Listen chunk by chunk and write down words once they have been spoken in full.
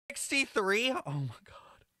63? Oh my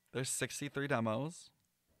god. There's 63 demos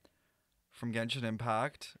from Genshin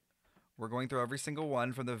Impact. We're going through every single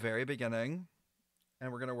one from the very beginning,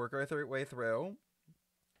 and we're going to work our way through.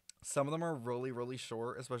 Some of them are really, really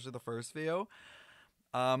short, especially the first few.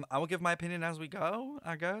 I will give my opinion as we go,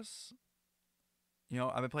 I guess. You know,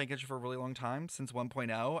 I've been playing Genshin for a really long time, since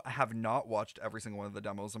 1.0. I have not watched every single one of the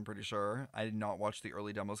demos, I'm pretty sure. I did not watch the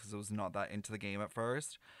early demos because I was not that into the game at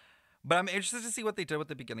first. But I'm interested to see what they did with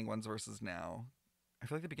the beginning ones versus now. I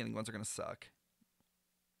feel like the beginning ones are going to suck.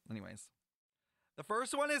 Anyways. The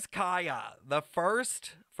first one is Kaya. The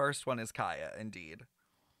first one is Kaya, indeed.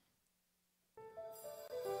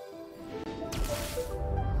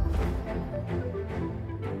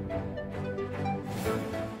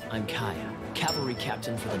 I'm Kaya, cavalry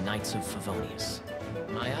captain for the Knights of Favonius.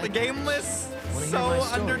 The game list so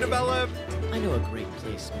underdeveloped. I know a great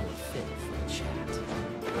place more fit for a chat.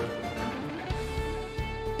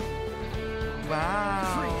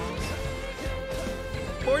 Wow.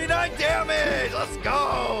 49 damage! Let's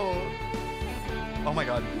go! Oh my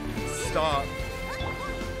god. Stop.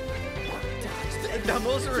 The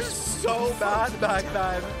demos were so bad back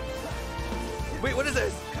then. Wait, what is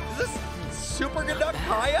this? Is this Super Conduct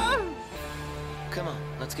Kaya? Come on,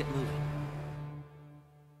 let's get moving.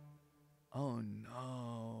 Oh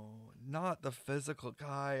no. Not the physical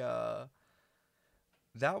Kaya.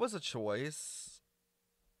 That was a choice.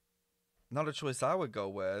 Not a choice I would go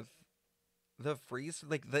with. The freeze,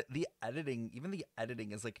 like the editing, even the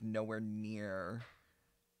editing is like nowhere near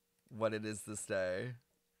what it is this day.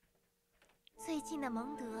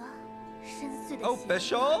 Oh,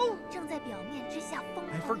 Fischl?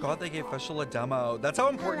 I forgot they gave Fischl a demo. That's how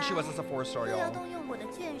important she was as a 4-star, y'all.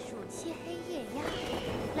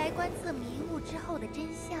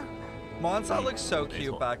 Monsa looks so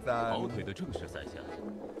cute back then.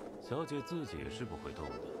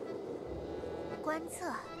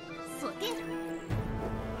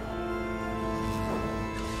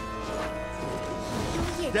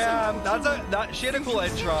 Damn, she had a cool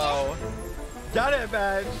intro. Got it,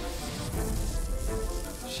 man.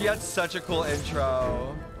 She had such a cool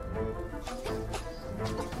intro.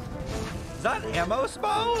 Is that Ammo's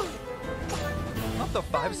bow? Not the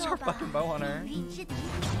 5-star fucking bow on her.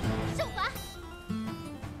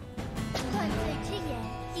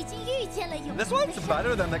 This one's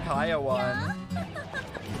better than the Kaya one.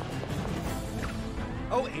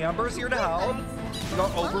 Oh, Amber's here to help. We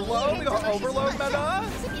got Overload. We got Overload meta.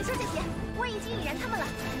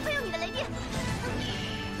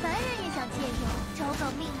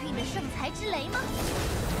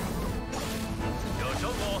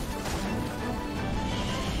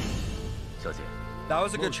 That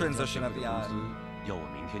was a good transition at the end.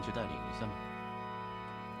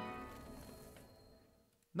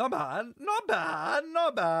 Not bad, not bad,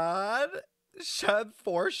 not bad.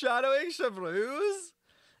 Foreshadowing Chevreuse.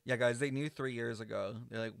 Yeah, guys, they knew 3 years ago.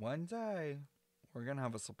 They're like, one day, we're going to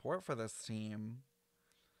have a support for this team.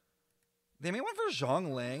 They made one for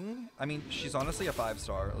Zhongling. I mean, she's honestly a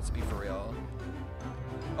 5-star. Let's be for real.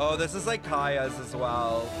 Oh, this is like Kaya's as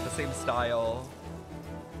well. The same style.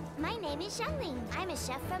 My name is Zhongling. I'm a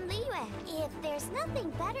chef from Liyue. If there's nothing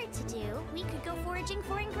better to do, we could go foraging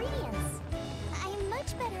for ingredients. I'm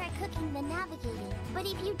much better at cooking than navigating. But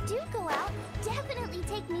if you do go out, definitely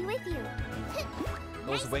take me with you.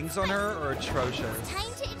 Those wings on her are atrocious. It's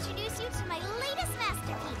time to introduce you to my latest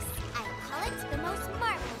masterpiece. I call it the most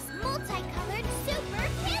marvelous, multicolored super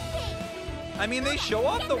pancake. I mean, they show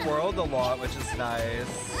off the world a lot, which is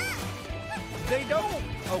nice. They don't.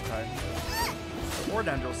 Okay. Or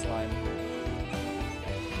Dendro Slime.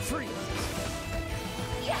 Free.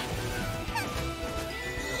 Yeah.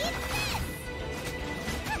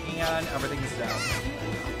 And everything's down.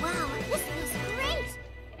 Wow, this is great.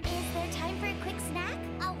 Is there time for a quick snack?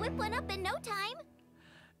 I'll whip one up in no time.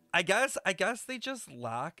 I guess they just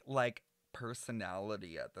lack like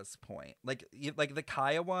personality at this point. Like the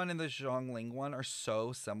Kaya one and the Zhongling one are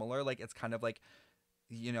so similar. Like it's kind of like,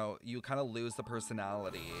 you know, you kind of lose the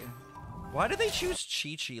personality. Why did they choose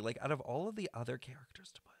Chi-Chi like out of all of the other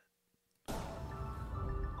characters to put?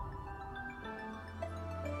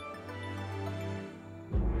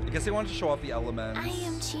 I guess they wanted to show off the elements. I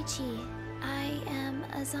am Chi-Chi. I am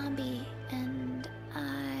a zombie, and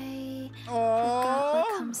I forgot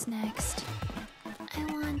what comes next. I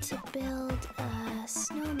want to build a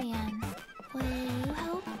snowman. Will you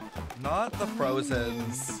help? Not the Frozen.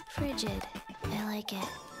 Is frigid. I like it.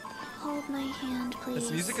 Hold my hand, please.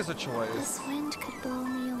 This music is a choice. This wind could blow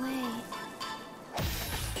me away.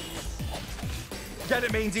 Get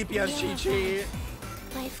it, main DPS, Chi-Chi.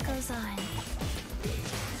 Life goes on.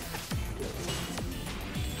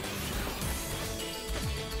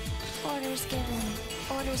 Orders given.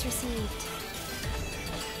 Orders received.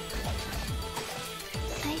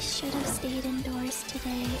 I should have stayed indoors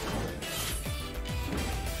today.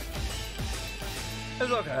 It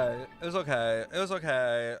was okay. It was okay. It was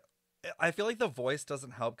okay. I feel like the voice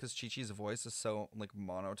doesn't help because Chi-Chi's voice is so, like,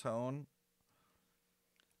 monotone.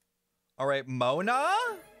 All right, Mona?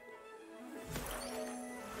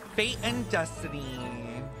 Fate and Destiny.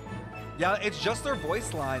 Yeah, it's just their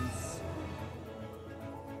voice lines.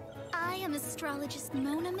 I am astrologist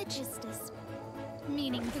Mona Magistus,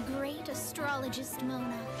 meaning the great astrologist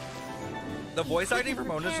Mona. The voice acting for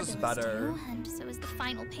Mona's just better. And so is the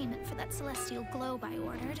final payment for that celestial globe I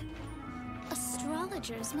ordered.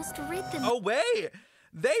 Astrologers must rid them. Oh, wait.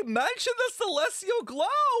 They mentioned the celestial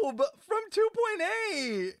globe from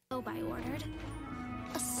 2.8. Globe I ordered.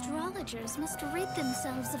 Astrologers must rid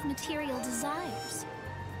themselves of material desires.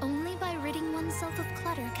 Only by ridding oneself of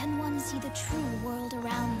clutter can one see the true world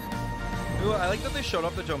around them. Ooh, I like that they showed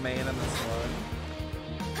up the domain in this one.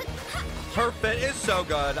 Her fit is so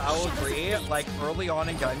good, I will agree. Like, early on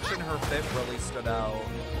in Genshin, her fit really stood out.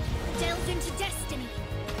 Delve into destiny.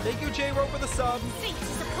 Thank you, J-Ro, for the sub. Fate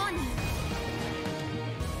is upon you.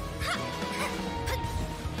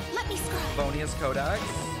 Let me scribe. Bonius Codex.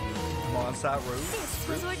 Mondstadt Roots. This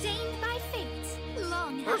was ordained by fate.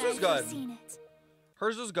 Long had Hers was I good. foreseen it.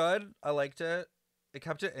 Hers was good. I liked it. It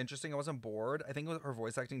kept it interesting. I wasn't bored. I think her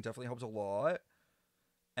voice acting definitely helped a lot.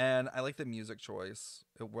 And I like the music choice.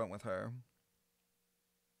 It went with her.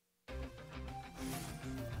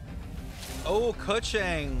 Oh,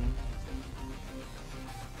 Kuching.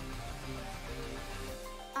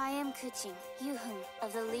 I am Kuching, Yuhun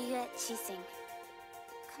of the Liyue Qixing.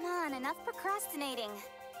 Come on, enough procrastinating.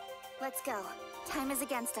 Let's go. Time is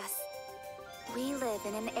against us. We live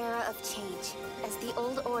in an era of change, as the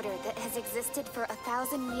old order that has existed for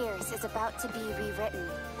 1,000 years is about to be rewritten.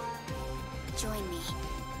 Join me.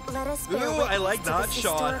 Let us bear Ooh, I like that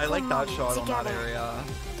shot. I like that shot on that area.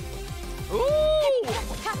 Ooh!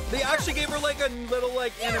 They actually gave her like a little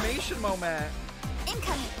like animation moment.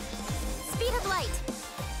 Incoming. Speed of light.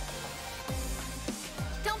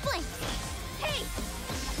 Don't blink. Hey!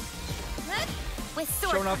 With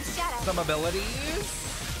sword Showing off from shadow. some abilities.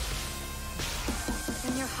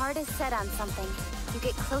 When your heart is set on something, you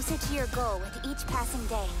get closer to your goal with each passing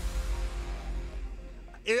day.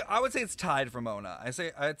 I would say it's tied for Mona. I'd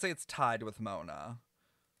say it's tied with Mona.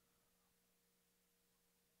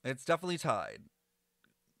 It's definitely tied.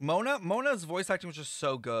 Mona's voice acting was just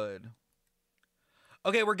so good.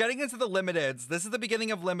 Okay, we're getting into the limiteds. This is the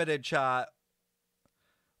beginning of limited, chat.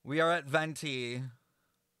 We are at Venti.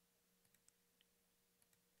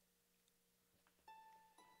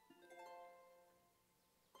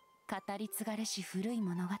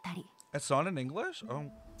 It's not in English? Oh.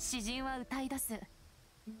 詩人は歌い出す。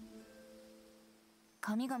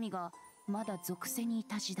神々がまだ属世にい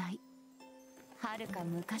た時代、はるか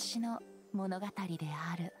昔の物語で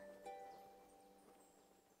ある。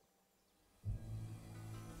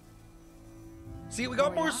See, we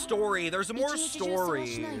got more story. There's more 一日中世話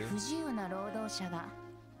し story. ない不自由な労働者が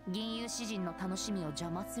銀融詩人の楽しみを邪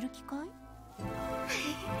魔する機会？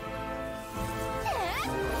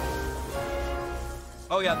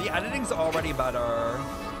 Oh yeah, the editing's already better.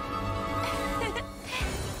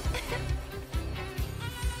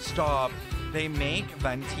 Stop. They make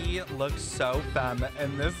Venti look so femme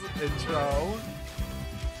in this intro.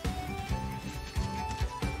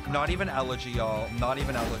 Not even elegy, y'all. Not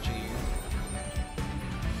even elegy.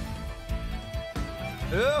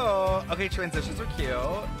 Ooh. Okay, transitions are cute.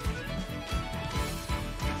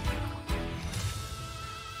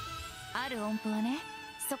 ある音符はね、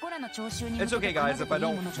そこらの聴衆に向 It's け okay, て guys, 奏 if I で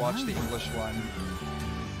ていい don't ものじゃない watch the の。 English one.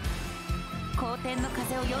 好天の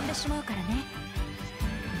風を呼んでしまうからね。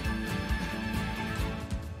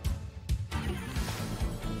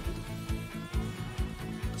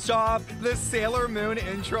Stop. The Sailor Moon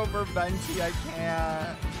intro for Venti. I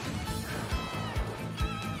can't.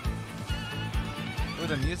 Ooh,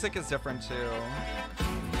 the music is different too.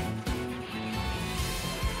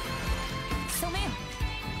 染めよ。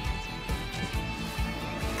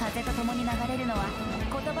風と共に流れるのは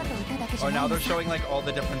言葉と歌だけじ Oh, ゃな now いの they're さ。 showing like all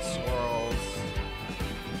the different swirls.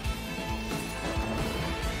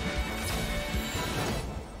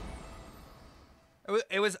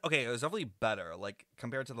 It was okay. It was definitely better. Like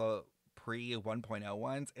compared to the pre 1.0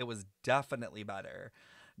 ones, it was definitely better.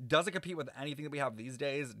 Does it compete with anything that we have these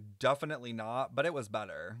days? Definitely not, but it was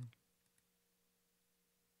better.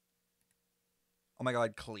 Oh my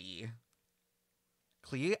god, Klee.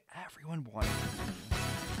 Klee, everyone wanted Klee.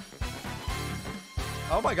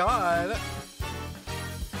 Oh my god.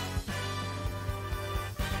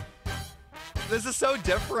 This is so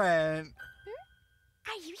different.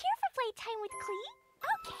 Are you here for playtime with Klee?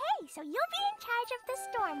 Okay, so you'll be in charge of the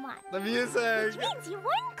storm watch. The music. Which means you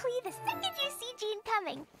warn Klee the second you see Jean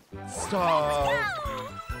coming. Stop. Let's go!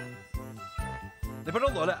 They put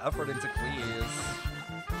a lot of effort into Cleese.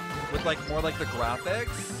 With like more like the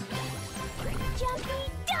graphics.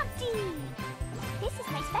 Jumpy Dumpty! This is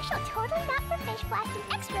my special totally not for fish blasting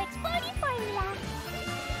extra exploding formula.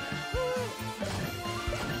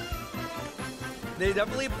 They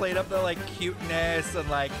definitely played up the like cuteness and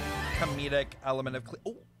like comedic element of Klee.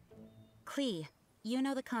 Oh. Klee, you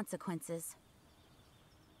know the consequences.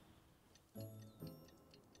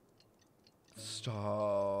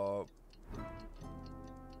 Stop.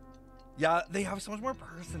 Yeah, they have so much more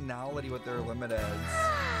personality with their limiteds.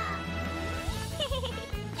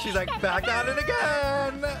 She's like, back at it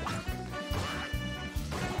again!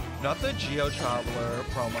 Not the Geo Traveler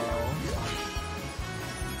promo.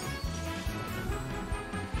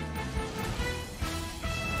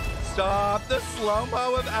 Stop the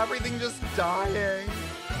slow-mo of everything just dying.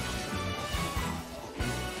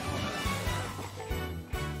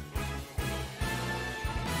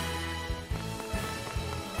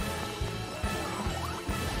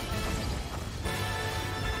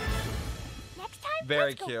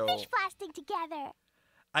 Very Let's cute. Go fish blasting together.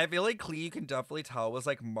 I feel like Klee, you can definitely tell, was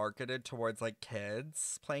like marketed towards like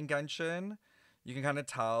kids playing Genshin. You can kind of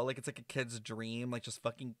tell like it's like a kid's dream, like just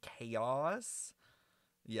fucking chaos.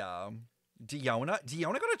 Yeah. Diona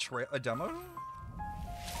got a demo?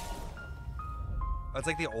 Oh, it's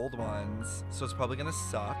like the old ones, so it's probably gonna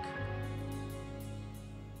suck.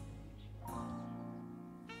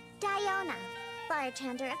 Diona,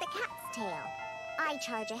 bartender of the Cat's Tail. I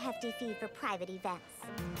charge a hefty fee for private events.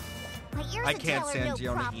 My ears I can't stand no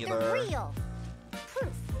Diona prop, either. They're real.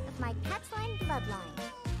 Proof of my cat's line bloodline.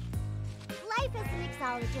 Life as a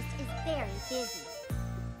mixologist is very busy.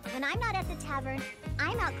 When I'm not at the tavern,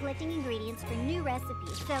 I'm out collecting ingredients for new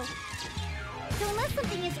recipes. So unless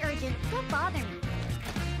something is urgent, don't bother me.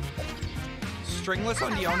 Stringless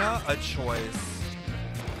on Diona, a choice.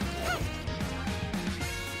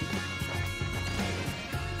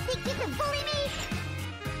 Think you can bully me?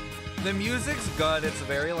 The music's good. It's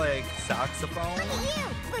very like saxophone. Look at you,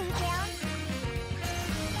 Blue Tail.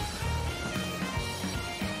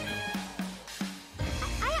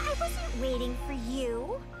 I wasn't waiting for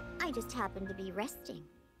you. I just happened to be resting.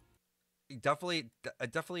 Definitely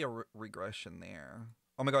a regression there.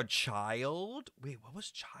 Oh my god, Child? Wait, what was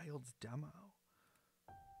Child's demo?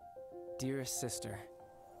 Dearest sister,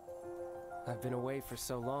 I've been away for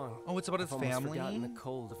so long. Oh, it's about his I've almost family? forgotten the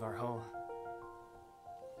cold of our home.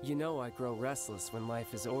 You know I grow restless when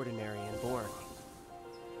life is ordinary and boring.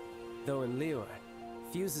 Though in Liyue,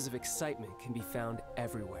 fuses of excitement can be found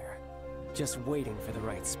everywhere, just waiting for the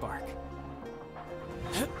right spark.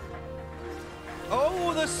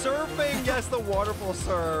 Oh, the surfing! Yes, the waterfall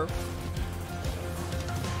surf.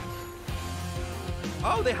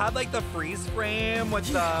 Oh, they had like the freeze frame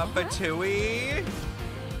with the Fatui.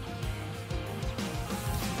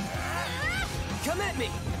 Come at me!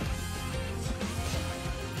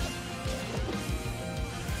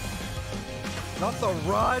 Not the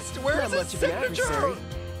rust. Where's Not his much of an signature? adversary,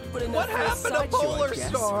 but enough What for a happened to sideshow, I Polar guess.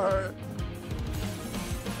 Star?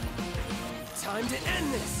 Time to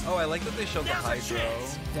end this! Oh, I like that they showed the Now's our hydro.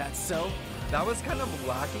 chance. That's so? That was kind of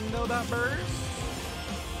lacking though, that burst.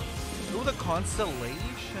 Ooh, the constellation.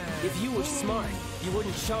 If you were smart, you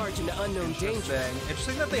wouldn't charge into unknown danger.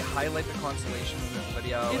 Interesting that they highlight the constellation in this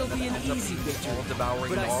video. It'll and then be it an ends up easy being victory, all devouring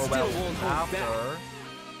but I Norwell still won't hold after. back.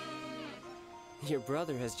 Your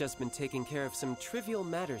brother has just been taking care of some trivial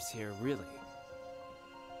matters here, really.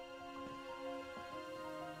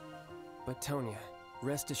 But Tonya,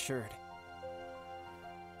 rest assured.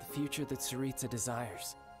 The future that Tsaritsa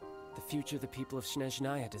desires, the future the people of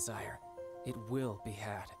Snezhnaya desire, it will be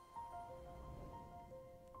had.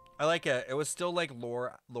 I like it. It was still like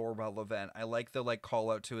lore relevant. I like the like call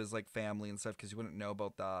out to his like family and stuff because you wouldn't know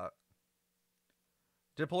about that.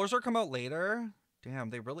 Did Polar Star come out later?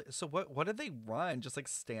 Damn, they really. So what did they run? Just like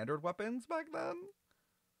standard weapons back then?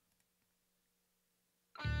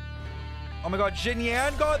 Oh my god, Jin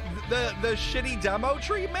Yan got the shitty demo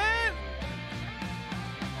treatment?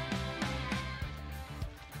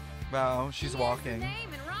 Wow, she's walking.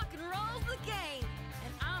 Name and rock and roll's the game,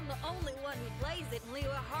 and I'm the only one who plays it in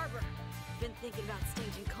Liyue Harbor. Been thinking about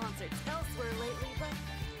staging concerts elsewhere lately, but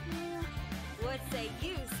what say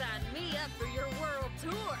you sign me up for your world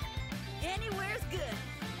tour? Anywhere's good.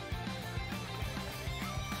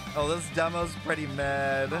 Oh, this demo's pretty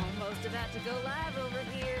mid. Almost about to go live over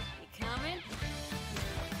here. You coming?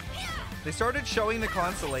 Yeah! They started showing the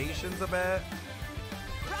constellations a bit.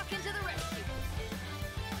 Rock into the rescue.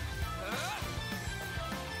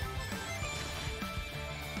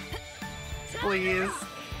 Please.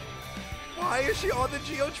 Why is she on the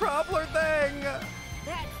Geo Traveler thing?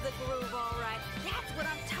 That's the groove, all right. That's what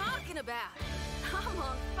I'm talking about. I'm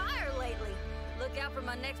on fire lately. Look out for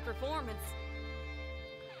my next performance.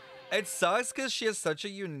 It sucks because she has such a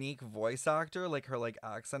unique voice actor. Like, her, like,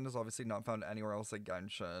 accent is obviously not found anywhere else like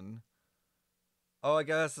Genshin. Oh, I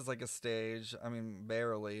guess it's like a stage. I mean,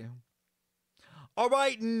 barely. All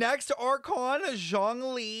right, next Archon,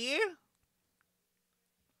 Zhongli.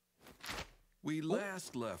 We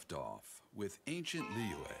last left off with ancient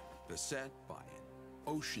Liyue, beset by an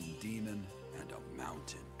ocean demon and a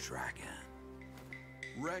mountain dragon.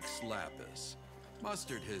 Rex Lapis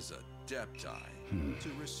mustered his adepti to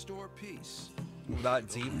restore peace. That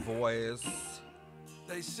deep voice.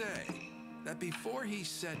 They say that before he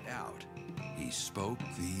set out, he spoke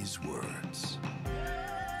these words.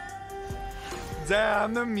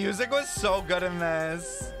 Damn, the music was so good in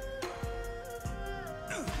this.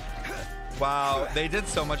 Wow, they did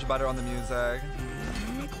so much better on the music.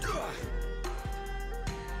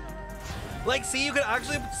 Like, see, you could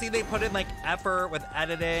actually see they put in, like, effort with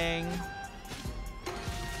editing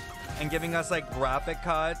and giving us, like, graphic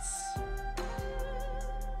cuts.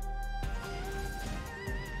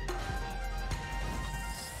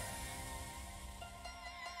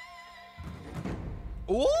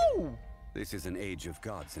 Ooh! This is an age of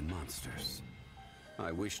gods and monsters.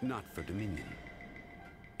 I wish not for dominion.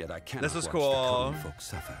 Yet I cannot This is watch cool. the common folk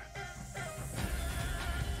suffer.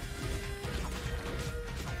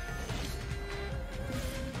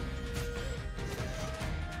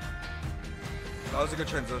 That was a good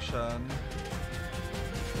transition.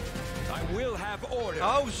 I will have order.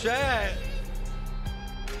 Oh, shit!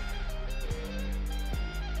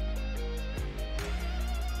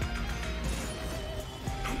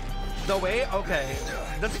 The way? Okay.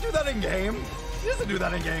 Does he do that in game? He doesn't do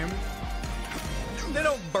that in game. They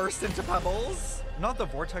don't burst into pebbles. Not the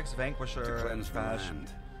Vortex Vanquisher. To cleanse the Trash. land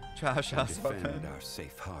Trash and ass defend weapon. our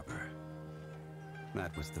safe harbor.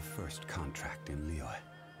 That was the first contract in Liyue.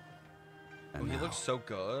 Oh, And he now, looks so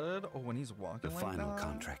good. Oh, when he's walking the like final that.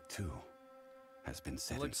 contract too has been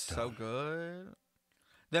set It in looks stone. so good.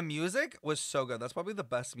 The music was so good. That's probably the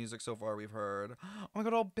best music so far we've heard. Oh my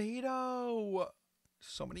god, Albedo!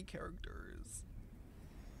 So many characters.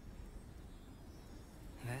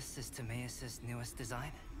 This is Timaeus' newest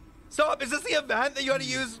design. Stop! Is this the event that you had to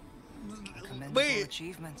use? Commendable Wait,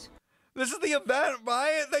 achievement. this is the event,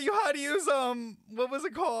 right? That you had to use, what was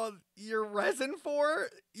it called? Your resin for?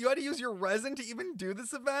 You had to use your resin to even do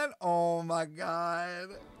this event? Oh my god.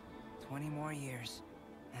 20 more years,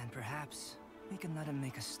 and perhaps we can let him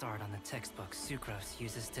make a start on the textbook Sucrose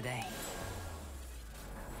uses today.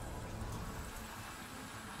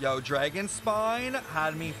 Yo, Dragon Spine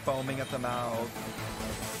had me foaming at the mouth.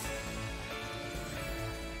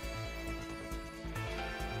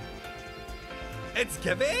 It's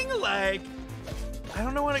giving, like, I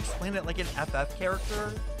don't know how to explain it, like an FF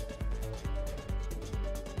character.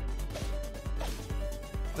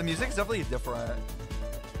 The music's definitely different.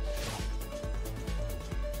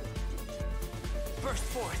 Burst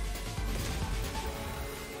forth.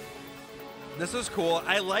 This was cool.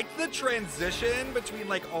 I like the transition between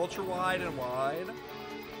like ultra wide and wide.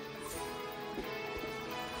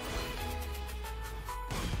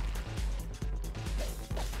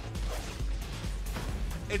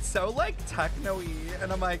 It's so like techno-y,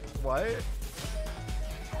 and I'm like, what?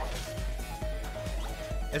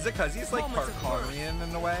 Is it because he's like part Conrian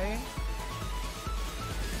in a way?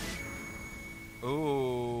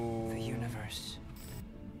 Ooh. The universe.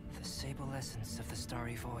 The sable essence of the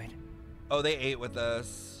starry void. Oh, they ate with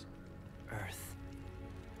this. Earth.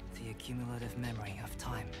 The accumulative memory of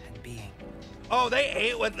time and being. Oh, they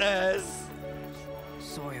ate with this.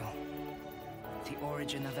 Soil. The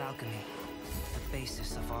origin of alchemy. The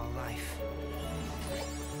basis of all life.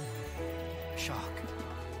 Shock.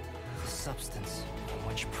 The substance from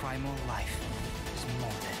which primal life is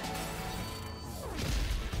molded.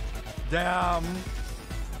 Damn.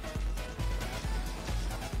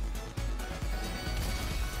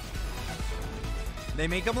 They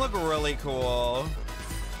make him look really cool.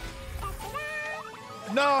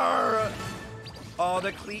 No! Oh,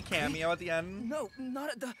 the Klee cameo at the end. No,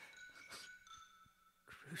 not at the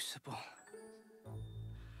Crucible.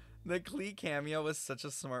 The Klee cameo was such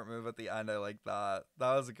a smart move at the end. I like that.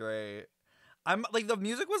 That was great. I'm like, the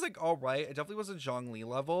music was like all right. It definitely wasn't Zhongli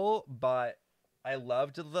level, but I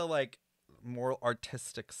loved the like more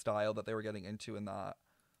artistic style that they were getting into in that.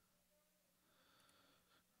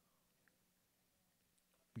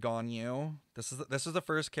 Ganyu. This is the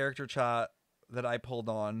first character chat that I pulled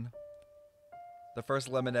on. The first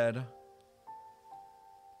limited.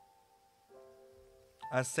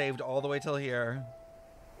 I saved all the way till here.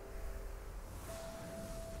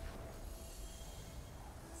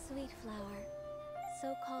 Sweet flower,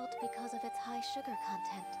 so called because of its high sugar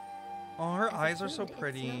content. Oh, her As a eyes are so food,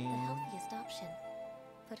 pretty. It's not the healthiest option,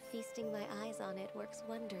 but feasting my eyes on it works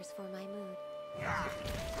wonders for my mood.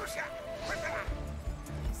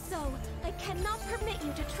 So, I cannot permit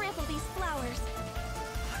you to trample these flowers.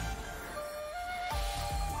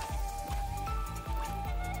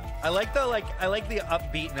 I like the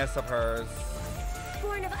upbeatness of hers.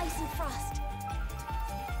 Born of ice and frost.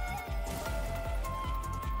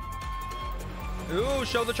 Ooh,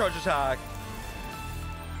 show the charge attack.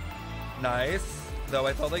 Nice. Though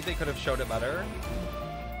I felt like they could have showed it better.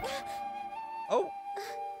 Oh.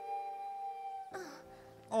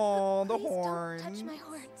 Oh, the horns. Don't touch my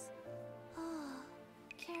horns. Oh,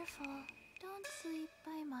 careful. Don't sleep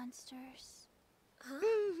by monsters. Huh?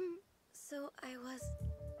 So I was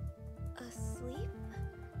asleep?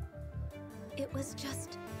 It was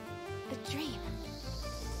just a dream.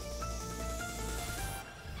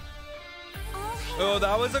 Oh,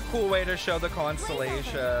 that was a cool way to show the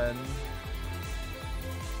constellation.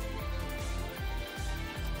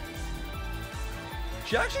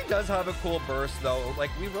 She actually does have a cool burst though.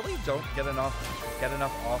 Like we really don't get enough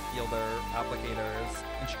off-fielder applicators.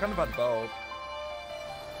 And she kind of had both.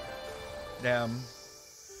 Damn.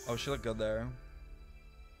 Oh, she looked good there.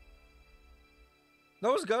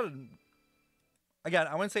 That was good. Again,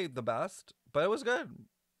 I wouldn't say the best, but it was good.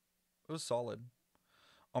 It was solid.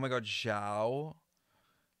 Oh my god, Zhao.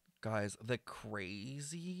 Guys, the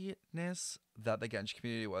craziness that the Genshin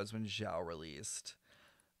community was when Zhao released.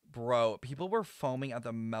 Bro, people were foaming at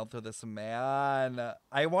the mouth of this man.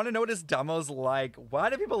 I want to know what his demo's like. Why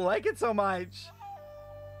do people like it so much?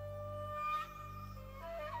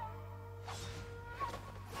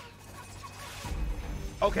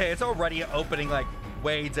 Okay, it's already opening like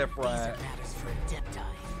way different.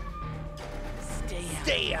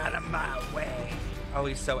 Stay out of my way. Oh,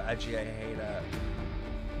 he's so edgy. I hate it.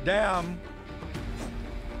 Damn.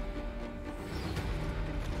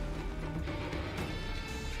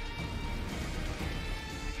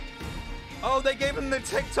 Oh, they gave him the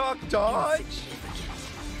TikTok dodge?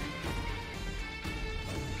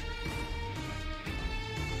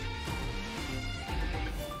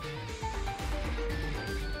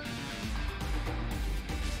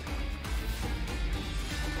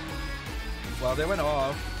 Well, they went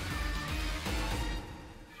off.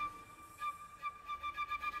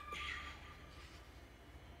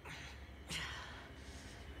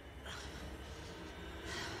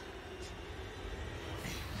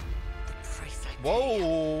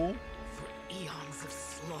 Whoa! For eons of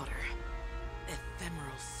slaughter,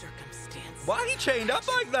 ephemeral circumstance. Why he chained up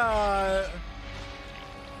like that?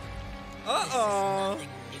 Uh-oh. This is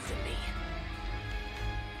nothing new to me.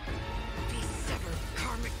 These severed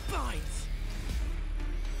karmic binds.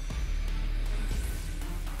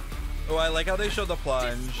 Oh, I like how they show the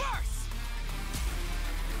plunge.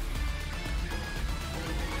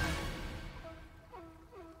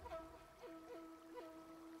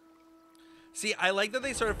 See, I like that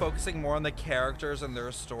they started focusing more on the characters and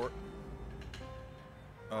their story.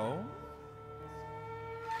 Oh?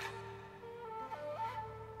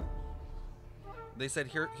 They said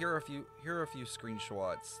here are a few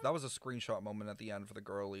screenshots. That was a screenshot moment at the end for the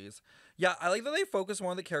girlies. Yeah, I like that they focus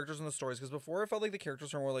more on the characters and the stories, because before it felt like the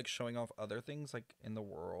characters were more like showing off other things like in the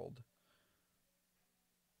world.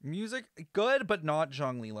 Music good, but not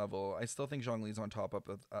Zhongli level. I still think Zhongli's on top up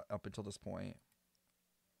until this point.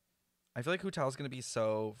 I feel like Hu Tao's gonna be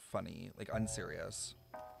so funny, like unserious.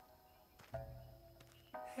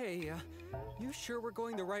 Hey, you sure we're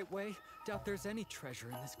going the right way? Doubt there's any treasure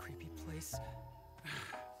in this creepy place.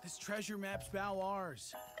 This treasure map's bow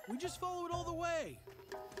ours. We just follow it all the way.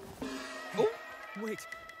 Oh, wait.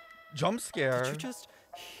 Jump scare. Did you just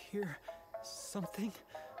hear something?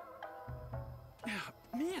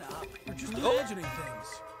 Man up. You're just imagining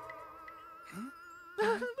things.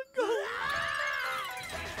 Huh?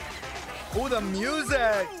 Oh, the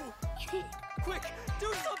music! Quick,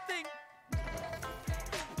 do something!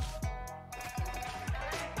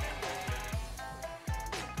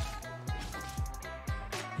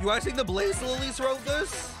 You guys think the Blaze Lilies wrote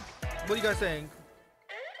this? What do you guys think?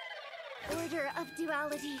 Order of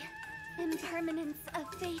duality, impermanence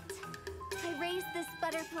of fate. I raise this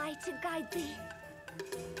butterfly to guide thee.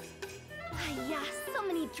 Ah, yeah, so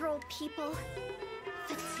many droll people.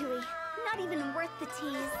 Fatui, not even worth the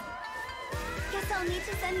tease. Guess I'll need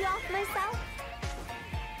to send you off myself.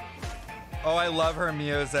 Oh, I love her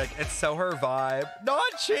music. It's so her vibe. Not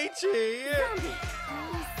Chi-Chi. Zombie, are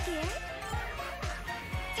you scared?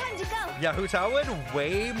 Time to go. Yeah, Hu Tao had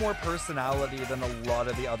way more personality than a lot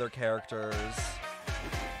of the other characters.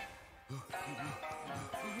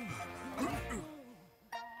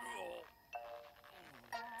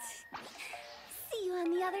 See you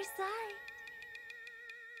on the other side.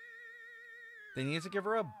 They need to give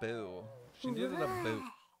her a boo. She needed a boo.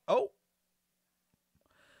 Oh.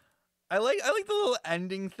 I like the little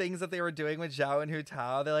ending things that they were doing with Zhao and Hu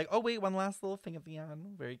Tao. They're like, oh wait, one last little thing at the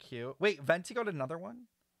end. Very cute. Wait, Venti got another one?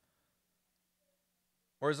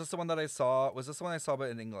 Or is this the one that I saw? Was this the one I saw but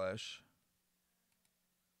in English?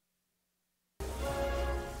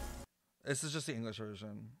 This is just the English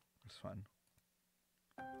version. It's fun.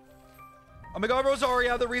 Oh my god,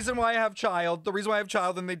 Rosaria, the reason why I have child. The reason why I have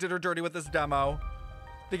child and they did her dirty with this demo.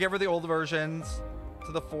 They gave her the old versions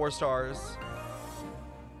to the 4 stars.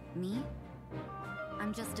 Me?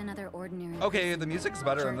 I'm just another ordinary Okay, person. the music's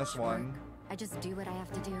better in this Church, one. work. I just do what I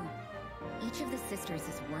have to do. Each of the sisters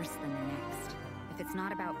is worse than the next. If it's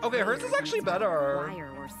not about Okay, hers prayer, is actually then it's about better.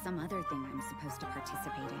 choir or some other thing I'm supposed to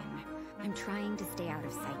participate in. I'm trying to stay out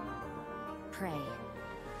of sight. Pray.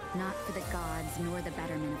 Not for the gods nor the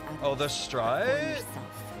betterment of others. Oh, the but for strut?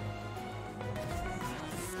 yourself.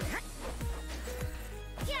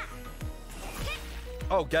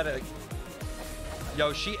 Oh, get it.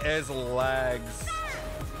 Yo, she is legs.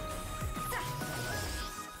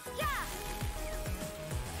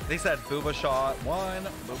 They said booba shot 1,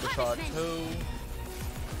 booba shot 2.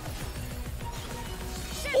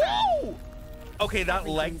 Ooh! Okay, that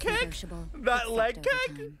leg kick? That leg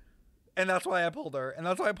kick? And that's why I pulled her. And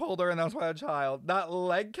that's why I pulled her. And that's why I had a child. That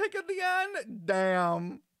leg kick at the end?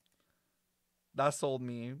 Damn. That sold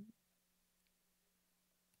me.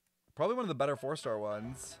 Probably one of the better 4-star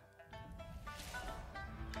ones.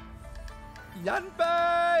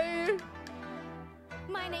 Yanfei!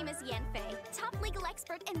 My name is Yanfei, top legal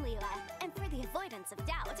expert in Liyue, and for the avoidance of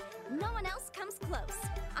doubt, no one else comes close.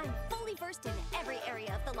 I'm fully versed in every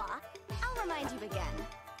area of the law. I'll remind you again.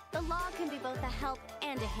 The law can be both a help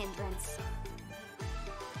and a hindrance.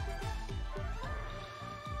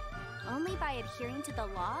 Only by adhering to the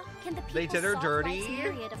law can the people They did her solve dirty. life's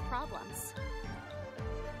myriad of problems.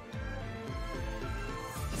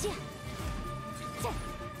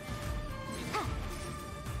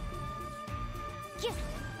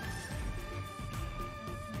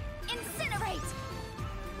 Incinerate!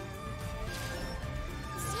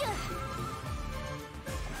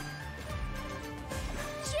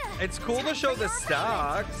 It's cool to show the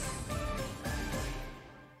stacks.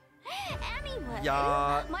 Anyway,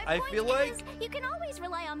 Yeah, my I point feel is, like you can always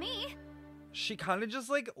rely on me. she kind of just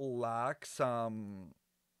like lacks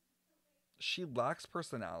she lacks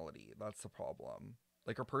personality. That's the problem.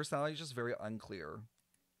 Like her personality is just very unclear.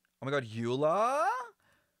 Oh my god, Eula?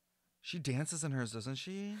 She dances in hers, doesn't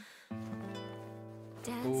she?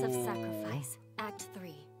 Dance of Ooh. Sacrifice, Act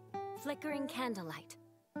 3. Flickering Candlelight.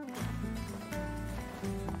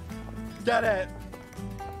 Get it.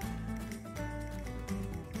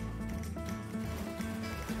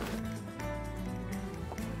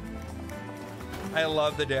 I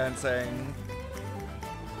love the dancing.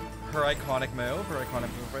 Her iconic move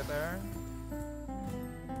right there.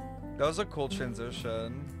 That was a cool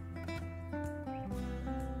transition.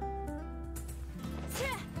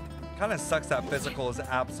 Kind of sucks that physical is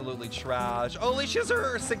absolutely trash. Oh, at least she has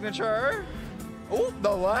her signature. Oh, the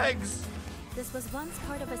legs. This was once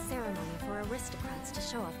part of a ceremony for aristocrats to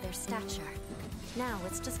show off their stature. Now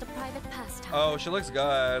it's just a private pastime. Oh, she looks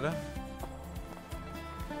good.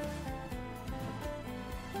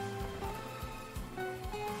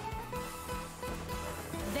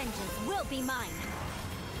 Vengeance will be mine.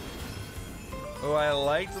 Oh, I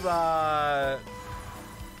liked that.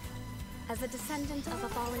 As a descendant of a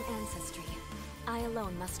fallen ancestry, I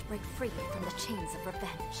alone must break free from the chains of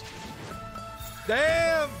revenge.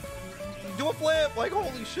 Damn! Do a flip! Like,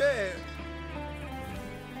 holy shit!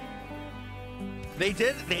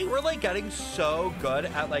 They were like getting so good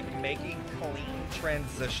at like making clean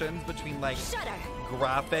transitions between like Shudder.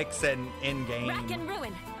 graphics and in-game. Rack and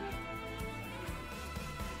ruin.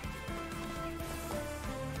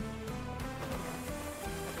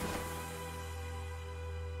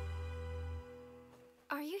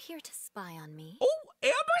 Are you here to spy on me? Oh,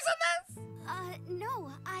 Amber's in this?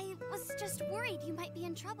 No, I was just worried you might be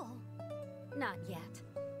in trouble. Not yet.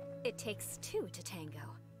 It takes 2 to tango.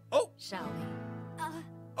 Oh. Shall we?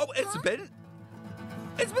 Oh, it's been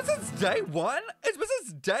since day one? It's been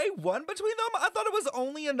since day one between them? I thought it was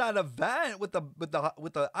only in that event with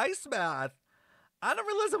the ice bath. I didn't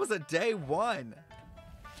realize it was a day one.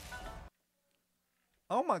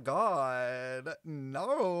 Oh my god.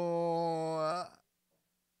 No.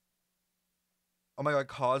 Oh my god,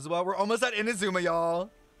 Kazuha. We're almost at Inazuma, y'all.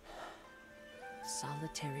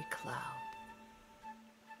 Solitary cloud.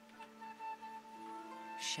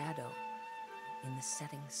 Shadow in the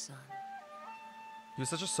setting sun. He was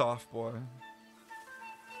such a soft boy.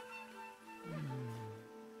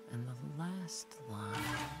 And the last line.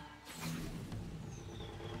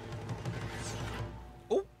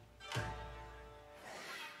 Oh!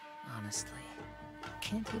 Honestly,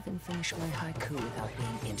 can't even finish my haiku without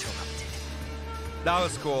being interrupted. That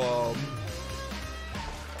was cool.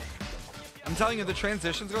 I'm telling you, the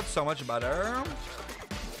transitions got so much better.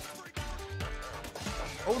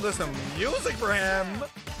 Oh, there's some music for him.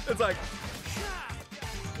 It's like...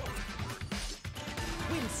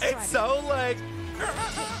 It's so like...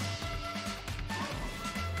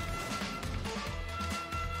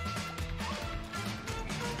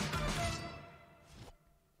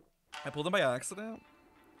 I pulled him by accident?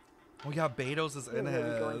 Oh yeah, Beto's is in You're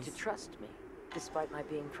really going his. to trust me, despite my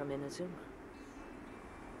being from Inazuma.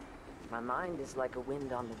 My mind is like a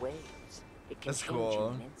wind on the waves. It can That's change cool.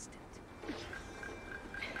 in an instant.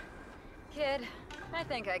 Kid, I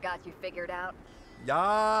think I got you figured out.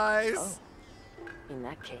 Yes! Oh, in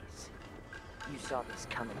that case, you saw this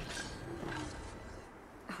coming.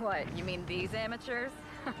 What, you mean these amateurs?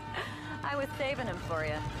 I was saving them for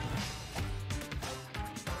you.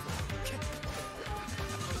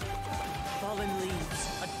 Fallen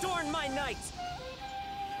leaves, adorn my night!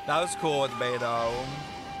 That was cool with Beto.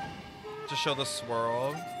 To show the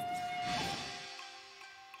swirl.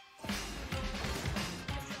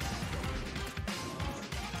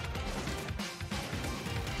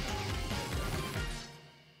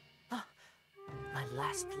 My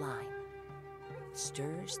last line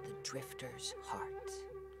stirs the drifter's heart.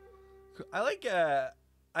 I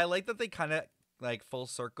like that they kind of like full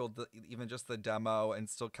circled even just the demo and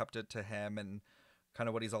still kept it to him and kind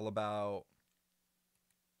of what he's all about.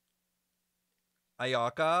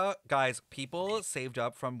 Ayaka, guys, people saved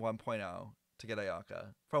up from 1.0 to get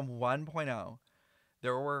Ayaka. From 1.0,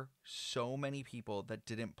 there were so many people that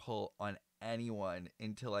didn't pull on anyone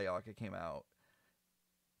until Ayaka came out.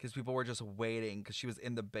 Because people were just waiting because she was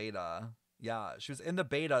in the beta. Yeah, she was in the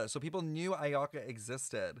beta. So people knew Ayaka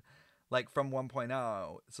existed, like from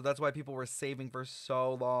 1.0. So that's why people were saving for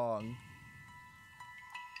so long.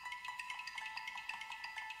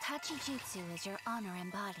 Tachijutsu is your honor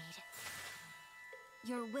embodied.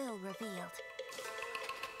 Your will revealed.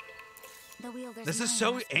 The wielder's This is mind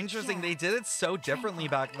so must be interesting. pure. They did it so differently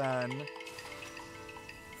back then.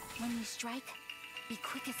 When you strike, be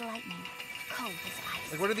quick as lightning, cold as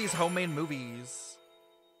ice. Like, what are these homemade movies?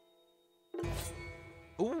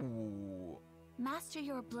 Ooh. Master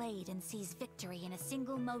your blade and seize victory in a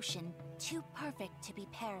single motion, too perfect to be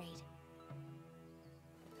parried.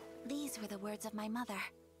 These were the words of my mother.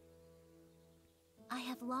 I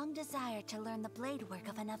have long desired to learn the blade work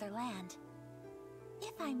of another land.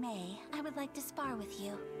 If I may, I would like to spar with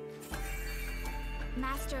you.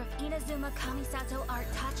 Master of Inazuma Kamisato Art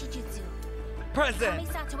Tachijutsu. Present!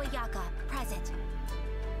 Kamisato Ayaka, present.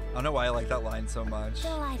 I don't know why I like that line so much.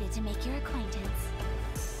 Delighted to make your acquaintance.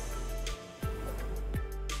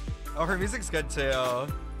 Oh, her music's good too.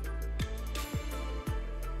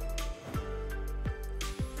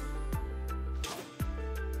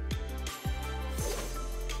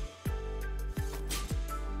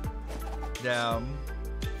 Damn.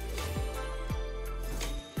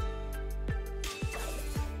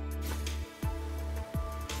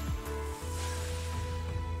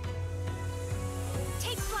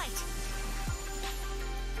 Take flight.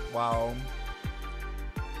 Wow.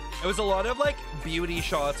 It was a lot of like beauty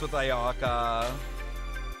shots with Ayaka.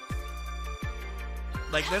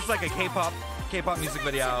 Like this is like a K-pop music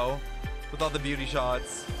video with all the beauty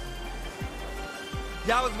shots.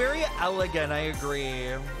 Yeah, it was very elegant, I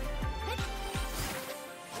agree.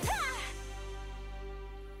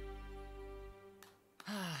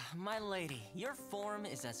 My lady, your form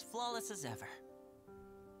is as flawless as ever.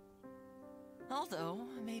 Although,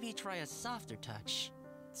 maybe try a softer touch,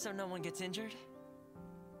 so no one gets injured.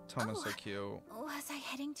 Tomo's so cute. Was I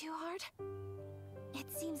hitting too hard? It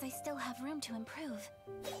seems I still have room to improve.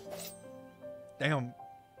 Damn.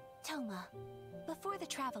 Toma, before the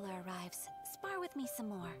traveler arrives, spar with me some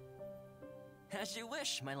more. As you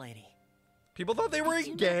wish, my lady. People thought they were I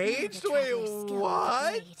do not know the engaged? traveler's Wait, skill with the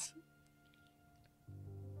what? blade.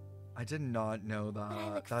 I did not know I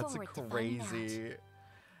that. look That's forward to finding crazy.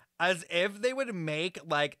 As if they would make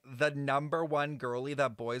like the #1 girly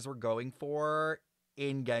that boys were going for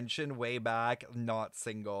in Genshin way back not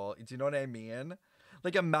single. Do you know what I mean?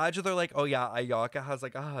 Like, imagine they're like, oh yeah, Ayaka has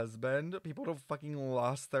like a husband. People would have fucking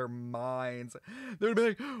lost their minds. They would be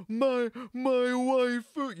like, my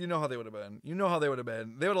wife. You know how they would have been. You know how they would have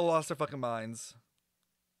been. They would have lost their fucking minds.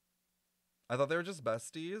 I thought they were just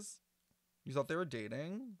besties. You thought they were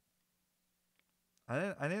dating?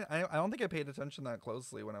 I don't think I paid attention that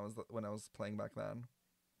closely when I was playing back then.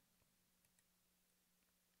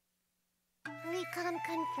 Recon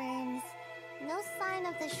confirms. No sign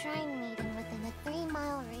of the Shrine Maiden within a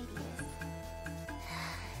 3-mile radius.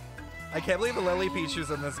 I can't believe the Lily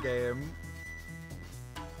Pichu's in this game.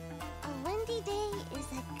 A windy day is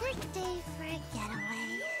a good day for a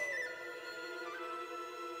getaway.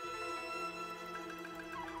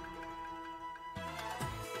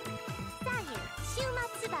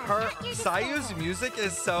 Her Sayu's music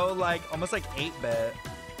is so like almost like 8-bit.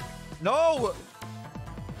 No!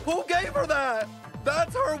 Who gave her that?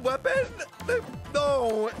 That's her weapon?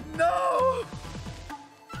 No! No!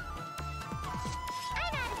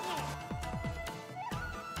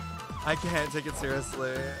 I can't take it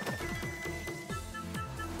seriously.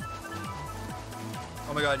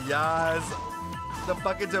 Oh my god, yes! The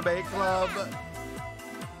fucking debate club.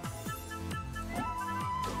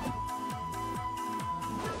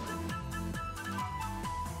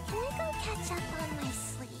 Can I go catch up on my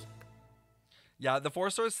sleep? Yeah, the 4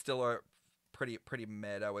 stars still are pretty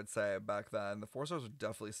mid, I would say, back then. The 4 stars were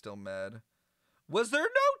definitely still mid. Was there no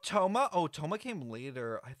Toma? Oh, Toma came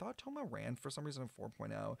later. I thought Toma ran for some reason in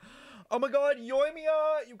 4.0. Oh my god,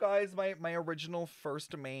 Yoimiya! You guys, my original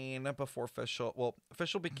first main before Official. Well,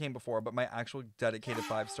 Official became before, but my actual dedicated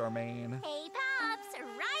 5-star main. Hey, Pops!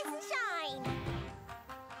 Rise and shine!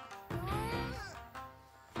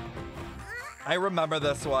 I remember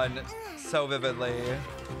this one so vividly.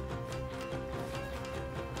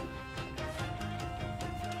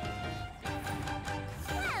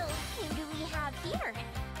 Well, who do we have here?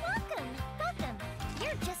 Welcome.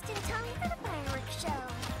 You're just in time for the fireworks show.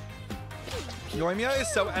 Yoimiya is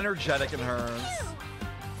so energetic in hers.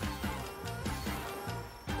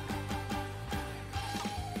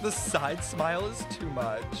 The side smile is too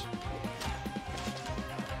much. 1,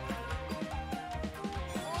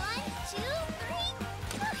 2, 3.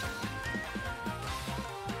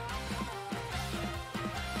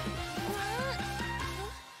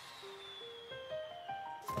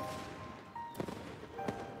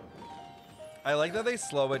 I like that they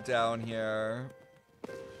slow it down here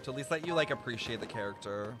to at least let you like appreciate the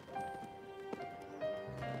character.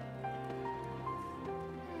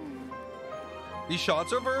 These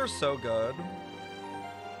shots of her are so good.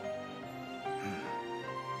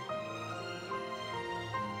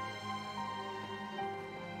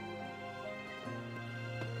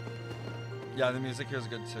 Yeah, the music here is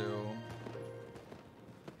good too.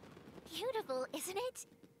 Beautiful, isn't it?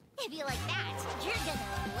 If you like that, you're gonna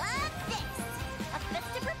love this. A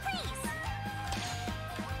festive reprise.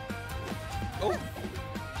 Oh!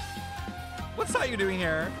 What's Sayu doing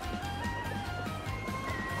here?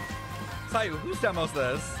 Sayu, whose demo's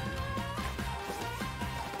this?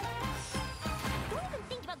 Don't even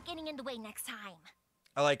think about getting in the way next time.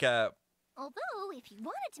 I like it. Although, if you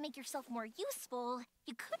wanted to make yourself more useful,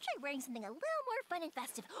 you could try wearing something a little more fun and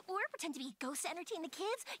festive, or pretend to be a ghost to entertain the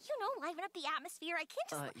kids. You know, liven up the atmosphere. I can't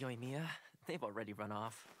just... Yoimiya, they've already run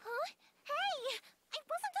off. Huh? Hey! I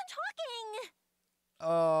wasn't done talking!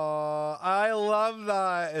 Oh, I love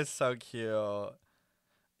that. It's so cute.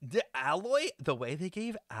 Did Alloy, the way they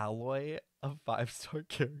gave Alloy a 5-star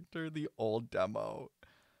character, the old demo.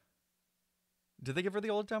 Did they give her the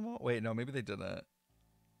old demo? Wait, no, maybe they didn't.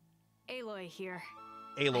 Aloy here.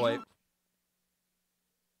 Aloy.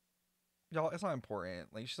 Y'all, it's not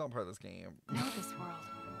important. Like, she's not part of this game. Know this world,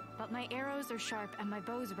 but my arrows are sharp and my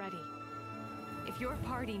bow's ready. If your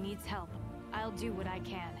party needs help, I'll do what I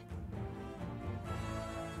can.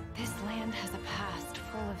 This land has a past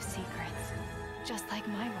full of secrets, just like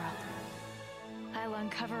my world. I'll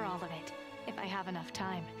uncover all of it, if I have enough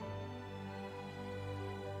time.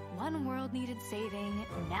 One world needed saving,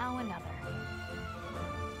 now another.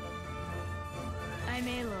 I'm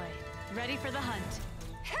Aloy, ready for the hunt.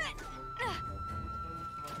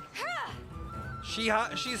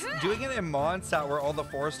 She's doing it in Mondstadt where all the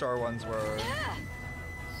 4-star ones were.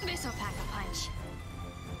 This'll pack a punch.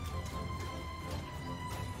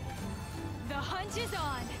 The hunt is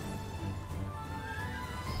on.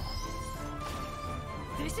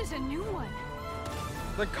 This is a new one.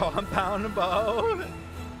 The compound bow.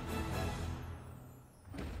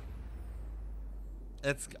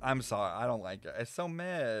 I'm sorry, I don't like it. It's so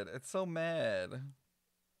mid. It's so mid.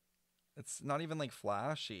 It's not even like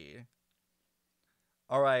flashy.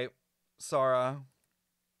 All right, Sarah.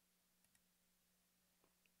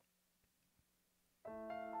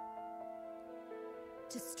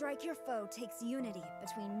 To strike your foe takes unity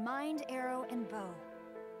between mind, arrow, and bow.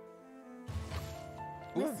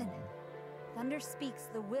 Ooh. Listen. Thunder speaks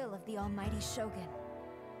the will of the almighty Shogun.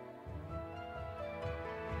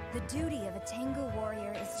 The duty of a Tengu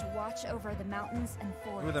warrior is to watch over the mountains and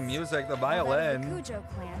forests. Ooh, the music, the While that of violin. the Kujo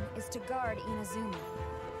clan is to guard Inazuma.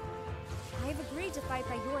 I have agreed to fight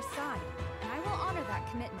by your side, and I will honor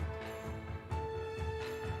that commitment.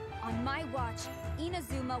 On my watch,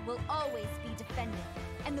 Inazuma will always be defended,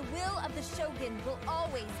 and the will of the Shogun will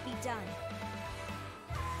always be done.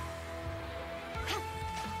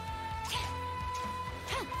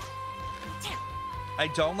 I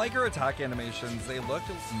don't like her attack animations. They look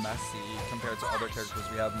messy compared to other characters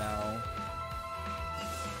we have now.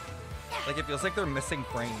 Like, it feels like they're missing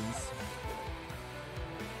frames.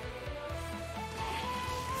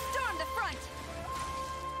 Storm the front!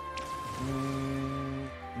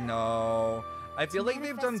 No. I feel like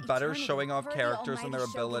they've done Manifest better eternity showing off per the characters and their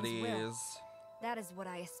almighty Shogun's will. abilities. That is what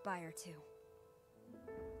I aspire to.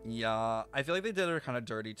 Yeah, I feel like they did her kind of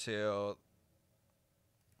dirty too.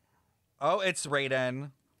 Oh, it's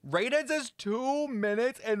Raiden. Raiden says 2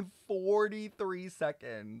 minutes and 43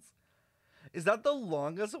 seconds. Is that the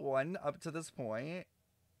longest one up to this point?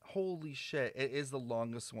 Holy shit, it is the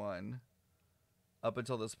longest one up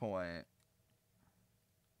until this point.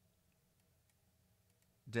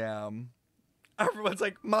 Damn. Everyone's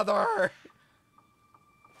like, mother!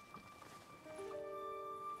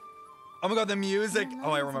 Oh my god, the music!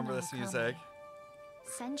 Oh, I remember this music.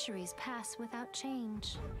 Centuries pass without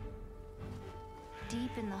change.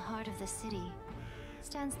 Deep in the heart of the city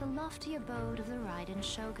stands the lofty abode of the Raiden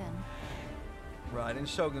Shogun. Raiden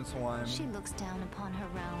Shogun's one. She looks down upon her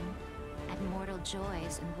realm at mortal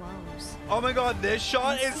joys and woes. Oh my god, this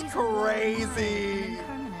shot and is sees a world of mind crazy! and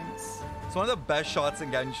impermanence. It's one of the best shots in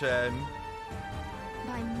Genshin.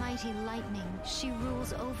 By mighty lightning, she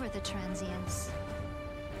rules over the transients.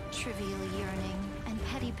 Trivial yearning and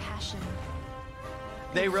petty passion.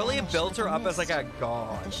 They really vanish built like her a up as like a mist,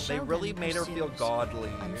 god. but the They really Shogun made her feel pursues, godly.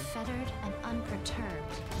 Unfettered and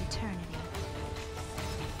unperturbed eternity.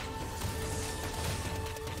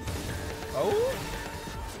 Oh?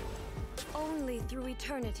 Only through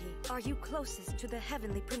eternity are you closest to the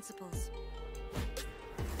heavenly principles.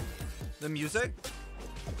 The music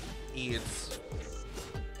eats.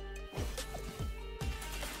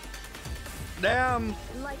 Damn.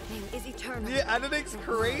 Lightning is eternal. The editing's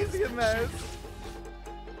crazy in this.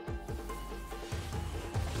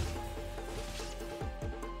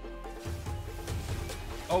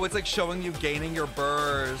 Oh, it's like showing you gaining your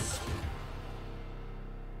burst.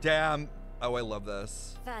 Damn. Oh, I love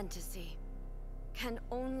this. Fantasy can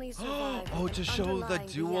only survive. Oh, with to an show the underlying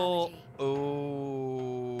dual. reality.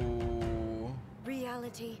 Oh.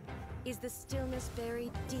 Reality is the stillness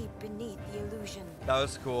buried deep beneath the illusion. That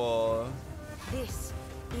was cool. This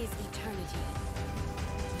is eternity.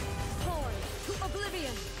 Torn to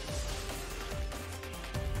oblivion.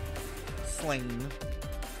 Slain.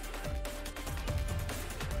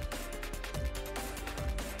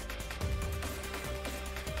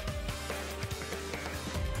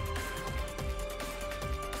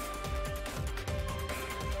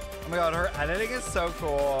 Oh my god, her editing is so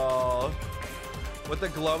cool. With the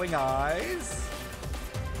glowing eyes.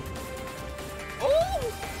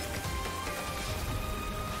 Oh!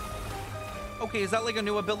 Okay, is that like a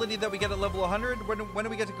new ability that we get at level 100? When do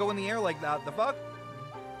we get to go in the air like that? The fuck?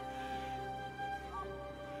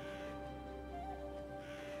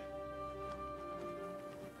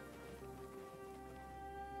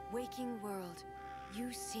 Waking world,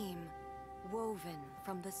 you seem woven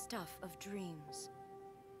from the stuff of dreams.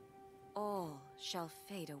 All shall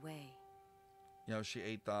fade away. Yo, she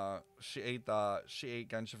ate that. She ate that. She ate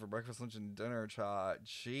Genshin for breakfast, lunch, and dinner, chat.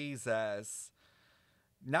 Jesus.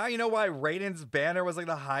 Now you know why Raiden's banner was like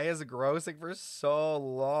the highest grossing for so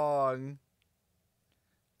long.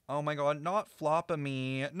 Oh my god, not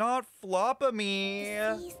Floppa-me. Not Floppa-me.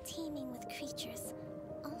 The sea's teeming with creatures,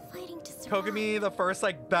 all fighting to survive. Kokomi, the first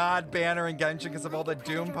like bad banner in Genshin because of all the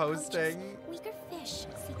Doom posting. Weaker fish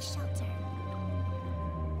seek shelter.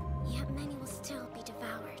 Yet many will still be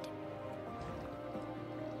devoured.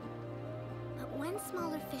 But when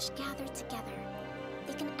smaller fish gather together,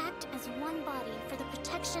 they can act as one body for the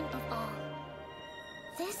protection of all.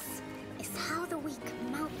 This is how the weak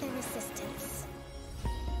mount their resistance.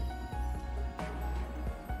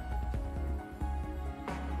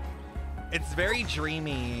 It's very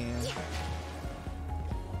dreamy.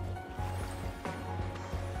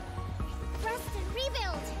 Rest and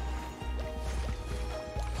rebuild!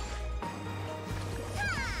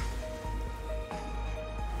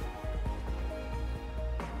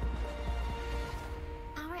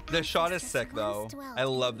 This shot is sick though. I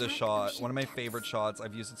love this shot. One of my favorite shots.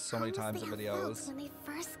 I've used it so many times in videos. When they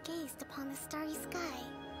first gazed upon the starry sky.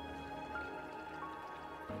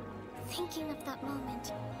 Thinking of that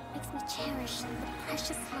moment makes me cherish the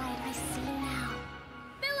precious light I see now.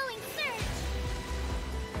 Billowing surge!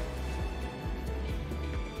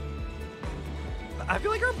 I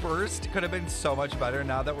feel like our burst could have been so much better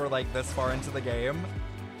now that we're like this far into the game.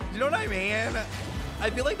 You know what I mean? I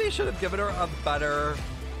feel like they should have given her a better,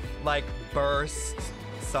 like, burst.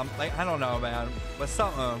 Something. I don't know, man. But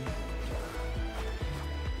something.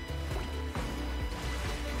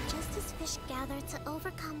 Just as fish gather to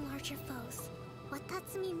overcome larger foes,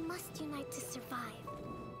 Watatsumi must unite to survive.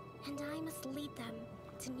 And I must lead them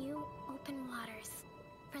to new open waters.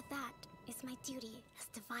 For that is my duty as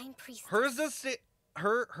divine priestess.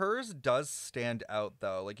 Hers does stand out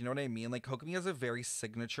though. Like, you know what I mean? Like, Kokomi has a very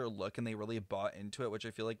signature look and they really bought into it, which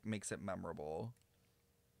I feel like makes it memorable.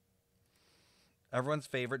 Everyone's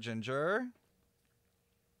favorite Ginger.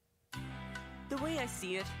 The way I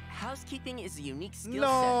see it, housekeeping is a unique skill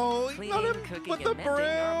No, set. not Cleaning, him cooking, with and the mending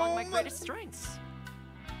are among my broom. greatest strengths.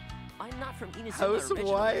 I'm not from Inazuma Housewife.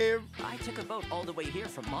 originally. I took a boat all the way here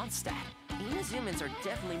from Mondstadt. Inazumans are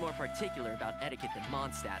definitely more particular about etiquette than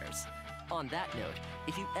Mondstadters. On that note,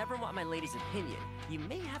 if you ever want my lady's opinion, you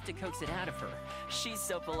may have to coax it out of her. She's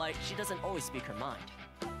so polite, she doesn't always speak her mind.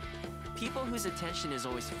 People whose attention is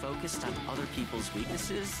always focused on other people's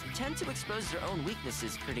weaknesses tend to expose their own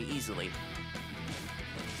weaknesses pretty easily.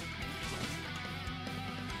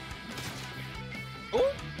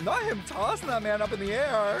 Oh, not him tossing that man up in the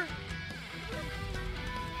air.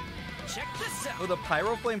 Check this out. Oh, the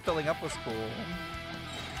pyro flame filling up was cool.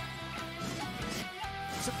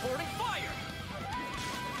 Supporting fire!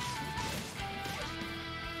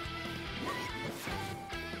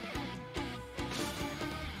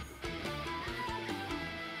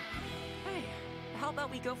 Hey, how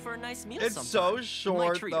about we go for a nice meal It's sometime? so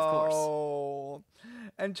short My treat, of course. though.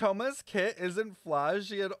 And Toma's kit isn't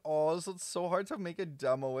flashy at all, so it's so hard to make a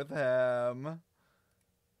demo with him.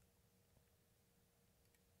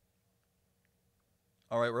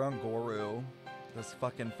 Alright, we're on Goru. This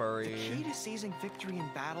fucking furry. The key to seizing victory in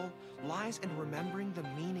battle lies in remembering the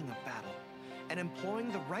meaning of battle and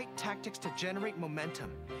employing the right tactics to generate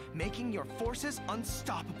momentum, making your forces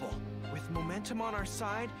unstoppable. With momentum on our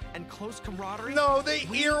side and close camaraderie. No, the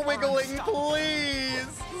we ear are wiggling, unstoppable.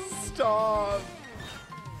 please! Stop!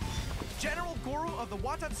 General Goru of the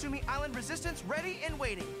Watatsumi Island Resistance ready and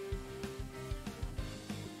waiting.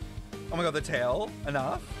 Oh my god, the tail?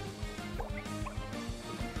 Enough?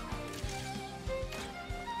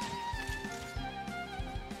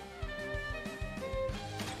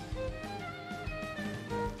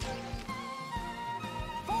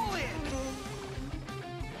 Fall in!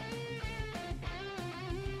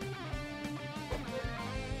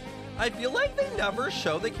 I feel like they never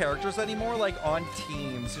show the characters anymore, like, on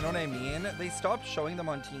teams. You know what I mean? They stopped showing them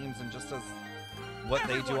on teams and just as what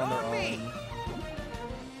they do on their own.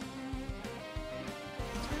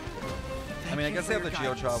 I mean, I guess they have the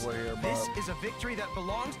Geo Traveler here, but... This is a victory that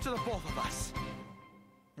belongs to the both of us.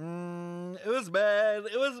 It was bad.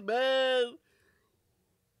 It was bad.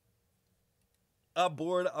 I'm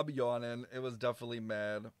bored. I'm yawning. It was definitely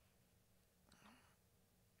mad.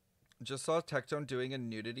 Just saw Tectone doing a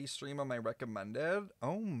nudity stream on my recommended.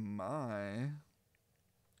 Oh my.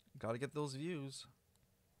 Gotta get those views.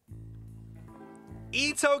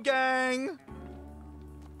 Ito gang!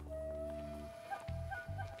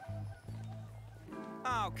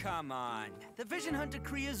 Oh, come on. The Vision Hunt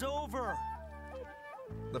decree is over.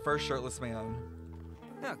 The first shirtless man.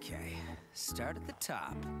 Okay, start at the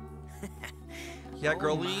top. Yeah,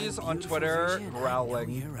 girlies on Twitter growling.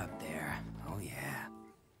 You're up there. Oh, yeah.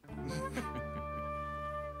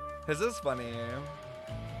 His is funny.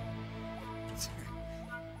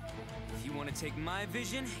 If you want to take my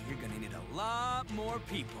vision, you're gonna need a lot more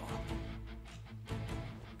people.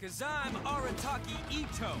 Cause I'm Arataki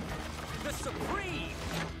Ito, the Supreme,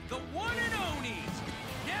 the one and only.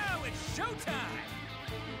 Now it's showtime.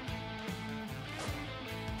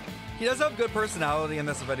 He does have good personality in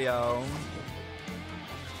this video.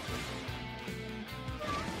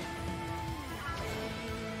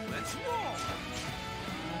 Let's roll.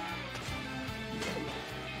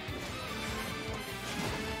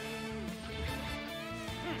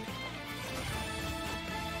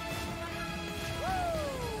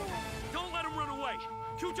 Don't let him run away.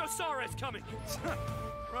 Kujo-Sara is coming.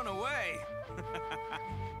 Run away.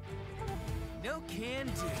 No can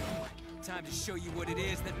do. Time to show you what it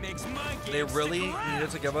is that makes my game They really stick around.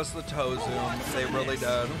 needed to give us the toe zoom. They really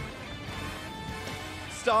did.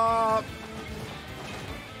 Stop!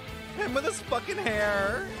 Him with his fucking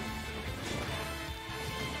hair.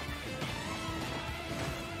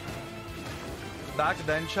 Back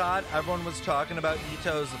then, chat, everyone was talking about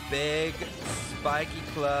Ito's big, spiky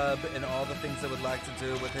club and all the things that would like to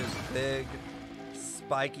do with his big,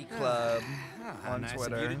 spiky club on nice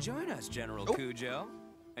Twitter. of you to join us, General Cujo.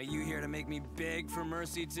 Are you here to make me beg for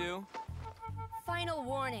mercy too? Final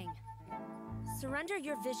warning. Surrender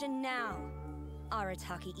your vision now,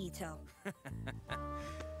 Arataki Ito.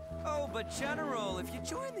 Oh, but General, if you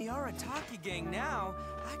join the Arataki gang now,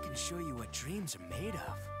 I can show you what dreams are made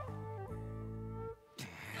of. I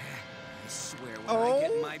swear when I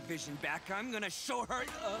get my vision back, I'm gonna show her.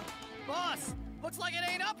 Boss, looks like it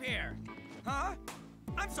ain't up here. Huh?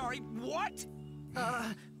 I'm sorry, what?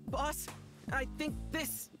 Boss, I think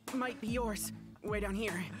this might be yours. Way down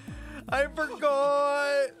here. I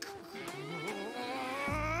forgot.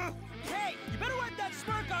 Hey, you better wipe that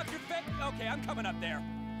smirk off your face. Okay, I'm coming up there.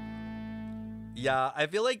 Yeah, I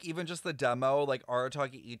feel like even just the demo, like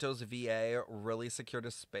Arataki Ito's VA really secured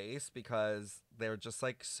a space because they're just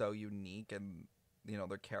like so unique and, you know,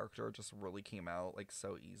 their character just really came out like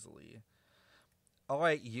so easily. All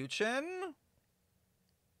right, Yuchin. I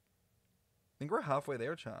think we're halfway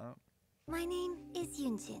there, chat. My name is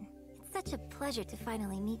Yunchin. It's such a pleasure to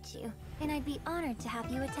finally meet you, and I'd be honored to have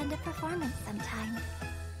you attend a performance sometime.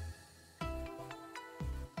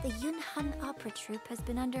 The Yunhan Opera Troupe has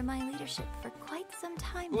been under my leadership for quite some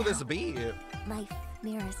time now. Ooh, this beat. Life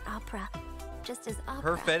mirrors opera, just as opera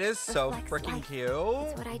Her fit is so reflects freaking life. cute.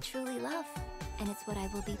 It's what I truly love, and it's what I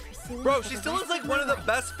will be pursuing. Bro, for she the still rest looks like of one my of the life.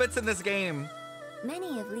 best fits in this game.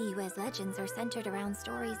 Many of Liyue's legends are centered around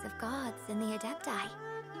stories of gods and the Adepti,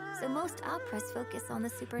 so most operas focus on the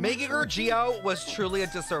supernatural. Making her G-out was truly a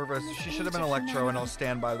disservice. She should have been Electro, and I'll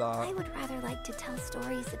stand by I that. would rather like to tell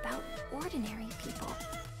stories about ordinary people.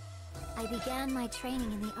 I began my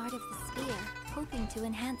training in the art of the spear, hoping to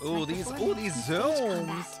enhance my These performance in stage zooms.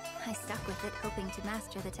 combat. I stuck with it, hoping to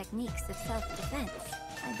master the techniques of self-defense.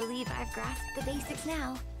 I believe I've grasped the basics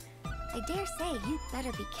now. I dare say you'd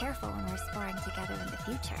better be careful when we're sparring together in the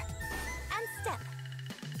future. And step.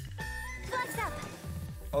 Flex up.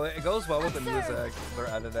 Oh, it goes well with the music they're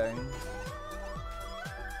editing.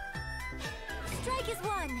 Strike is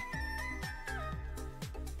one.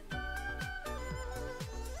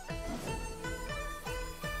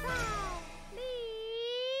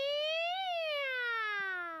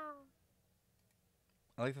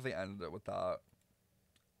 I like that they ended it with that.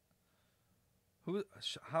 Where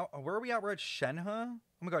are we at? We're at Shenhe? Oh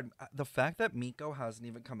my god, the fact that Miko hasn't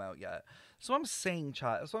even come out yet. That's what I'm saying,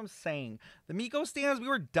 chat. That's what I'm saying. The Miko stands, we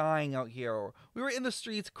were dying out here. We were in the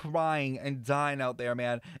streets crying and dying out there,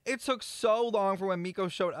 man. It took so long for when Miko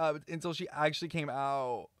showed up until she actually came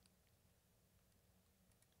out.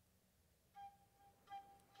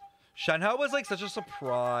 Shenhe was like such a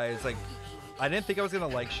surprise. Like, I didn't think I was gonna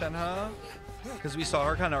like Shenhe because we saw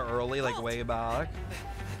her kind of early, like way back.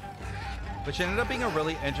 But she ended up being a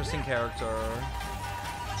really interesting character.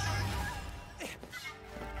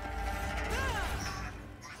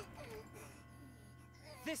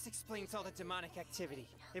 This explains all the demonic activity.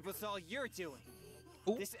 It was all you're doing.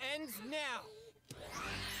 Ooh. This ends now.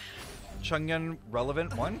 Chungyun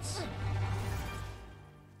relevant once?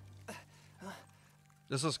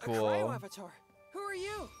 This is cool. Cryo Avatar. Who are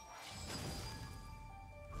you?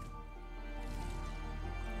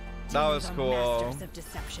 That was The cool. Masters of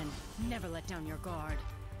deception. Never let down your guard.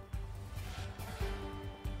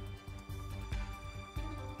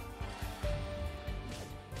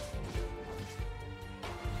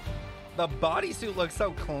 The bodysuit looks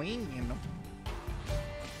so clean.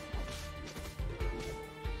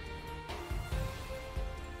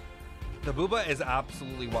 The booba is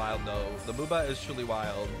absolutely wild though. The booba is truly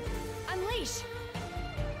wild. Unleash.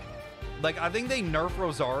 Like, I think they nerf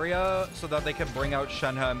Rosaria so that they can bring out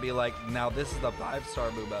Shenhe and be like, now this is the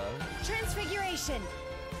 5-star booba. Transfiguration.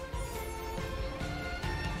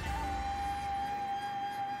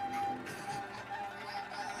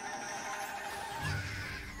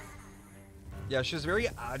 Yeah, she's very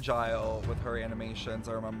agile with her animations,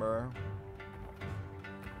 I remember.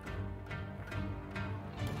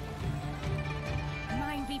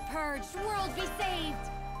 Mind be purged. World be saved.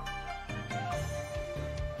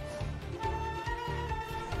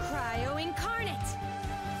 Cryo incarnate.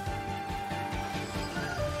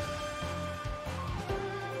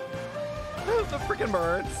 The freaking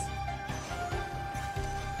birds.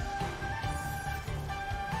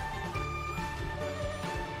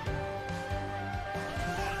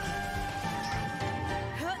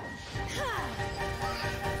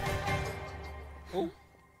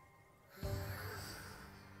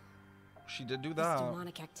 She did do This that.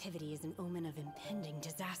 demonic activity is an omen of impending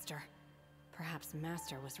disaster. Perhaps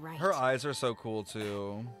Master was right. Her eyes are so cool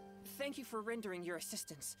too. Thank you for rendering your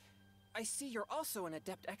assistance. I see you're also an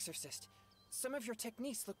adept exorcist. Some of your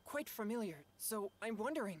techniques look quite familiar, so I'm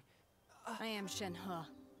wondering... I am Shen-He.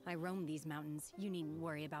 I roam these mountains. You needn't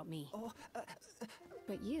worry about me.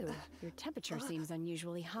 But your temperature seems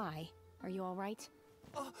unusually high. Are you all right?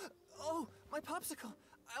 Oh, my popsicle.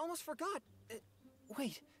 I almost forgot.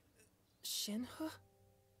 Wait, Shen-He?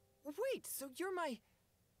 Wait, so you're my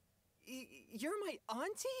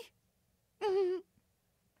auntie?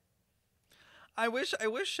 I wish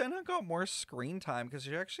Shenna got more screen time because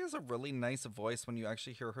she actually has a really nice voice when you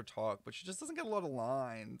actually hear her talk, but she just doesn't get a lot of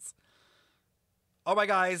lines. All right,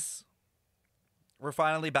 guys. We're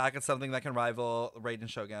finally back at something that can rival Raiden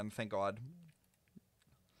Shogun, thank God.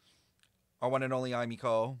 Our one and only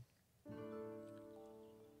Miko.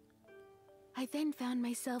 I then found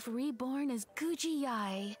myself reborn as Guji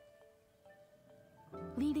Yai,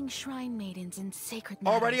 leading shrine maidens in sacred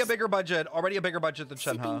matters. Already a bigger budget than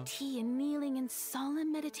Sipping Shenhe. tea and kneeling in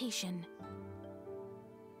solemn meditation.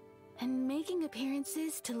 And making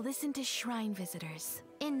appearances to listen to shrine visitors.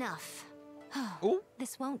 Enough. Ooh.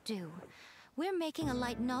 This won't do. We're making a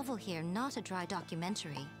light novel here, not a dry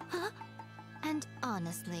documentary. Huh? And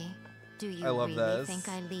honestly, do you I love really this. think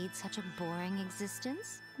I lead such a boring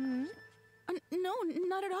existence? No,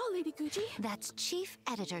 not at all, Lady Guji. That's chief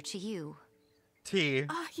editor to you. T.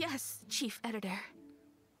 Yes, chief editor.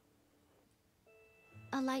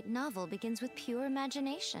 A light novel begins with pure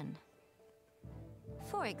imagination.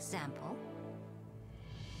 For example,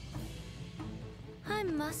 I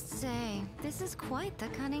must say, this is quite the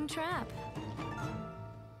cunning trap.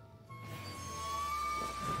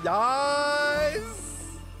 Yes!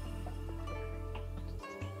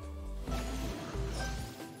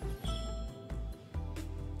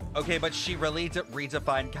 Okay, but she really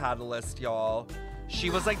redefined Catalyst, y'all. She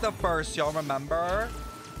was like the first, y'all remember?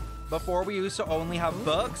 Before we used to only have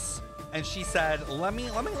books, and she said, let me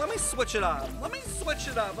switch it up. Let me switch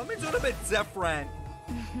it up. Let me do it a bit different.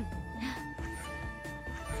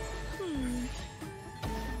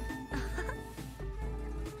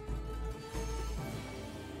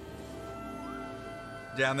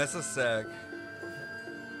 Damn, this is sick.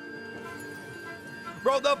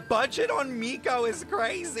 Bro, the budget on Miko is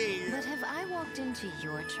crazy. But have I walked into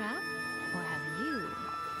your trap? Or have you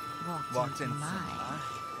walked into mine?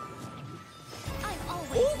 I'm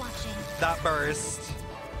always watching. That burst.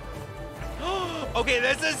 Okay,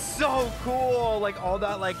 this is so cool. Like all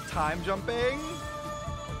that like time jumping.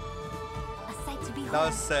 A sight to behold. That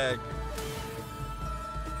was sick.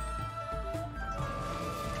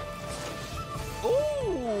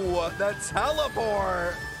 Ooh, the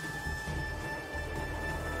teleport.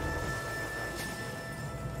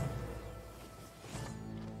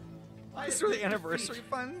 This is where the anniversary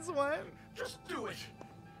funds went. Just do it.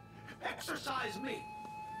 Exercise me.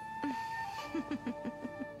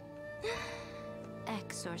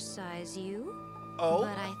 Exorcise you? Oh?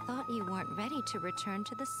 But I thought you weren't ready to return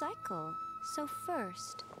to the cycle. So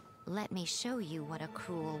first, let me show you what a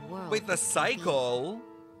cruel world. Wait, the cycle?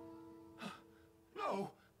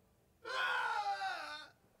 No.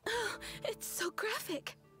 It's so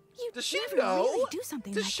graphic. You Does she never know? really do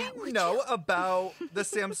something Does like she that, would know you? about the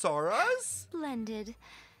Samsaras? Splendid.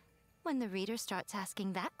 When the reader starts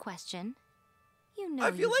asking that question, you know.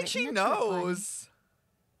 I feel like she knows.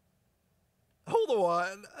 Hold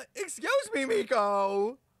on. Excuse me,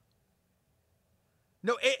 Miko.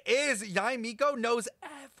 No, it is. Yai Miko knows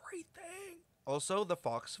everything. Also, the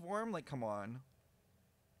fox form, like, come on.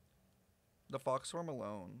 The fox form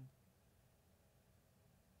alone.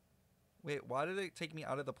 Wait, why did it take me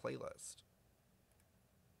out of the playlist?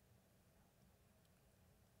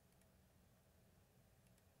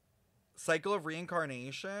 Cycle of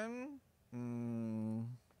Reincarnation? Who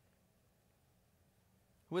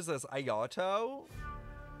is this? Ayato?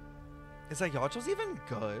 Is Ayato's even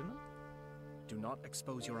good? Do not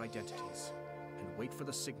expose your identities, and wait for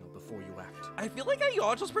the signal before you act. I feel like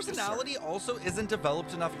Ayato's personality also isn't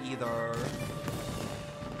developed enough either.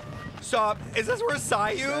 Stop. Is this where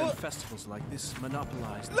Sayu? Grand festivals like this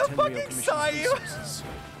monopolize the The Tenryou fucking Commission's Sayu! resources.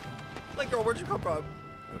 Like, girl, where'd you come from?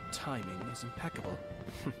 Your timing is impeccable.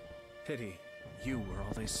 Pity you were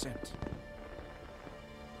all they sent.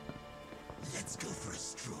 Let's go for a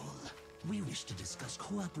stroll. We wish to discuss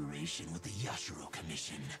cooperation with the Yashiro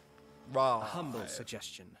Commission. Raw. A humble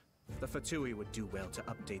suggestion. The Fatui would do well to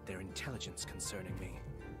update their intelligence concerning me.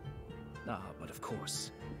 Ah, but of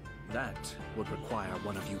course, that would require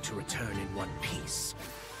one of you to return in one piece.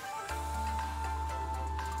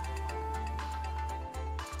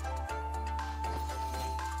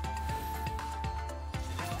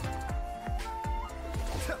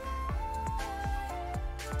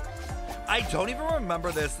 I don't even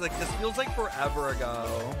remember this. Like, this feels like forever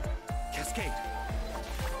ago. Cascade.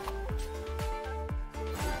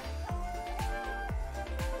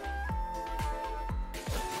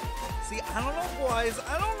 See, I don't know, boys.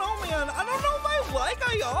 I don't know, man. I don't know if I like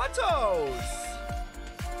Ayatos.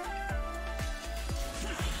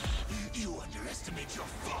 You underestimate your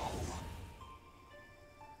foe.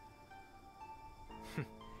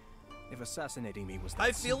 If assassinating me was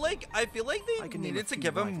I feel like they needed to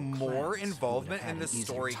give him more involvement in this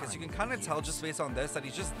story, because you can kind of tell just based on this that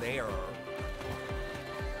he's just there.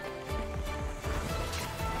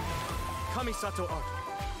 Kamisato Art.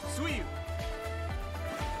 Suiyu.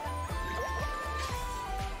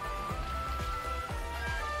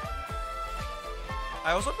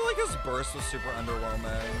 I also feel like his burst was super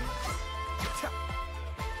underwhelming.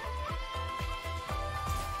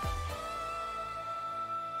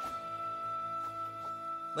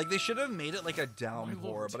 Like, they should have made it like a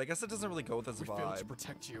downpour, but I guess it doesn't really go with his vibe. Failed to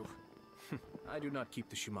protect you. I do not keep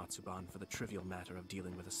the Shumatsuban for the trivial matter of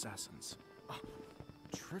dealing with assassins.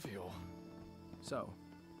 Trivial? So,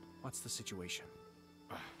 what's the situation?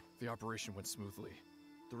 The operation went smoothly.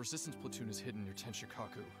 The resistance platoon is hidden near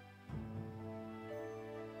Tenshikaku.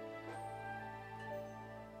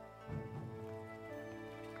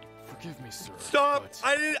 Forgive me, sir. Stop!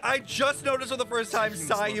 I just noticed for the first time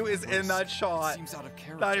Sayu is in that shot. Seems out of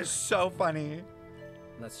character. That is so funny.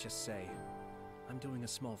 Let's just say, I'm doing a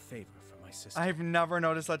small favor for my sister. I've never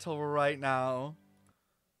noticed that till right now.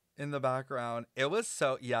 In the background. It was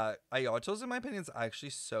so, yeah, Ayatos in my opinion is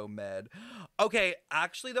actually so mid. Okay,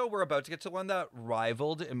 actually though, we're about to get to one that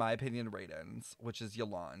rivaled, in my opinion, Raiden's, which is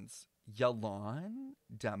Yelan's. Yelan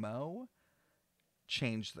demo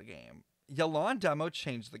changed the game. Yelan demo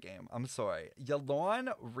changed the game. I'm sorry.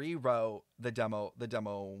 Yelan rewrote the demo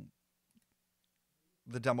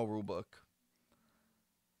rulebook.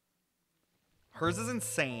 Hers is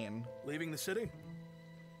insane. Leaving the city?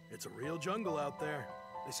 It's a real jungle out there.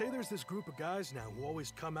 They say there's this group of guys now who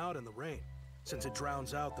always come out in the rain, since it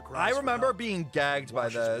drowns out the cries. I remember being gagged by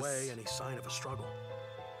this. Away any sign of a struggle.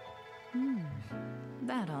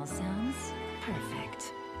 That all sounds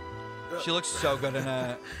perfect. She looks so good in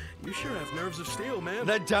it. You sure have nerves of steel, man.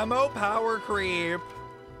 The demo power creep.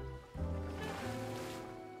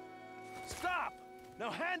 Stop!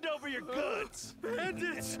 Now hand over your goods!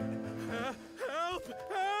 Bandits! Help!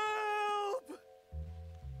 Help!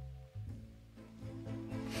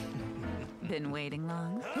 Been waiting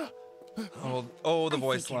long? Oh, the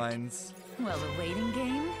voice lines. Well, the waiting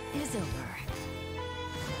game is over.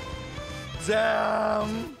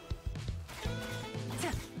 Damn!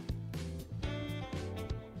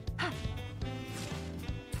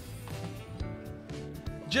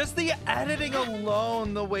 Just the editing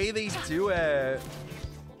alone, the way they do it.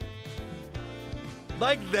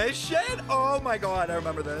 Like this shit? Oh my god, I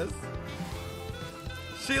remember this.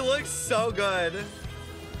 She looks so good.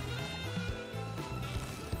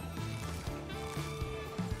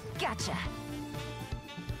 Gotcha.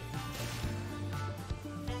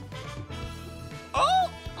 Oh,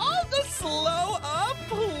 the slow up,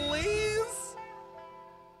 please.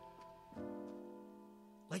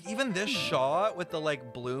 Like even this shot with the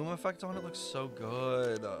like bloom effect on it looks so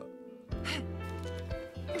good.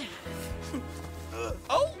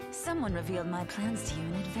 Oh! Someone revealed my plans to you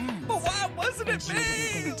in advance. But why wasn't it And you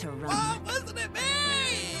didn't think to run. Why wasn't it me?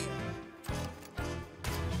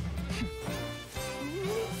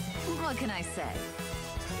 What can I say?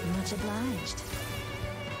 Much obliged.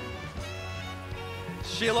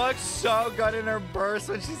 She looks so good in her burst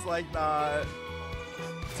when she's like that.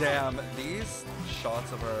 Damn, these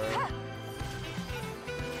shots of her.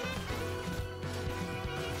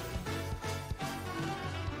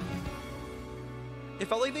 It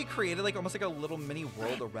felt like they created like almost like a little mini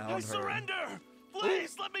world around her. Surrender!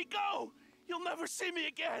 Please let me go! You'll never see me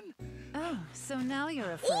again! Oh, so now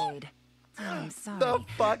you're afraid. Oh, I'm sorry. The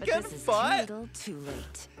but fucking this is fuck? too little, too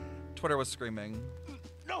late. Twitter was screaming.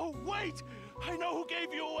 No, wait! I know who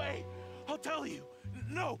gave you away! I'll tell you.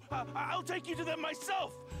 No, I'll take you to them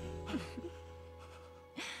myself!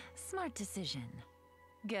 Smart decision.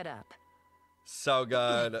 Get up. So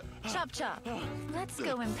good. Chop chop. Let's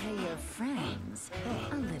go and pay your friends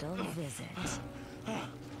a little visit.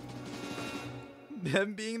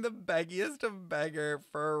 Him being the beggiest of beggar,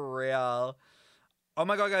 for real. Oh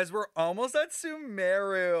my god, guys, we're almost at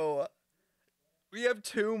Sumeru. We have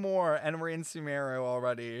 2 more, and we're in Sumeru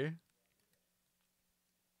already.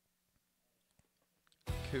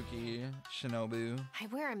 Kuki, Shinobu. I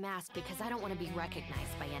wear a mask because I don't want to be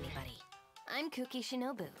recognized by anybody. I'm Kuki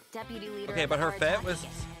Shinobu, deputy leader. Okay, of but the her fit Harataki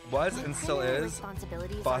was Gang. and still My primary is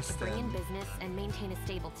responsibilities are to bring in bustin'. business and maintain a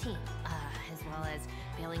stable team, as well as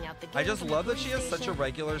bailing out the I gangs just in the love that she has police such a station.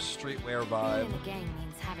 regular streetwear Being vibe. in a gang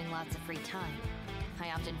means having lots of free time.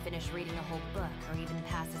 I often finish reading a whole book or even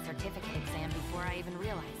pass a certificate exam before I even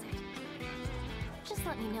realize it. Just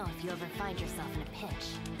let me know if you ever find yourself in a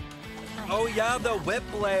pinch. Oh yeah, the whip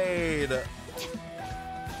blade.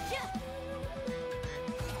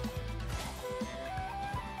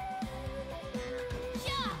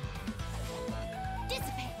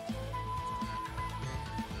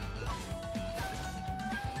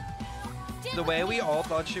 The way we all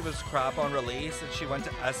thought she was crap on release and she went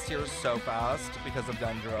to S tier so fast because of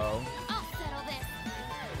Dendro. I'll settle this.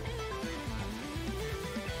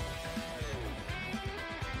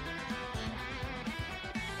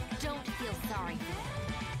 Don't feel sorry for them.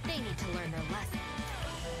 They need to learn their lesson.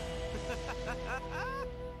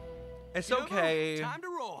 It's okay. Time to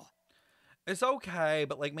roll. It's okay,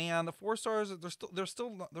 but like, man, the 4 stars, they're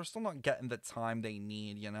still not getting the time they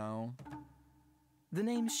need, you know. The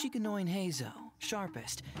name's Shikanoin Heizo,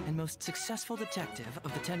 sharpest and most successful detective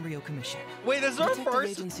of the Tenryo Commission. Wait, this is our Detective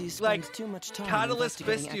first, agencies like, spend too much time Catalyst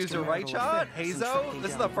investigating fist user, right, extramarital chat? affairs and Heizo? tracking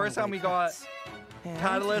This is down the first time we runaway got cuts. And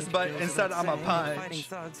Catalyst, it but goes instead without I'm a saying that punch. Fighting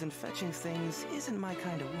thugs and fetching things isn't my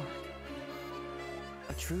kind of work.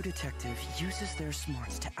 A true detective uses their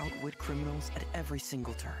smarts to outwit criminals at every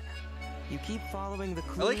single turn. You keep following the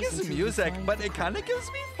clues. I like his until you music, find but the it kind of crime. gives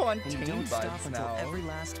me Fontaine And you don't stop vibes until now. every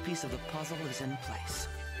last piece of the puzzle is in place.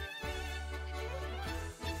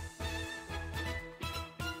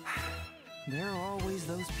 There are always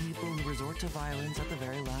those people who resort to violence at the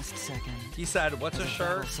very last second. He said, "What's As a if shirt?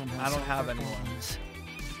 that'll somehow I don't solve have our anyone." problems.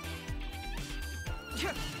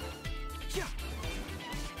 Yeah. Yeah.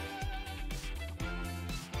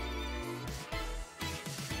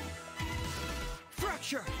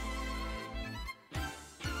 Fracture.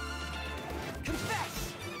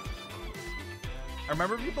 Confess. I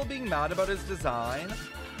remember people being mad about his design.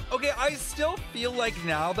 Okay, I still feel like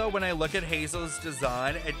now, though, when I look at Hazel's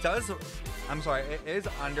design, it is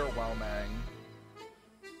underwhelming.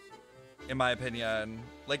 In my opinion.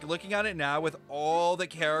 Like, looking at it now with all the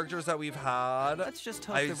characters that we've had, Let's just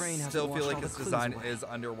hope I the rain hasn't still feel washed like all his the clues design away. is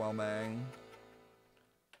underwhelming.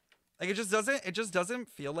 Like, it just doesn't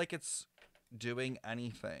feel like it's doing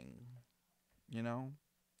anything. You know?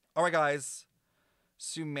 Alright, guys.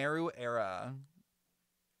 Sumeru era.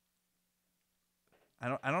 I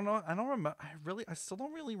don't know. I don't remember. I still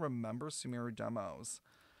don't really remember Sumeru demos.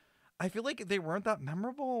 I feel like they weren't that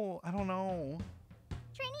memorable. I don't know.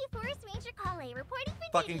 Trinity Forest Ranger Kale reporting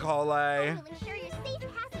for Fucking duty. Kale. I will ensure your safe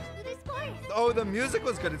passage through this forest. Oh, the music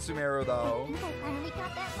was good at Sumeru, though. I think I finally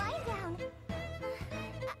got that line down.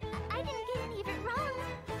 I didn't get any of it wrong,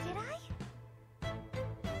 did I?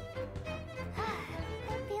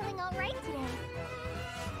 I'm feeling all right today.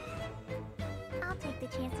 I'll take the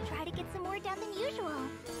chance to try to get some more done than usual.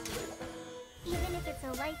 Even if it's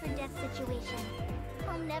a life or death situation,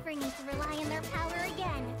 I'll never need to rely on their power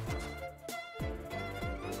again.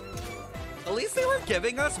 At least they were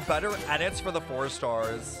giving us better edits for the 4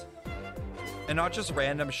 stars. And not just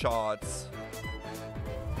random shots.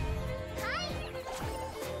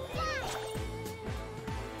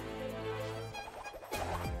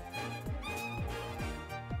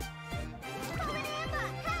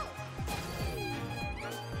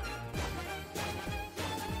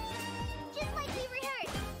 Just like we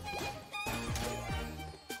rehearsed.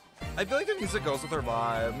 I feel like the music goes with her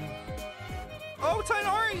vibe. Oh,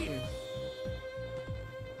 Tainari!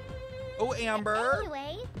 Oh, Amber!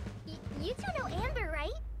 Anyway, you two know Amber,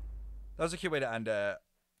 right? That was a cute way to end it.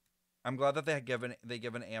 I'm glad that they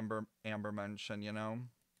given Amber mention, you know?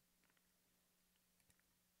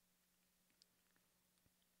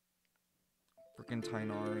 Freaking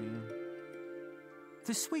Tainari.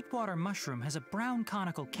 The Sweetwater mushroom has a brown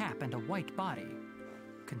conical cap and a white body.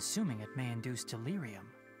 Consuming it may induce delirium.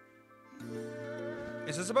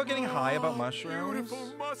 Is this about getting high about mushrooms?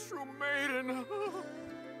 Beautiful mushroom maiden.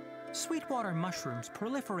 Sweetwater mushrooms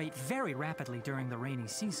proliferate very rapidly during the rainy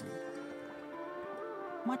season.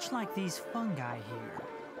 Much like these fungi here.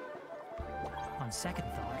 On second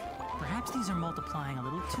thought, perhaps these are multiplying a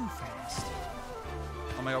little too fast.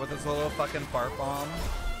 Oh my god, with this little fucking fart bomb.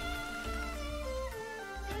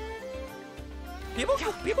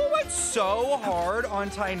 People went so hard on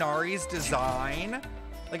Tainari's design.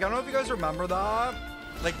 Like, I don't know if you guys remember that.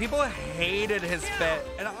 Like, people hated his fit,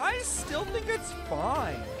 and I still think it's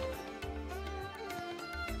fine.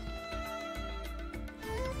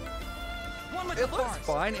 It looks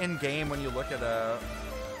fine in game when you look at it.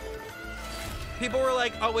 People were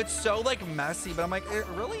like, oh, it's so like messy, but I'm like, it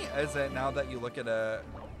really isn't now that you look at it.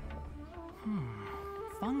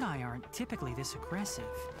 Fungi aren't typically this aggressive.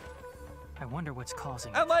 I wonder what's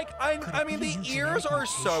causing it. And like, I mean, be the new ears genetic are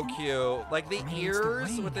so mutation? cute. Like the Maybe it's the ears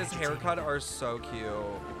rain with this agitating haircut are so cute.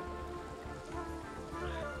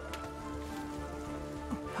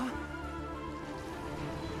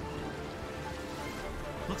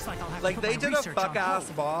 Looks like I'll have Like to put they my did a research on fuck ass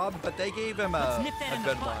hold. Bob, but they gave him Let's a nip that in the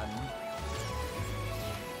good bud. one.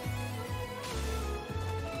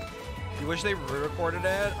 You wish they re-recorded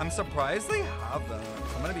it? I'm surprised they haven't.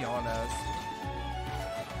 I'm gonna be honest.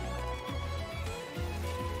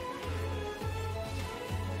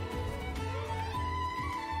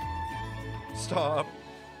 Stop.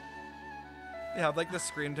 They have like the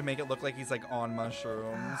screen to make it look like he's like on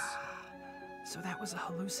mushrooms. So that was a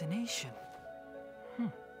hallucination.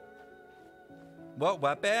 What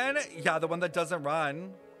weapon? Yeah, the one that doesn't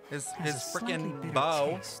run. His Has a slightly freaking bitter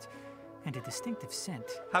bow. taste and a distinctive scent.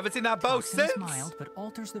 Haven't seen that bow Toxin is since. mild, but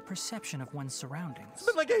alters the perception of one's surroundings. It's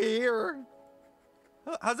been like a year.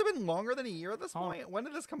 Has it been longer than a year at this point? When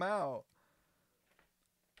did this come out?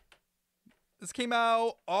 This came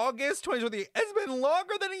out August 2020. It's been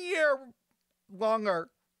longer than a year. Longer.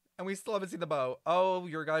 And we still haven't seen the bow. Oh,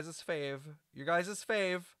 your guys' fave. Your guys'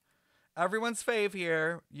 fave. Everyone's fave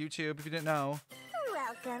here. YouTube, if you didn't know.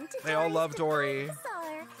 Welcome to They all Dory's love Dory.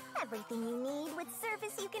 Bazaar. Everything you need with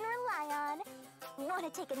service you can rely on.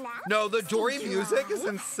 Want to take a nap? No, the Dory Stay music is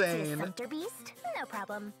dry. insane. Center Beast? No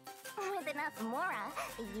problem. With enough Mora,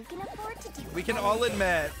 you can afford to do We can all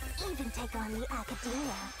admit. even take on the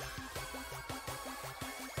academia.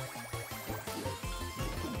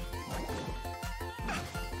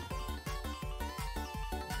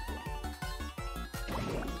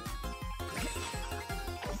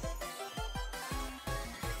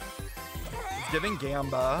 It's giving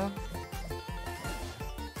Gamba.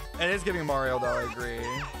 It is giving Mario though, I agree.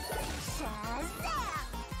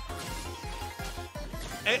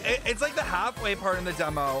 It's like the halfway part in the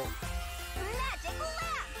demo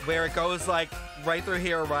where it goes like right through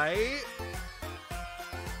here, right?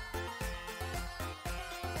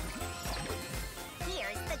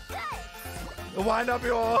 Here's the goods. Wind up,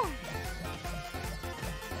 y'all.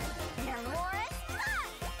 Your Mora's mine.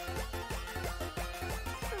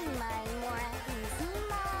 My Mora is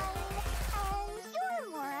mine. And your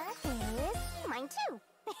Mora is mine too.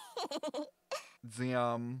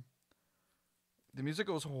 Damn. The music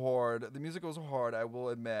goes hard. The music goes hard, I will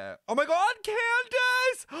admit. Oh my god,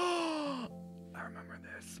 Candace! I remember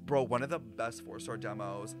this. Bro, one of the best 4-star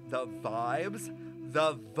demos. The vibes.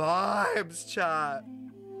 The vibes, chat.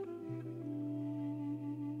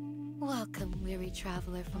 Welcome, weary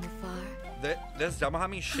traveler from afar. This demo had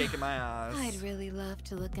me shaking my ass. I'd really love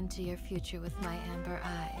to look into your future with my amber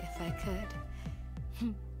eye if I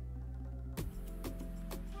could.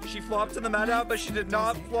 She flopped in the meta, but she did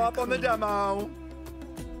not flop on the demo.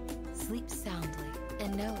 Sleep soundly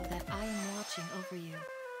and know that I am watching over you.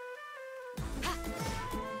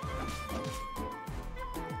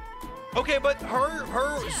 Okay, but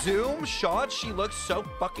her zoom shot, she looks so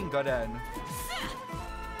fucking good in.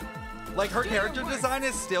 Like, her character design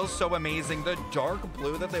is still so amazing. The dark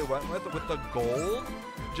blue that they went with the gold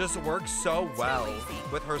just works so well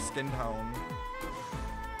with her skin tone.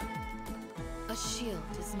 A shield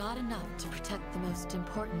is not enough to protect the most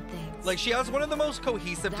important things. Like, she has one of the most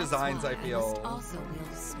cohesive That's designs, why I must feel. also wield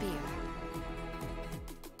a spear.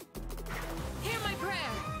 Hear my prayer.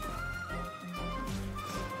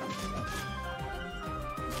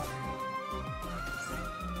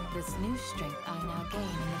 This new strength I now gain in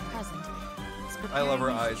the present is I love her preparing me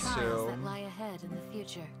for eyes, trials too. that lie ahead in the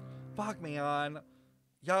future. Fuck, man.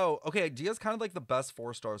 Yo, okay, Dia's kind of like the best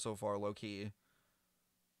 4-star so far, low-key.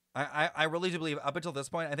 I really do believe, up until this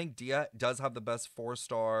point, I think Dia does have the best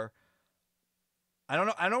 4-star. I don't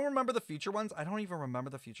know. I don't remember the future ones. I don't even remember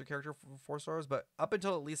the future character for 4 stars, but up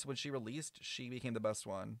until at least when she released, she became the best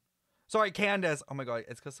one. Sorry, Candace. Oh my god,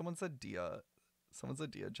 it's because someone said Dia. Someone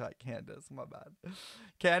said Dia chat. Candace, my bad.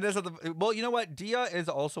 Candace at the, well, you know what? Dia is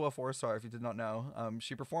also a 4-star, if you did not know.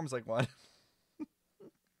 She performs like one.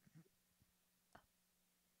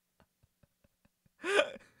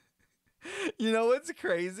 You know what's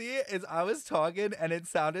crazy is I was talking and it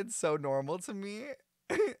sounded so normal to me.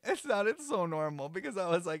 It sounded so normal because I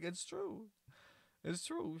was like, it's true. It's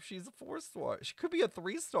true. She's a 4-star. She could be a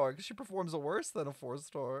 3-star because she performs worse than a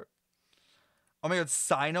 4-star. Oh my god,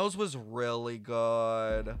 Cynos was really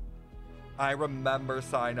good. I remember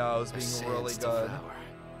Cynos being really good.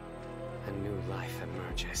 A new life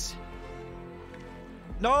emerges.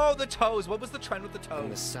 No, the toes. What was the trend with the toes? From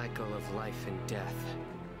the cycle of life and death,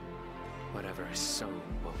 Whatever is sown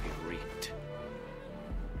will be reaped.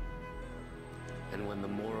 And when the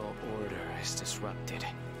moral order is disrupted,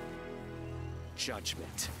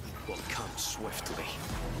 judgment will come swiftly.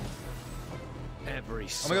 Every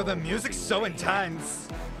Oh my god, the music's so intense.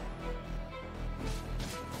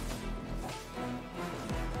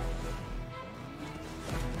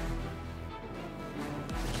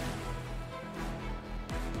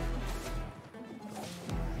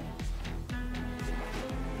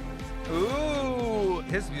 Ooh,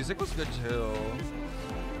 his music was good too.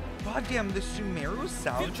 God damn, the Sumeru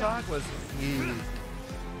soundtrack was peak.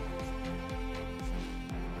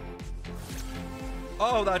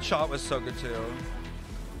 Oh, that shot was so good too.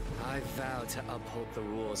 I vow to uphold the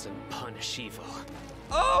rules and punish evil.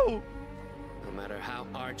 Oh! No matter how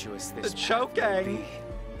arduous this The path may choking. be,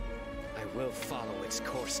 I will follow its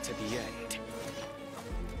course to the end.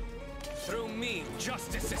 Through me,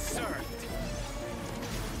 justice is served.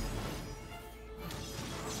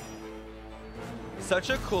 Such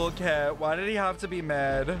a cool kid. Why did he have to be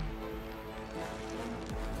mid?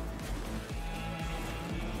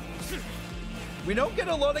 We don't get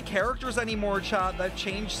a lot of characters anymore, chat, that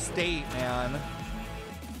change state, man.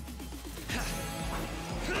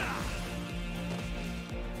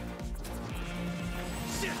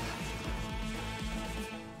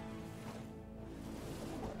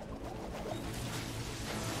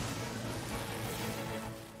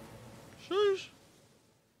 Sheesh.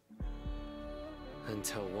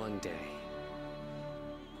 Until one day,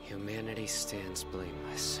 humanity stands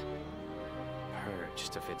blameless,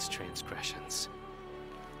 purged of its transgressions.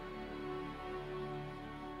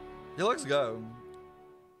 He looks good.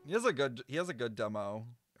 He has a good demo.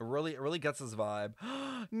 It really gets his vibe.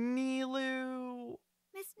 Nilu.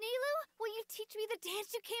 Miss Nilu, will you teach me the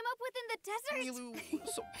dance you came up with in the desert? Nilu,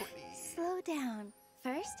 so pretty. Slow down.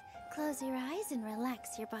 First, close your eyes and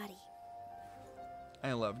relax your body.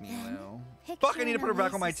 I love Nilu. Picture Fuck, I need to an put her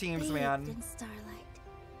back on my oasis teams, bathed man. in starlight.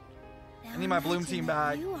 I need my Bloom imagine team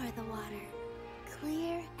that back. You are the water,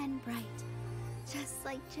 clear and bright, just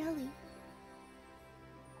like jelly.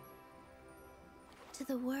 To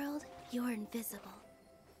the world, you're invisible.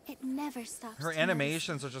 It never stops. Her to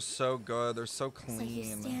animations are just so good. They're so notice. So you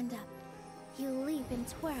clean. stand up, you leap and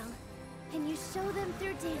twirl, and you show them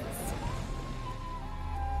through dance.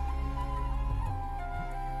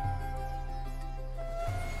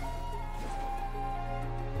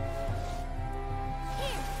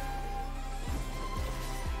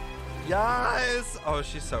 Yes! Oh,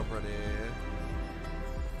 she's so pretty.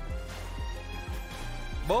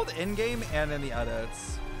 Both in-game and in the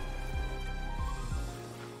edits.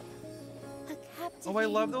 Oh, I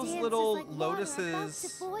love those little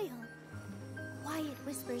lotuses. Quiet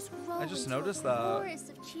whispers roll I just into a noticed that. chorus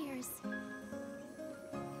of cheers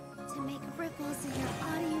to make ripples in your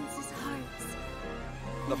audience's hearts.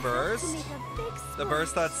 The burst? The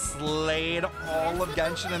burst that slayed all of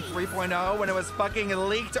Genshin in 3.0 when it was fucking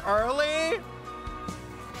leaked early?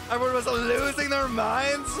 Everyone was losing their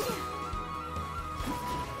minds?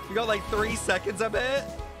 You got like 3 seconds of it?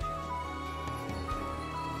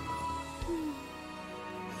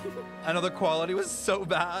 I know the quality was so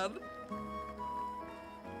bad.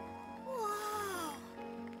 Wow.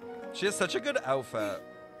 She has such a good outfit.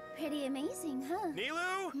 Pretty amazing, huh?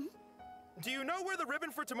 Nilu? Do you know where the ribbon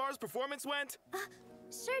for tomorrow's performance went?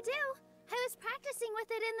 Sure do. I was practicing with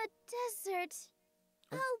it in the desert.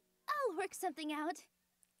 I'll work something out.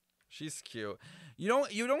 She's cute. You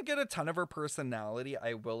don't get a ton of her personality,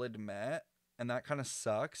 I will admit, and that kind of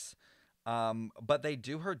sucks. But they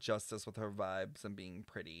do her justice with her vibes and being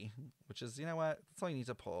pretty, which is, you know what? That's all you need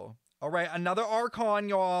to pull. All right, another Archon,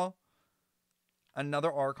 y'all.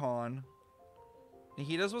 Another Archon.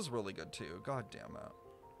 Nahida's was really good too. God damn it.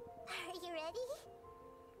 Are you ready?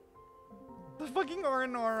 The fucking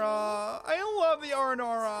Aranara. I love the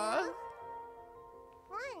Aranara.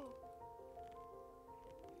 One.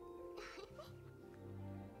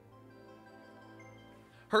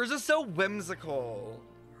 Hers is so whimsical.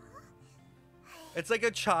 It's like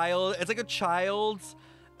a child's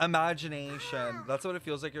imagination. That's what it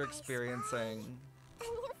feels like you're experiencing.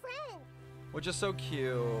 Which is so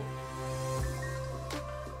cute.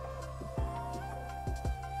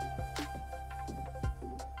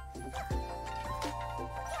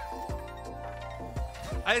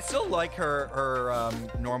 I still like her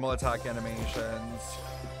normal attack animations.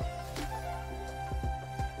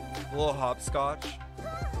 A little hopscotch.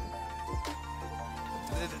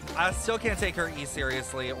 I still can't take her E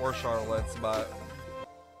seriously or Charlotte's, but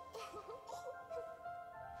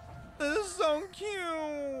this is so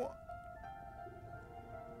cute.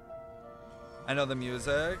 I know the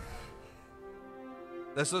music.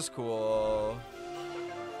 This was cool.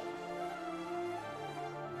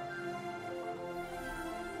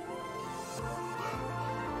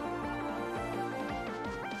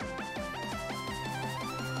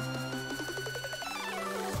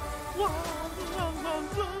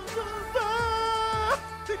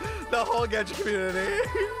 The whole Genshin community.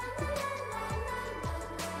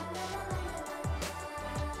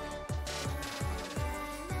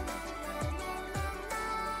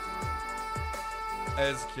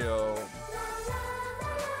 It's cute.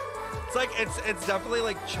 It's like it's definitely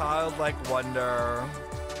like childlike wonder.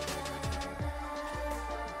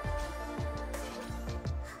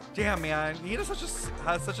 Damn, man, he has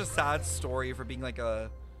such a sad story for being like a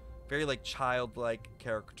very like childlike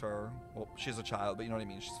character. Well, she's a child, but you know what I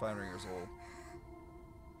mean. She's 500 years old.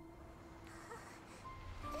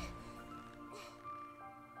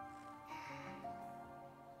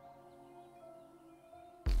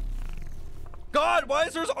 God, why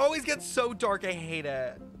does hers always get so dark? I hate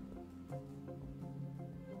it.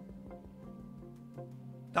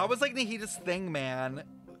 That was like Nahita's thing, man.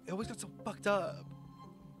 It always got so fucked up.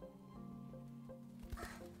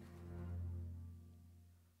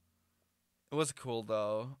 It was cool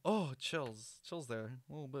though. Oh, chills. Chills there.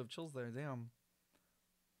 A little bit of chills there. Damn.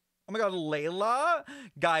 Oh my god, Layla.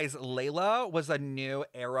 Guys, Layla was a new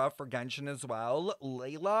era for Genshin as well.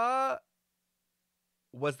 Layla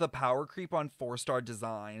was the power creep on 4-star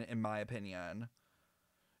design, in my opinion.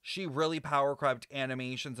 She really power crept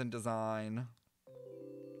animations and design.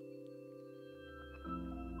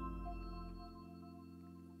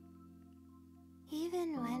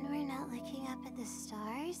 Even when we're not looking up at the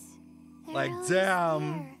stars, they're Like, always damn.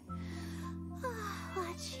 there,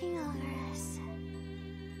 watching over us.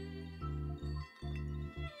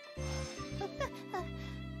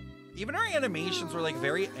 Even her animations were like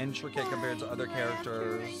very intricate compared to other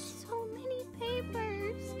characters. So many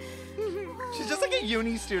papers. She's just like a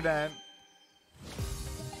uni student.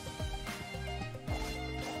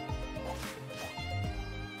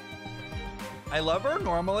 I love her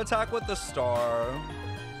normal attack with the star.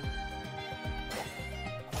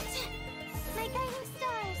 My guiding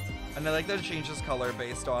stars. And I like that it changes color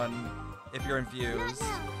based on if you're infused.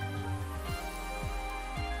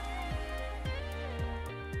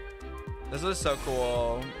 This is so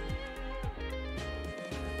cool.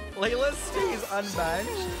 Layla stays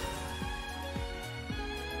unbenched.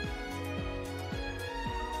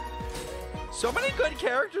 So many good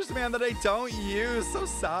characters, man, that I don't use. So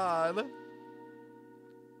sad.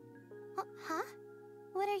 Huh?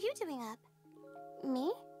 What are you doing up?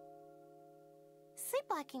 Me?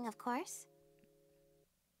 Sleepwalking, of course.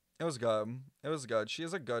 It was good. It was good. She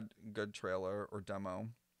has a good trailer or demo.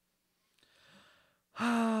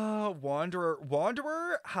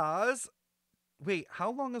 Wanderer has... Wait, how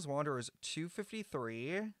long is Wanderer's?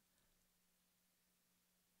 253?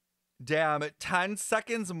 Damn, 10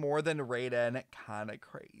 seconds more than Raiden. Kind of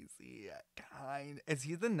crazy. Is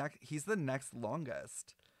he the next? He's the next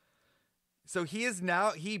longest. So he is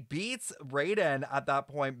now... He beats Raiden at that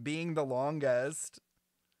point, being the longest.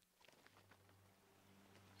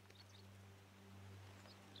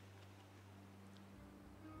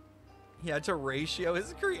 He had to ratio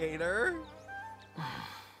his creator.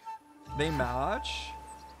 They match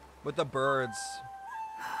with the birds.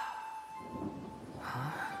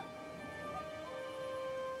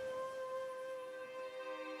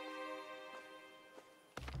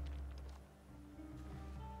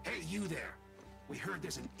 Hey, you there. We heard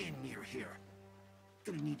there's an inn near here.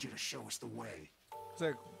 Gonna need you to show us the way. He's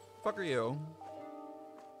like, fuck are you?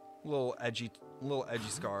 Little edgy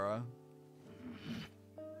Scara.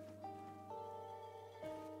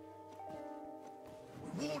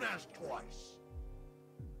 We won't ask twice.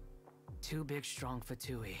 Two big, strong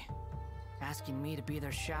Fatui, asking me to be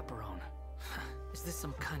their chaperone. Is this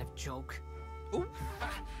some kind of joke? Ooh.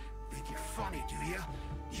 Think you're funny, do you?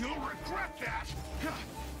 You'll regret that!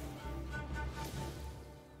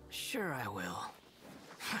 Sure I will.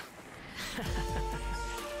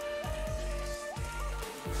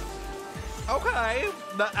 Okay,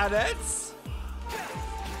 the edits.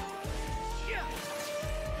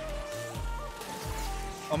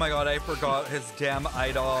 Oh my god, I forgot his damn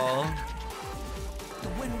idol. The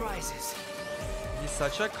wind rises. He's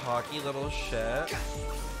such a cocky little shit.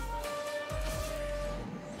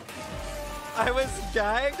 I was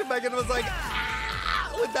gagged. Megan was like,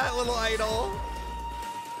 ah! With that little idol.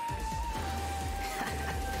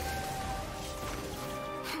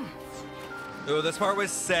 Ooh, this part was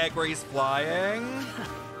sick where he's flying.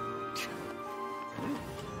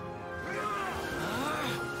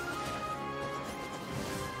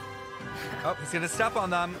 Oh, he's gonna step on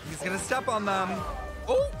them. He's gonna step on them.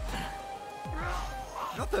 Oh!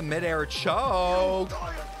 Not the midair choke.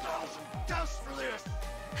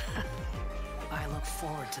 I look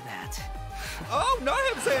forward to that. Oh, not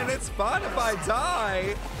him saying it's fun if I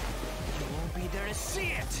die. You won't be there to see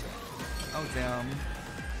it. Oh, damn.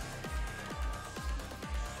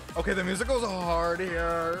 Okay, the musical's hard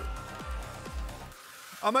here.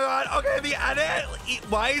 Oh my god, okay, the edit.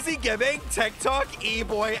 Why is he giving TikTok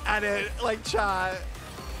e-boy edit, like, chat?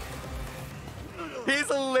 He's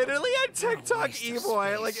literally a TikTok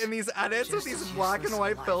e-boy, like, in these edits with these black and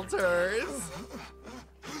white filters.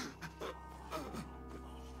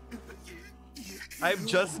 I've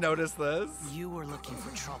just noticed this. You were looking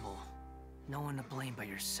for trouble. No one to blame but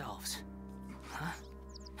yourselves. Huh?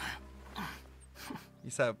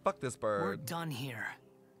 You said, fuck this bird. We're done here.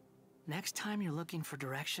 Next time you're looking for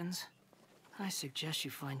directions, I suggest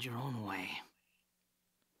you find your own way.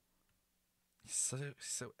 He's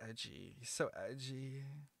so edgy. He's so edgy.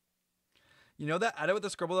 You know that edit with the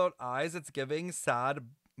scribbled out eyes? It's giving sad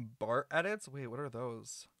Bart edits. Wait, what are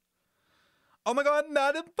those? Oh my god,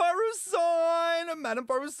 Madame Parmesan! Madame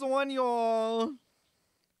Parmesan, y'all.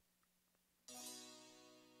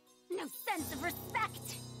 No sense of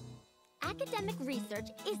respect. Academic research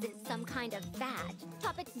isn't some kind of fad.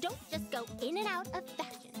 Topics don't just go in and out of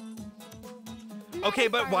fashion. Okay,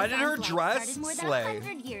 but why did her dress slay?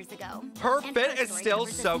 Years ago, Her fit is still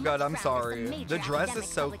so good, I'm sorry. The dress is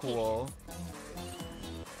so cool.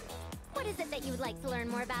 What is it that you would like to learn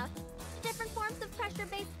more about? Different forms of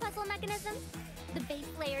pressure-based puzzle mechanisms? The base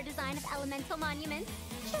layer design of elemental monuments?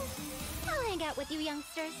 Sure, I'll hang out with you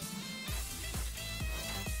youngsters.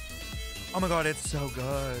 Oh my god, it's so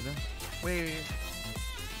good. Wait.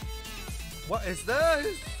 What is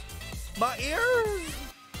this? My ears!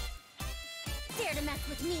 Dare to mess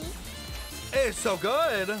with me? It's so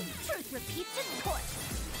good. Truth repeats its course.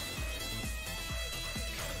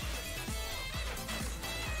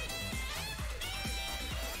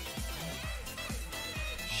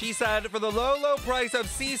 She said, for the low, low price of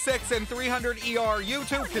C6 and 300 ER, you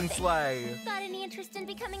too can slay. Got any interest in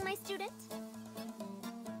becoming my student?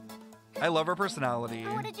 I love her personality.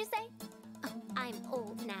 Oh, what did you say? Oh, I'm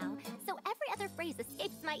old now, so every other phrase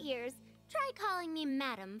escapes my ears. Try calling me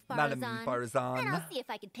Madame Farazan. Madame Farazan. And I'll see if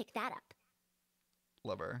I can pick that up.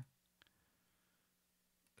 Love her.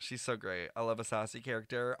 She's so great. I love a sassy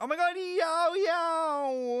character. Oh my god, yow,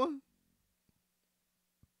 yow!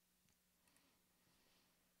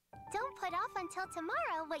 Don't put off until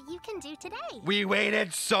tomorrow what you can do today. We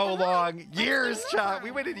waited so long. Years, chat.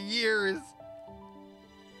 We waited years.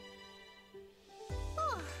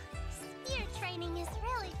 Oh, spear training is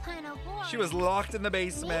really kind of boring. She was locked in the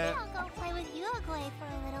basement. Maybe I'll go play with Uruguay for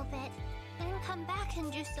a little bit, then come back and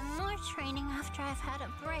do some more training after I've had a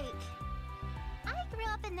break. I grew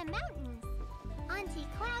up in the mountains. Auntie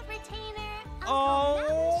Cloud Retainer,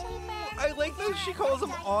 Oh, I like that she calls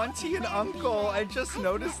him Auntie and Uncle. I just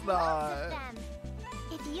noticed that.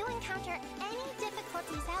 If you encounter any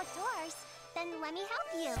difficulties outdoors, then let me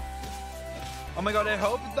help you. Oh my god, I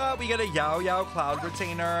hope that we get a Yao Yao Cloud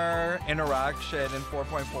Retainer interaction in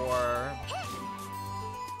 4.4.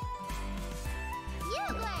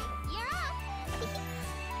 Uruguay, you're up.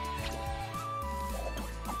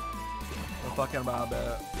 The fucking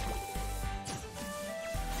rabbit.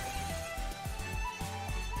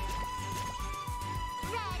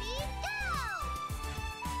 Ready, go!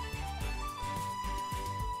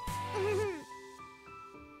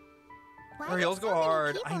 Her heels go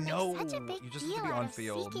hard. I People make know. such a big You just deal have to be out on of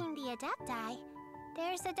field. Seeking the Adepti.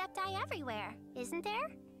 There's Adepti everywhere, isn't there?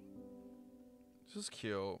 This is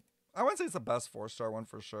cute. I wouldn't say it's the best 4-star one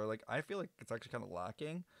for sure. Like, I feel like it's actually kind of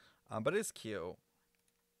lacking. But it's cute.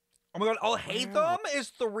 Oh my god, I'll hate them is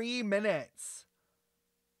 3 minutes.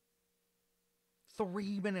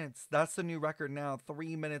 3 minutes. That's the new record now.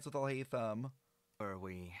 3 minutes with I'll hate them. Are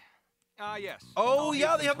we? Ah, yes. Oh,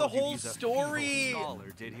 yeah, Nathan they have the told you whole he's a story. feeble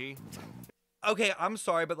scholar, did he? Okay, I'm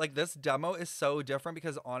sorry, but like this demo is so different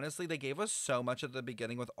because honestly, they gave us so much at the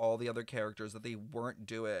beginning with all the other characters that they weren't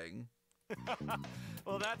doing.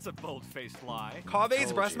 Well, that's a bold-faced lie.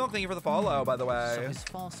 Kave's breast milk, thank you for the follow, by the way. So his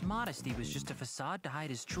false modesty was just a facade to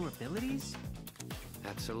hide his true abilities?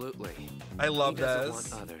 Absolutely. I love he doesn't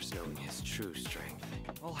this. want others knowing his true strength.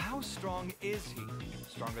 Well, how strong is he?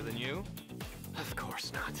 Stronger than you? Of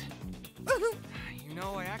course not. You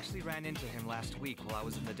know, I actually ran into him last week while I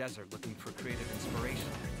was in the desert looking for creative inspiration.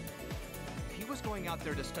 If he was going out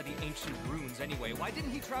there to study ancient runes anyway, why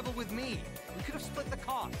didn't he travel with me? We could have split the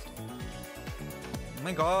cost. Oh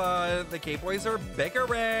my god, the K-boys are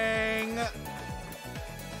bickering.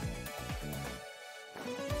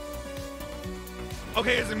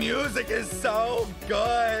 Okay, his music is so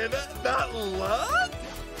good. That look?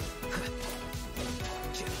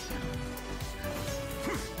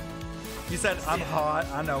 He said, I'm hot.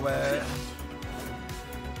 I know it.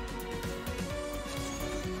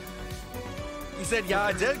 He said, yeah,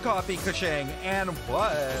 I did copy Kuching. And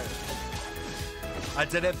what? I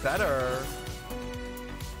did it better.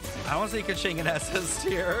 I don't see Kuching in SS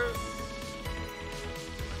tier.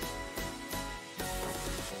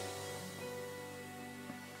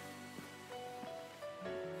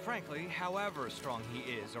 Frankly, however strong he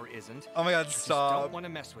is or isn't, Oh my God, I just stop. don't want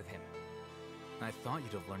to mess with him. I thought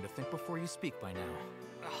you'd have learned to think before you speak by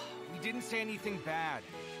now. We didn't say anything bad.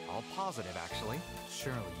 All positive, actually.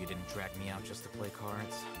 Surely you didn't drag me out just to play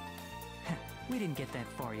cards. We didn't get that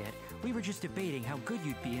far yet. We were just debating how good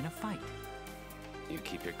you'd be in a fight. You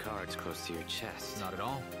keep your cards close to your chest. Not at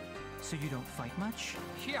all. So you don't fight much?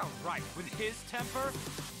 Yeah, right. With his temper?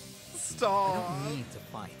 Stop. I don't need to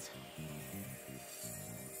fight.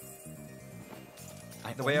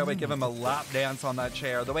 The way I would give him a lap dance on that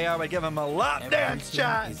chair. The way I would give him a lap dance,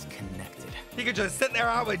 chat. Is connected. He could just sit there.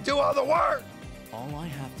 I would do all the work. All I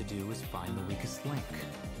have to do is find the weakest link,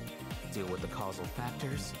 deal with the causal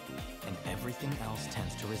factors, and everything else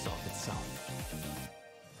tends to resolve itself.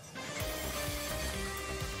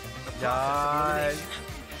 God.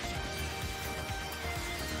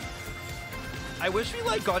 I wish we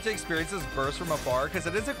like got to experience this burst from afar because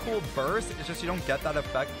it is a cool burst. It's just you don't get that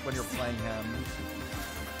effect when you're playing him.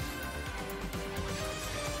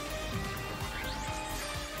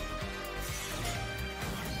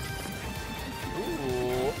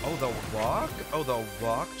 Ooh, oh the rock? Oh the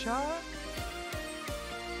rock chat?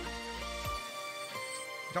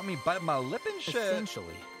 Got me biting my lip and shit.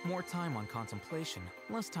 Essentially, more time on contemplation,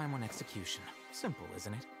 less time on execution. Simple,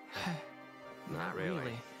 isn't it? Not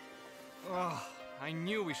really. Ugh, I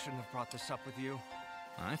knew we shouldn't have brought this up with you.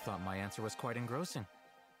 I thought my answer was quite engrossing.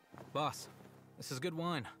 Boss, this is good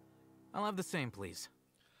wine. I'll have the same, please.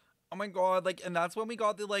 Oh my God, like, and that's when we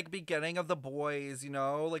got the, like, beginning of the boys, you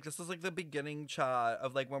know? Like, this is, like, the beginning chat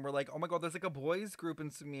of, like, when we're like, oh my God, there's, like, a boys group in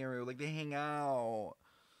Sumeru. Like, they hang out.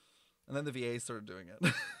 And then the VA started doing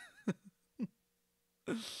it.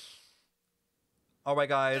 All right,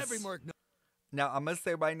 guys. Now, I'm gonna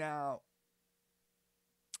say right now,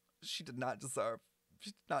 she did not deserve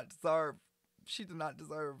the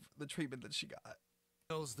treatment that she got.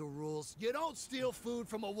 Knows the rules. You don't steal food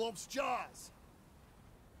from a wolf's jaws.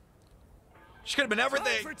 She could have been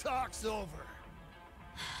everything. Time for talk's over.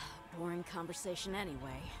 Boring conversation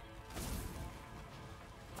anyway.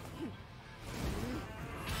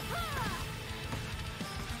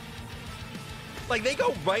 Like, they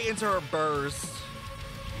go right into her burst.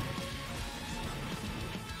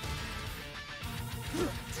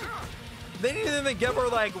 They didn't even give her,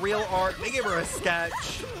 like, real art. They gave her a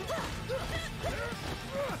sketch.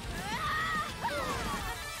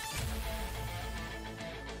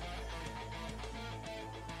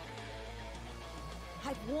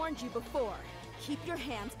 I've warned you before. Keep your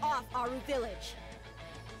hands off Aru Village.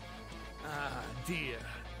 Ah, dear.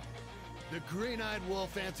 The green-eyed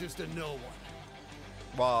wolf answers to no one.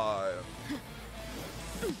 Why?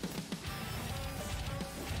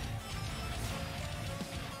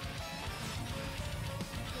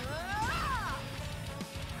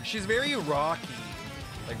 She's very rocky,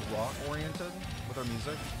 like rock-oriented with her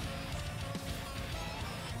music.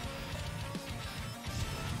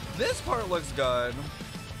 This part looks good.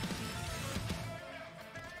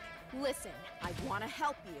 Listen, I want to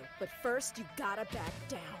help you, but first you gotta back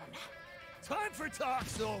down. Time for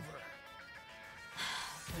talk's over.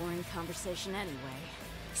 Boring conversation anyway.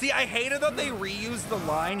 See, I hated that they reused the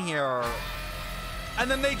line here. And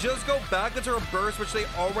then they just go back into a burst, which they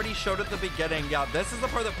already showed at the beginning. Yeah, this is the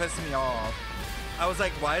part that pissed me off. I was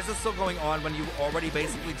like, why is this still going on when you already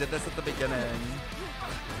basically did this at the beginning?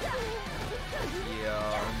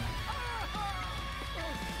 Yeah.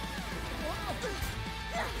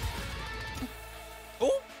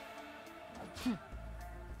 Oh!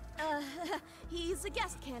 He's a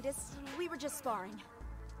guest, Candace. We were just sparring.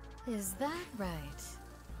 Is that right?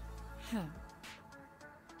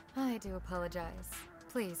 I do apologize.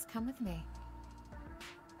 Please, come with me.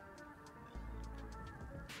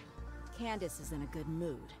 Candace is in a good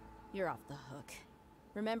mood. You're off the hook.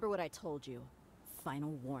 Remember what I told you.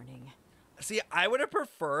 Final warning. See, I would have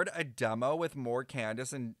preferred a demo with more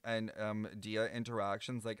Candace and Dia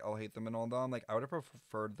interactions, like I'll hate them and all them. Like, I would have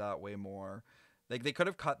preferred that way more. Like, they could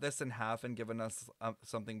have cut this in half and given us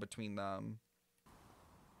something between them.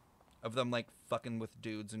 Of them, like, fucking with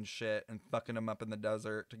dudes and shit and fucking them up in the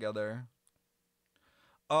desert together.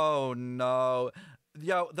 Oh, no.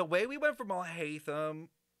 Yo, the way we went from Alhaitham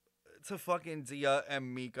to fucking Dia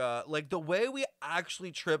and Mika, like the way we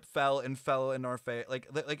actually fell in our face, like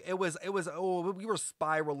it was oh, we were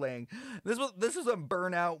spiraling. This was when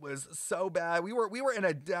burnout was so bad. We were in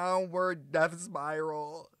a downward death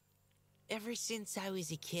spiral. Ever since I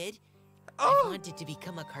was a kid, I wanted to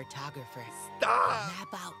become a cartographer. Stop!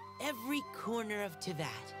 Map out every corner of Teyvat.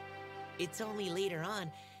 It's only later on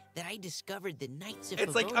that I discovered the Knights of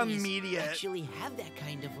It's like Favonius immediate. actually have that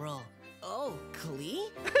kind of role. Oh, Klee?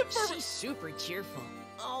 She's super cheerful.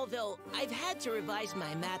 Although, I've had to revise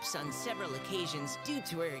my maps on several occasions due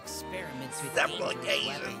to her experiments with dangerous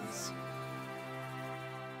weapons.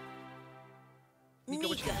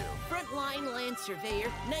 Mika, Frontline Land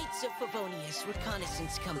Surveyor, Knights of Favonius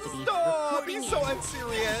Reconnaissance Company. Stop! Reporting He's so in.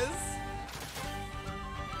 unserious.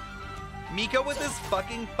 Mika with his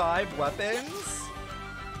fucking 5 weapons.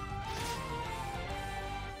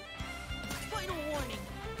 Final warning.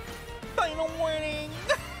 Final warning.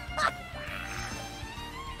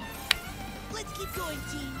 Let's keep going,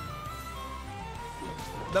 team.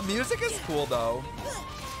 The music is cool though.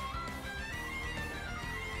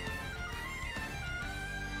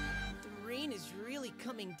 The rain is really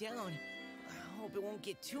coming down. I hope it won't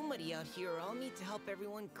get too muddy out here, or I'll need to help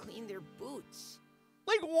everyone clean their boots.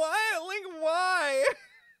 Like what? Like why?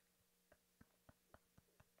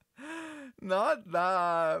 Not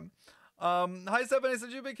that. Hi Stefan, I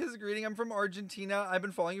sent you a big kiss greeting. I'm from Argentina. I've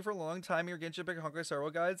been following you for a long time. Your Genshin Impact Honkai Star Rail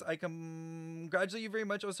guides. I congratulate you very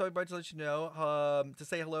much. I was talking about to let you know, to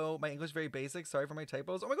say hello. My English is very basic. Sorry for my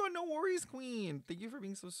typos. Oh my god, no worries, Queen. Thank you for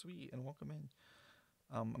being so sweet and welcoming.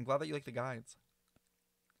 I'm glad that you like the guides.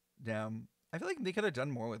 Damn. I feel like they could have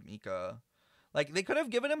done more with Mika. Like, they could have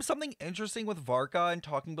given him something interesting with Varka and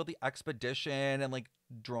talking about the expedition and, like,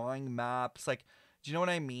 drawing maps. Like, do you know what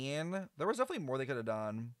I mean? There was definitely more they could have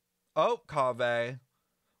done. Oh, Kaveh.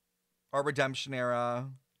 Our redemption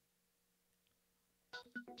era.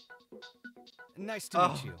 Nice to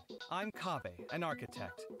meet you. I'm Kaveh, an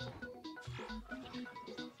architect.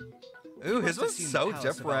 Ooh, You his must have was seen so the palace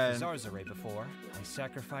of different. Alcazar's before. I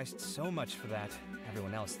sacrificed so much for that.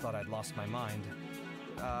 Everyone else thought I'd lost my mind.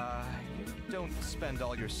 You don't spend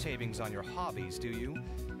all your savings on your hobbies, do you?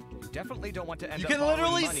 You definitely don't want to end You up can borrowing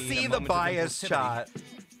literally money in see a the moment of bias impulsivity. chat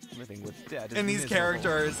Living with debt is in these miserable.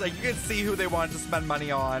 characters. Like, you can see who they want to spend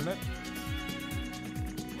money on.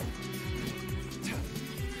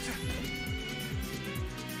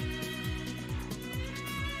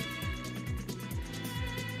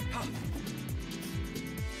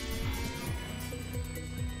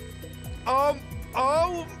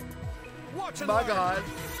 Oh Watch and my learn. god.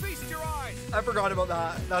 Feast your eyes. I forgot about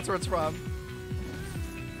that. That's where it's from.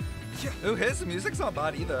 Ooh, his music's not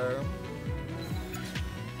bad either.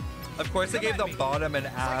 Of course, they gave the bottom an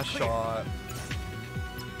ass shot.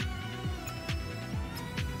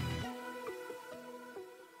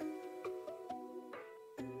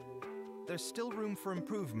 There's still room for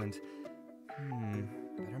improvement.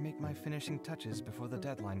 Better make my finishing touches before the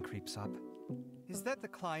deadline creeps up. Is that the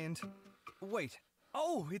client? Wait.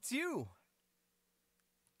 Oh, it's you.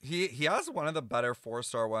 He has one of the better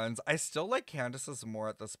 4-star ones. I still like Candace's more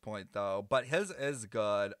at this point though, but his is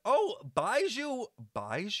good. Oh, Baiju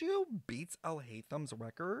beats Alhaitham's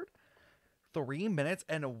record. 3 minutes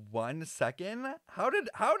and 1 second. How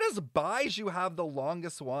does Baiju have the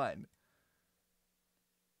longest one?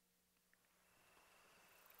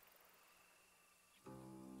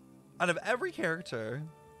 Out of every character,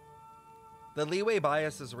 the leeway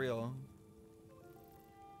bias is real.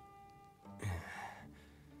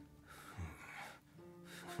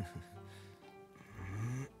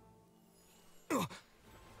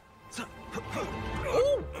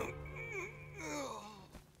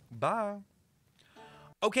 Bye.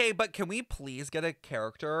 Okay, but can we please get a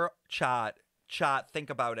character? Chat,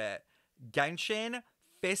 think about it. Genshin,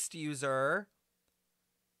 fist user,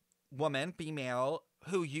 woman, female,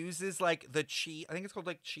 who uses like the chi, I think it's called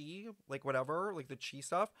like chi, like whatever, like the chi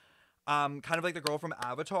stuff. Kind of like the girl from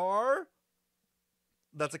Avatar.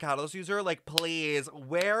 That's a Catalyst user. Like, please,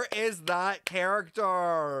 where is that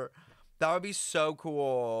character? That would be so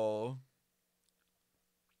cool.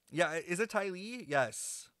 Yeah, is it Ty Lee?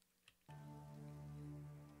 Yes.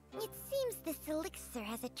 It seems this elixir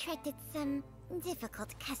has attracted some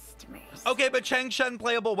difficult customers. Okay, but Chang Shen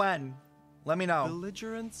playable when? Let me know.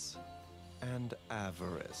 Belligerence and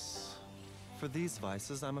avarice. For these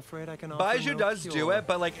vices, I'm afraid I can offer Baiju no does cure. do it,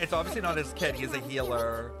 but like it's obviously not his kid. He's a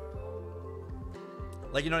healer.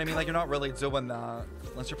 Like, you know what I mean? Like, you're not really doing that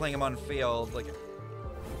unless you're playing him on field. Like,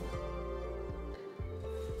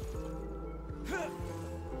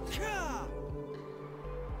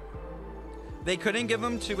 They couldn't give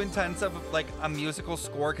him too intense of like a musical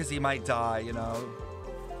score because he might die, you know.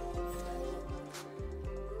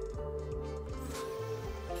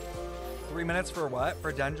 Three minutes for what?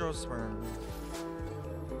 For Dendrosperm.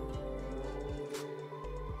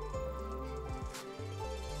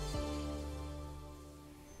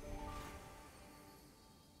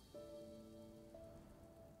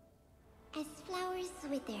 As flowers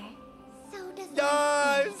wither, so does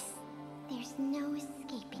Yes! life. There's no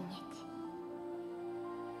escaping it.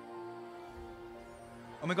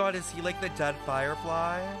 Oh my god, is he like the dead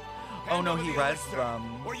firefly? Oh no, he rests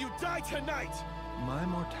them. Or you die tonight! My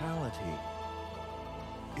mortality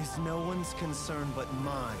is no one's concern but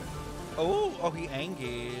mine. Oh, he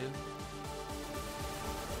angry.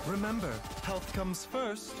 Remember, health comes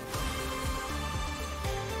first.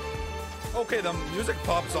 Okay, the music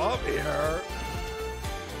pops off here.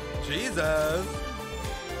 Jesus.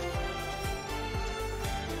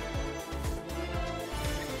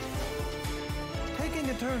 Taking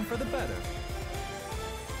a turn for the better.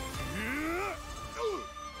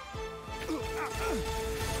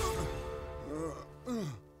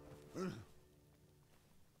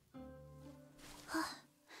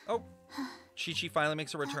 Oh, Chi-Chi finally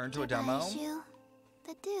makes a return to a demo.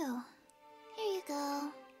 The dew. Here you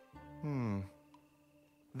go.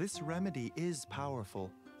 This remedy is powerful,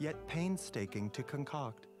 yet painstaking to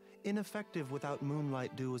concoct. Ineffective without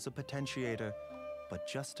moonlight dew as a potentiator, but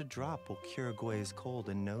just a drop will cure Gui's cold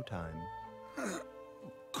in no time.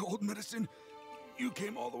 Cold medicine? You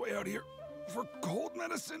came all the way out here for cold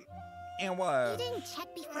medicine? And what? You didn't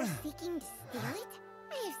check before seeking to steal it?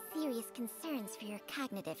 I have serious concerns for your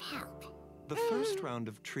cognitive health. The first round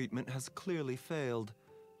of treatment has clearly failed.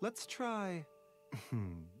 Let's try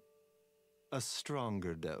a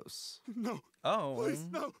stronger dose. No. Oh. Please,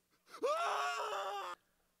 no.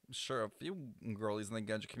 Sure, a few girlies in the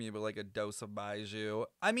Genshin community would like a dose of Baiju.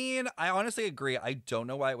 I mean, I honestly agree. I don't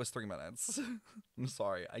know why it was 3 minutes. I'm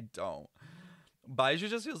sorry, I don't. Baiju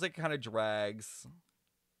just feels like it kind of drags.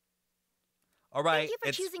 All right, Thank you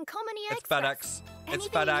for choosing Komania it's Express. FedEx. Anything It's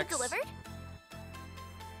you FedEx. need delivered?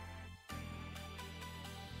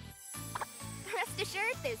 Rest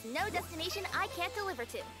assured, there's no destination I can't deliver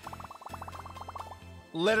to.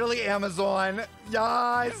 Literally Amazon.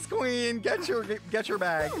 Yes, queen, get your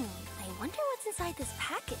bag. I wonder what's inside this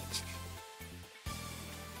package.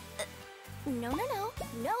 No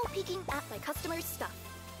peeking at my customers' stuff.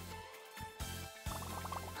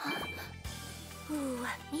 Ooh,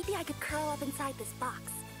 maybe I could curl up inside this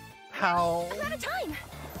box. How? I'm out of time.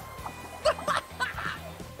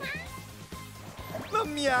 The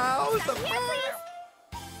meows. Sign me up, please.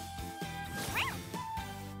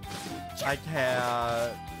 I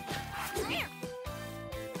can't.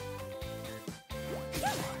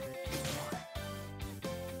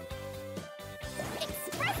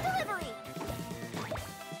 Express delivery.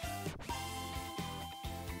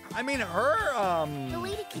 I mean, her The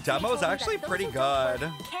lady keeps demo's me told actually that those pretty who don't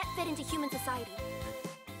good. work Can't fit into human society.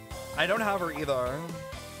 I don't have her either.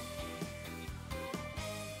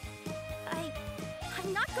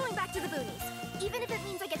 I'm not going back to the boonies, even if it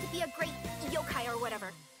means I get to be a great yokai or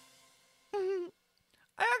whatever.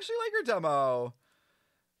 I actually like her demo.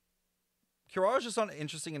 Kirara's just not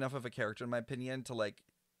interesting enough of a character, in my opinion, to like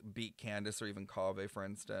beat Candace or even Kaveh, for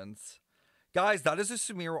instance. Guys, that is a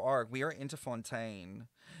Sumeru arc. We are into Fontaine.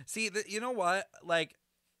 See, you know what? Like,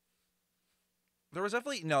 there was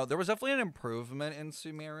definitely an improvement in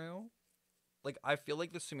Sumeru. Like, I feel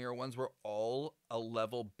like the Sumeru ones were all a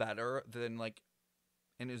level better than like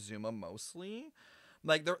Inazuma mostly.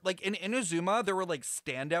 Like, in Inazuma, there were like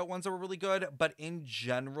standout ones that were really good, but in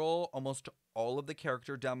general, almost all of the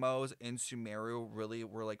character demos in Sumeru really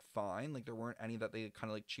were like fine. Like, there weren't any that they kind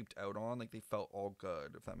of like cheaped out on. Like, they felt all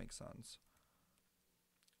good, if that makes sense.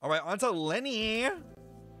 All right, on to Lenny.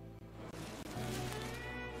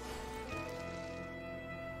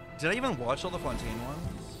 Did I even watch all the Fontaine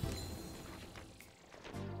ones?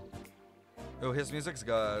 Oh, his music's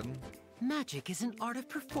good. Magic is an art of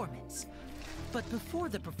performance. But before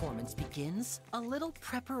the performance begins, a little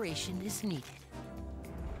preparation is needed.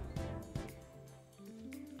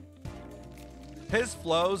 His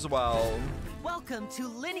flows well. Welcome to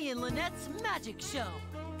Lenny and Lynette's magic show.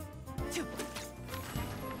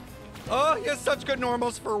 Oh, he has such good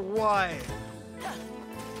normals for what?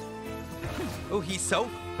 Oh, he's so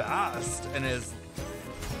fast in his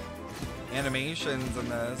animations in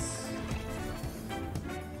this.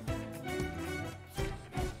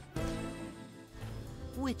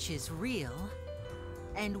 Which is real,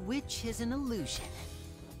 and which is an illusion.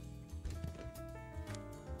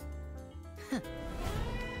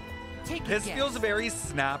 Take take a This guess. feels very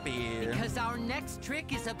snappy. Because our next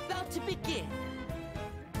trick is about to begin.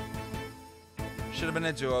 Should have been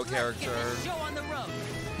a duo character. Show on the road.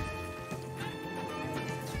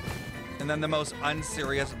 And then the most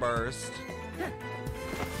unserious burst.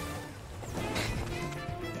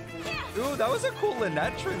 Ooh, that was a cool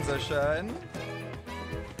Lynette transition.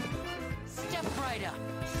 Step right up.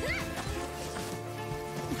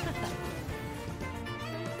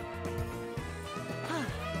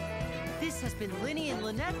 This has been Linny and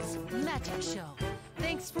Lynette's Magic Show.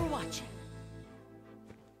 Thanks for watching.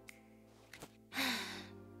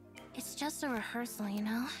 It's just a rehearsal, you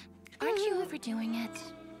know? Aren't you overdoing it?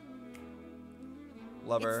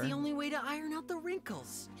 Lover. It's the only way to iron out the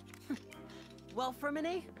wrinkles. Well,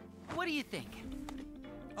 Fromine, what do you think?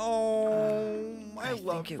 Oh, I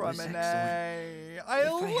love think it was Fromine. excellent. I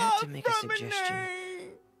If love I had to make a Fromine. suggestion,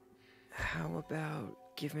 how about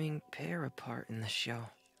giving Pear a part in the show?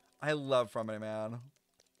 I love Fromine, man.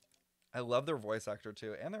 I love their voice actor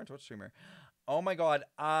too, and they're a Twitch streamer. Oh my god.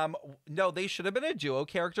 No, they should have been a duo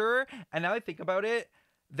character. And now I think about it,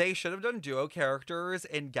 they should have done duo characters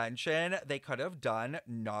in Genshin. They could have done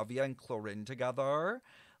Navia and Chlorine together,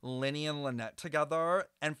 Linny and Lynette together,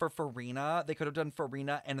 and for Farina, they could have done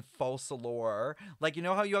Farina and Falsalor. Like, you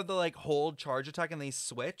know how you have the like hold charge attack and they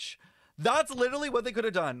switch? That's literally what they could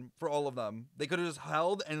have done for all of them. They could have just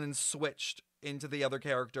held and then switched into the other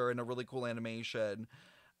character in a really cool animation,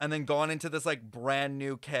 and then gone into this like brand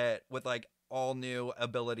new kit with like all new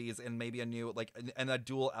abilities and maybe a new like and a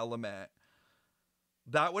dual element.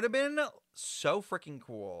 That would have been so freaking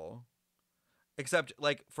cool. Except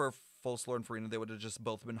like for Falsalor and Farina, they would have just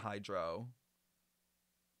both been Hydro.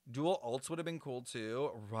 Dual ults would have been cool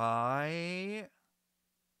too, right?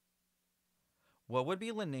 What would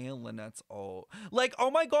be Linnea and Lynette's ult? Like,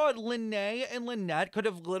 oh my god, Linnea and Lynette could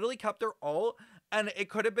have literally kept their ult, and it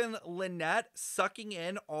could have been Lynette sucking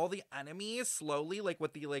in all the enemies slowly, like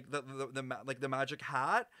with the the magic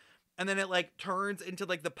hat, and then it like turns into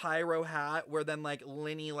like the pyro hat, where then like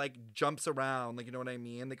Linny like jumps around, like, you know what I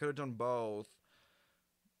mean? They could have done both.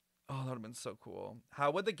 Oh, that would have been so cool.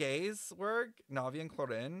 How would the gays work? Navi and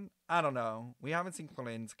Chlorine? I don't know. We haven't seen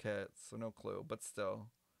Chlorine's kit, so no clue, but still.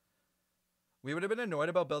 We would have been annoyed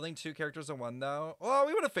about building two characters in one, though. Oh,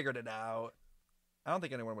 we would have figured it out. I don't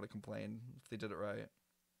think anyone would have complained if they did it right.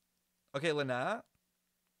 Okay, Lynette.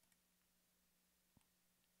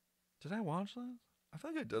 Did I watch this? I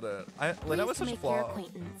feel like I did it. Lynette was such a flaw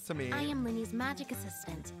to me. I am Linny's magic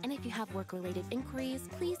assistant, and if you have work-related inquiries,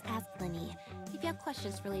 please ask Linny. If you have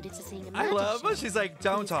questions related to seeing a magic I love show, how she's like,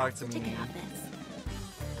 don't please talk ask to the me. ticket office.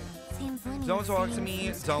 Seems Linny Don't is talk to seeing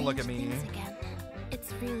me. some Don't look at strange me. things again.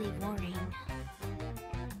 It's really worrying.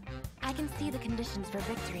 I can see the conditions for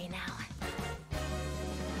victory now.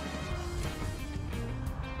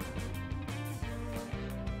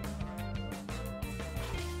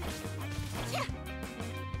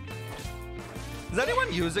 Is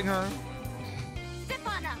anyone using her? Zip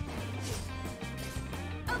on up.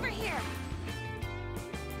 Over here.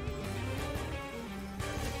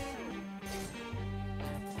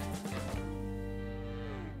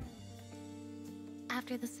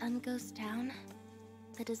 After the sun goes down,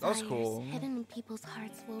 the desires cool. hidden in people's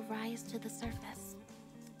hearts will rise to the surface.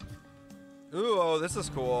 Ooh, oh, this is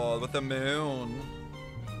cool with the moon.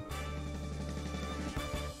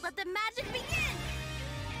 Let the magic begin.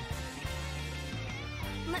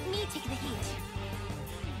 Let me take the heat.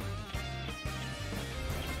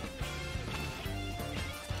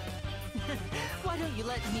 Why don't you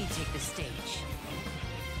let me take the stage?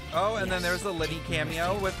 Oh, and then there's the Liddy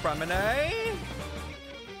cameo with Fromine.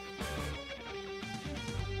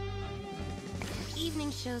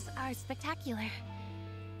 Evening shows are spectacular.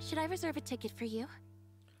 Should I reserve a ticket for you?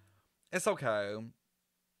 It's okay.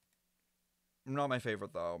 Not my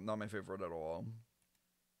favorite though. Not my favorite at all.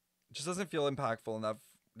 It just doesn't feel impactful enough.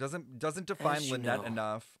 Doesn't define As you Lynette know,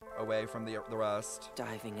 enough away from the rest.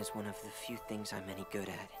 Diving is one of the few things I'm any good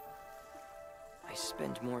at. I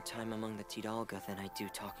spend more time among the Tidalga than I do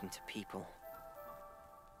talking to people.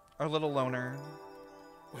 Our little loner.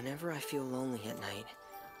 Whenever I feel lonely at night,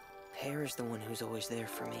 Pear is the one who's always there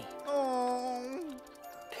for me. Oh.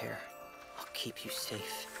 Pear, I'll keep you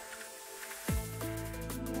safe.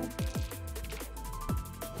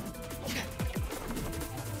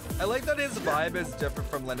 I like that his vibe is different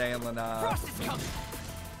from Linnea and Lynette. Frost is coming.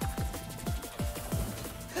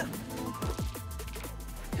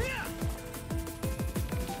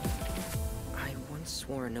 I once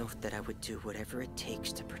swore an oath that I would do whatever it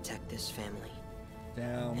takes to protect this family.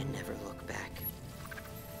 Damn. And never look back.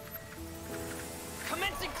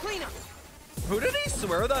 Commencing cleanup. Who did he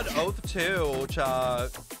swear that oath to,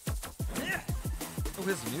 Chuck? Oh,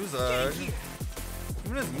 his music.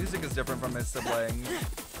 Even his music is different from his siblings.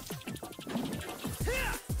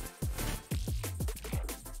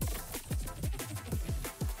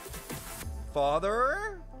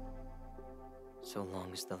 Father? So long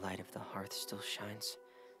as the light of the hearth still shines,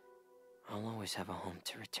 I'll always have a home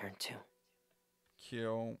to return to.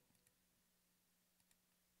 Cute.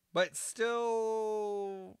 But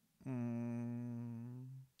still... Oh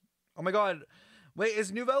my god. Wait,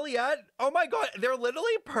 is Nouvelle yet? Oh my god, they're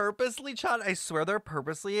literally purposely, Chad. I swear they're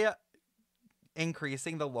purposely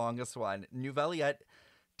increasing the longest one. Nouvelle yet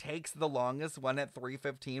takes the longest one at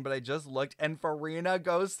 3:15, but I just looked and Farina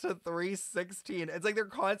goes to 3:16. It's like they're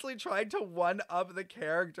constantly trying to one up the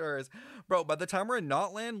characters. Bro, by the time we're in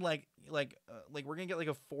Notland, like we're gonna get like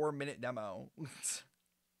a 4-minute demo.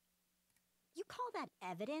 You call that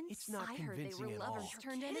evidence? It's not I heard they convincing were at lovers all.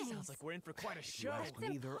 turned enemies. Sounds like we're in for quite a show.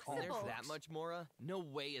 Neither are There's that much, Mora? No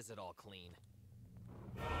way is it all clean.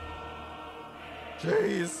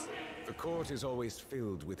 Jeez. The court is always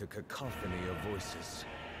filled with a cacophony of voices.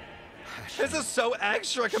 This is so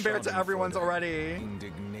extra compared to everyone's already.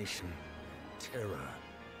 Indignation, terror.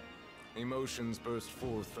 Emotions burst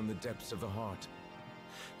forth from the depths of the heart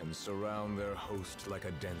and surround their host like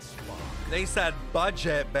a dense fog. They said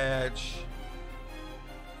budget, bitch.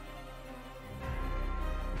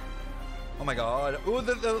 Oh my god. Ooh,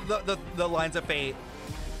 the lines of fate.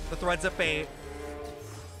 The threads of fate.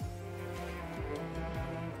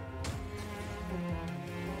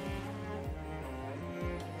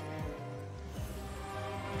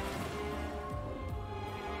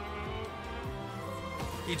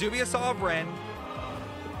 You do be a sovereign.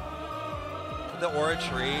 The aura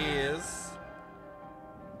trees.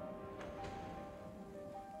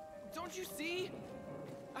 Don't you see?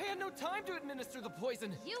 I had no time to administer the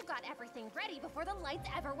poison. You got everything ready before the lights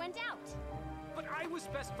ever went out. But I was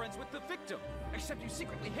best friends with the victim. Except you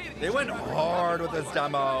secretly hated each They went other. hard with this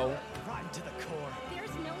demo. Rotten to the core.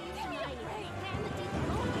 There's no use in hiding. And the deep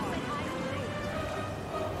only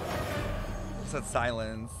said Said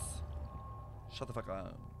silence. Shut the fuck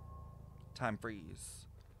up. Time freeze.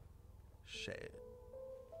 Shit.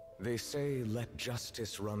 They say, let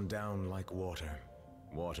justice run down like water.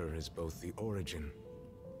 Water is both the origin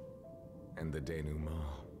and the denouement.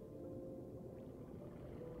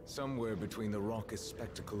 Somewhere between the raucous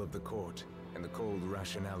spectacle of the court and the cold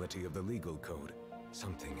rationality of the legal code,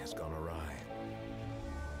 something has gone awry.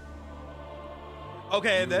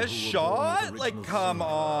 Okay, You this who were born shot? with Like, original come sin,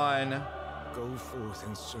 on. Go forth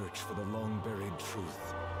and search for the long-buried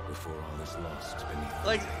truth before all is lost beneath.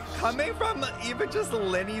 Like, coming from even just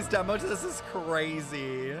Lenny's demo to this is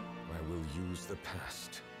crazy. I will use the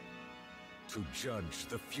past to judge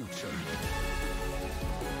the future.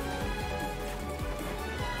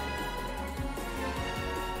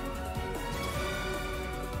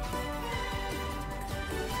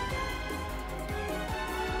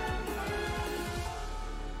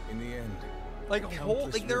 In the end, Like, whole,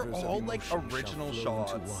 countless like they're rivers of all like emotion shall original flow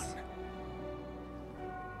into shots. one.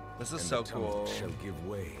 This is And so the tumult cool. shall give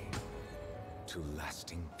way to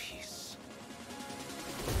lasting peace.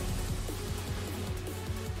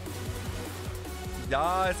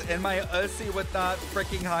 Yes, and my Ussy with that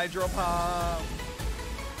freaking hydro pump.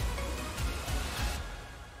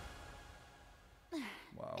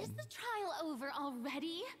 Wow. Is the trial over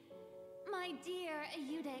already? My dear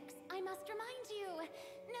Eudix, I must remind you,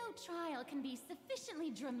 no trial can be sufficiently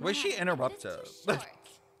dramatic. Was she interrupted?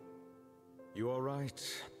 You are right,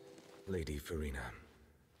 Lady Farina.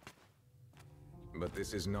 But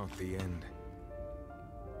this is not the end.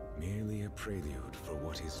 Merely a prelude for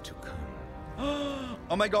what is to come.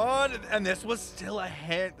 Oh my god, and this was still a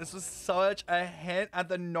hint. This was such a hint at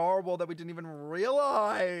the narwhal that we didn't even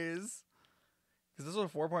realize. Because this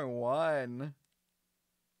was 4.1.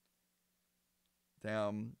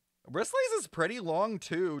 Damn. Wristley's is pretty long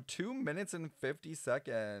too. 2 minutes and 50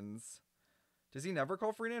 seconds. Does he never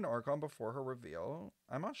call Farina an Archon before her reveal?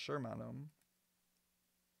 I'm not sure, madam.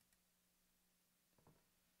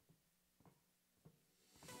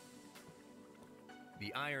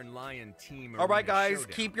 The Iron Lion team. All right, arena guys,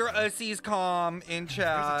 showdown. keep your Ussies calm in There's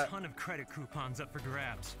chat. a ton of credit coupons up for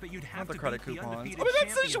grabs, but you'd have Not the to credit beat the coupons. undefeated Oh my god,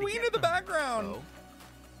 champion to Sashween get in the them. background. Oh.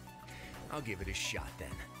 I'll give it a shot then.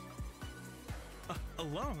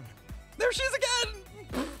 Alone? There she is again.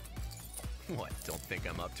 What? Don't think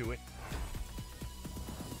I'm up to it?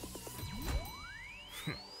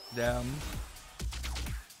 Damn.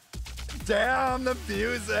 Damn, the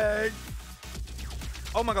music.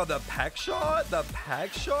 Oh my god, the peck shot? The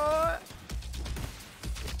peck shot?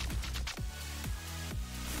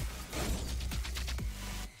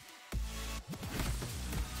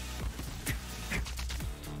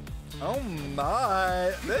 Oh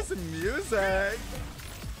my, this music.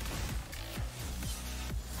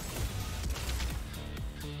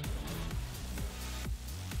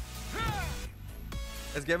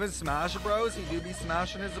 It's giving Smash Bros. He do be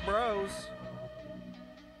smashing his bros.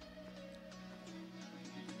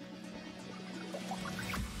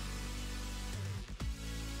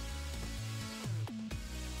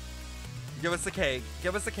 Give us a cake.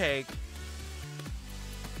 Give us a cake.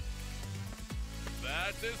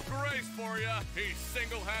 That's his grace for you. He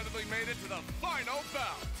single-handedly made it to the final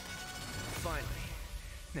bout. Finally.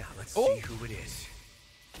 Now let's Oh. see who it is.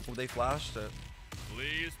 Oh, they flashed it.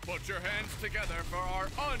 Please put your hands together for our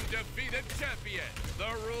undefeated champion. The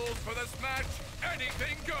rules for this match,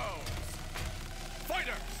 anything goes.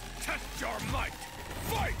 Fighters, test your might.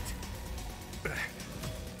 Fight!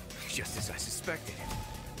 Just as I suspected.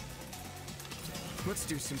 Let's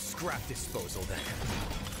do some scrap disposal then.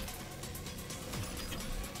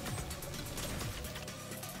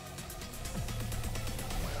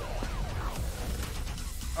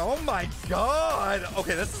 Oh my god!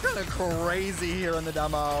 Okay, this is kind of crazy here in the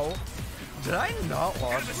demo. Did I not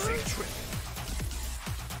watch this?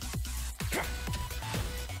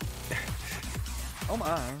 Oh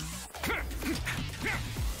my.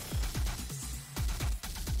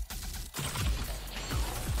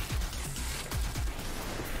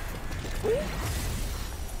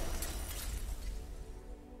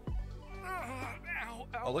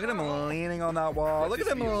 Oh, look at him leaning on that wall. Look at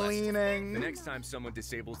him leaning. The next time someone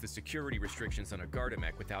disables the security restrictions on a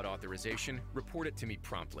Gardamech without authorization, report it to me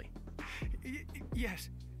promptly. Yes,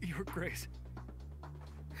 Your Grace.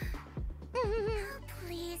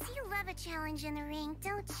 Please, you love a challenge in the ring,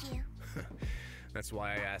 don't you? That's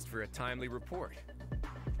why I asked for a timely report.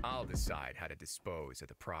 I'll decide how to dispose of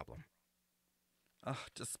the problem.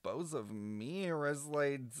 Dispose of me,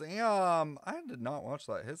 Risley. Damn. I did not watch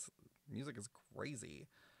that. His music is crazy.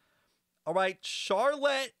 All right,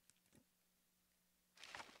 Charlotte.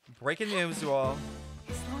 Breaking news, you all.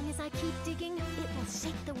 As long as I keep digging, it will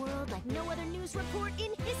shake the world like no other news report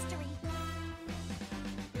in history.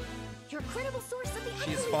 Your credible source of the She's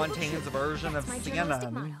unbelievable Fontaine's truth. version That's of my journalistic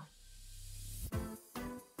CNN. motto.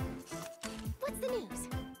 What's the news?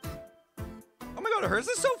 Oh my god, hers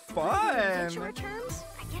is so fun. Adventurer terms?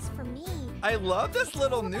 I guess for me. I love this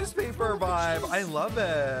little newspaper vibe. I love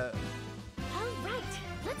it. All right,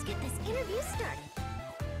 let's get this interview started.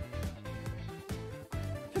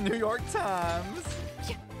 New York Times.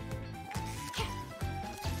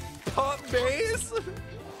 Pop bass. Smile.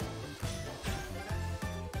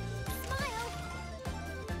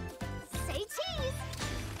 Say cheese.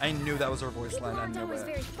 I knew that was her voice line. I People aren't knew always it.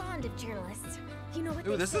 very fond of journalists. You know what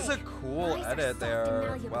Ooh, they this is say. a cool Lies are edit soft there. and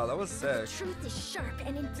malleable, Wow, that was but sick. The truth is sharp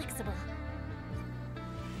and inflexible.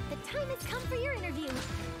 The time has come for your interview.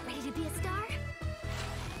 Ready to be a star?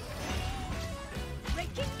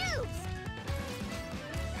 Breaking news!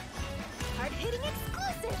 Hard-hitting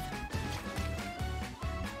exclusive!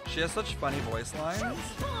 She has such funny voice lines.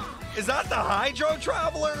 Is that the Hydro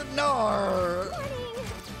Traveler? No. Morning!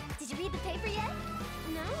 Did you read the paper yet?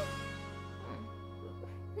 No?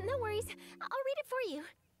 No worries. I'll read it for you.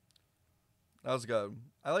 That was good.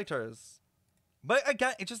 I liked hers. But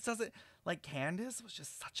again, it just doesn't, like, Candace was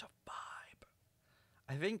just such a vibe.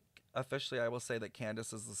 I think officially I will say that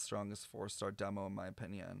Candace is the strongest 4-star demo in my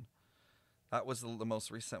opinion. That was the most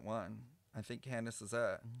recent one. I think Candace is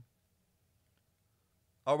it.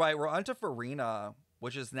 All right, we're on to Farina,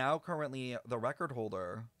 which is now currently the record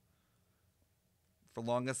holder for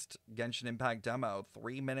longest Genshin Impact demo.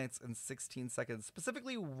 3 minutes and 16 seconds.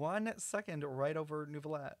 Specifically 1 second right over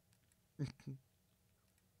Nouvellette.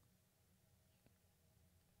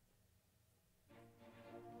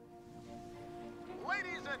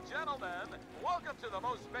 Ladies and gentlemen, welcome to the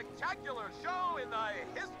most spectacular show in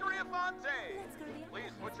the history of Fontaine.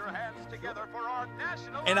 Please put your hands together for our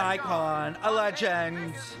national An icon, a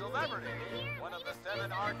legend. celebrity, one of the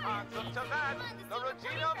 7 archons of Tibet, the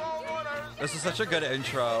Regina of all orders. This is such a good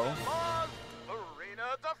intro.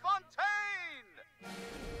 Farina de Fontaine.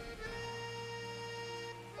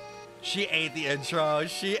 She ate the intro.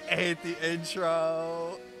 She ate the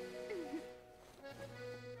intro.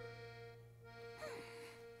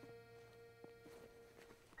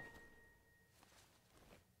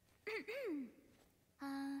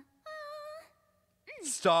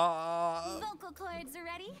 Stop. Vocal cords are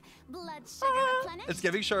ready. Blood sugar replenished. It's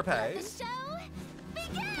giving Sharpay. Let the show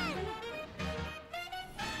begin.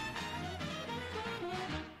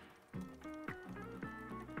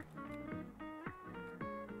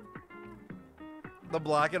 The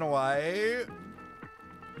black and white.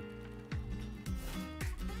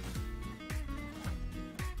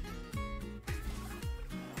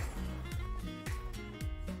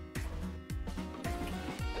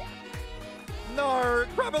 No,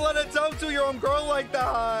 Crabaletta, don't do your own girl like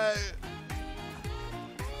that.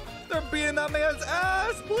 They're beating that man's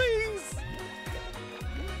ass, please.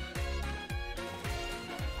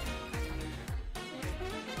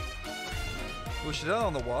 Oh, she did it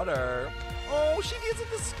on the water. Oh, she needs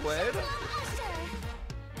the squid.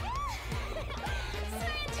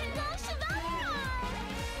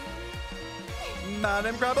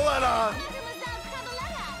 Madam Crabaletta.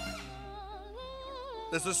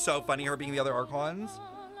 This is so funny, her being the other Archons.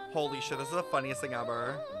 Holy shit, this is the funniest thing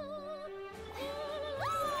ever.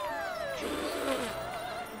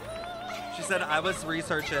 She said, I was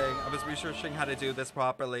researching how to do this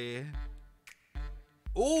properly.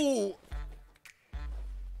 Ooh.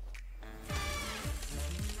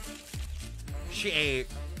 She ate.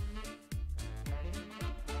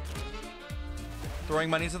 Throwing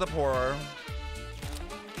money to the poor.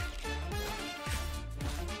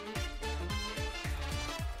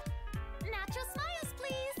 Natural smiles,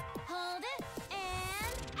 please. Hold it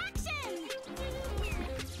and action.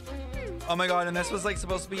 Oh my god, and this was like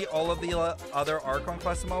supposed to be all of the other Archon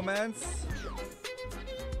quest moments.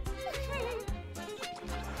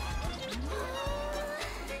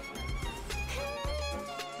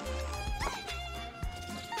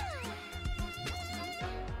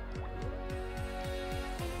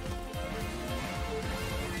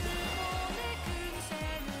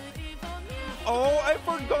 Oh, I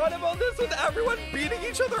forgot about this with everyone beating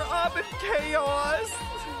each other up in chaos.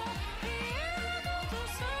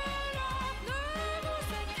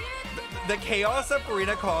 The chaos that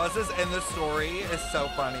Farina causes in the story is so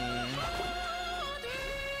funny.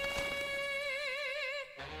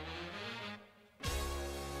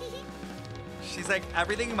 She's like,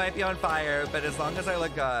 everything might be on fire, but as long as I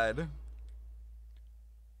look good.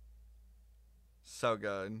 So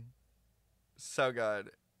good. So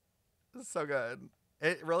good. So good.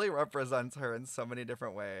 It really represents her in so many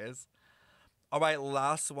different ways. All right,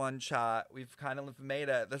 last one, chat. We've kind of made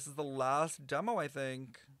it. This is the last demo, I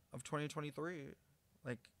think, of 2023.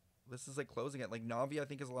 Like, this is like closing it. Like, Navi, I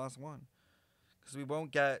think, is the last one. Because we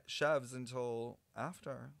won't get Chevs until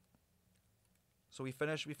after. So we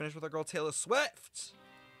finish with our girl Taylor Swift.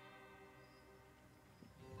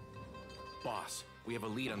 Boss, we have a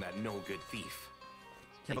lead on that no-good thief.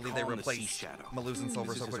 Can't believe they replaced Maluz and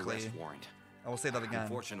Silver so quickly. I will say that again.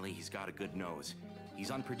 Unfortunately, he's got a good nose.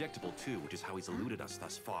 He's unpredictable too, which is how he's eluded us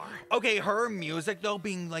thus far. Okay, her music though,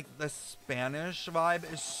 being like the Spanish vibe,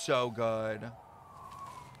 is so good.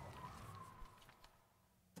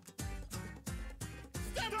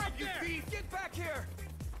 Step back, you thief! Get back here!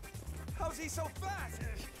 How's he so fast?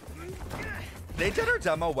 They did her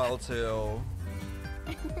demo well too.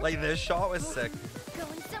 Like, this shot was sick.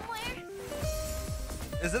 Going somewhere?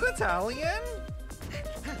 Is it Italian?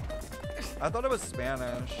 I thought it was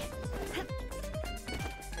Spanish.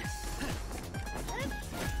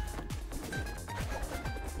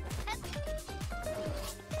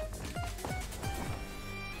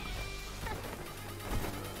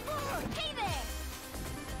 Hey there!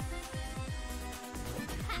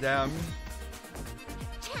 Damn.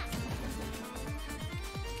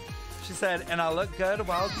 She said, and I look good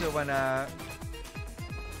while doing it.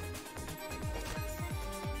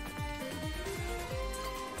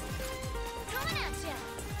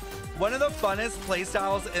 One of the funnest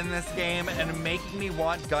playstyles in this game and making me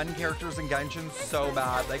want gun characters in Genshin so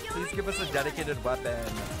bad. Like, please give us a dedicated weapon.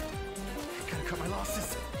 Gotta cut my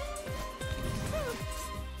losses.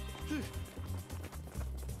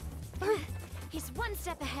 He's one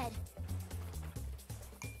step ahead.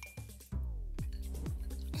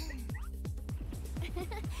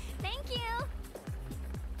 Thank you.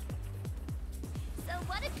 So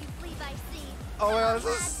what if you flee by sea? Oh my god,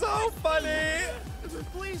 this is so funny.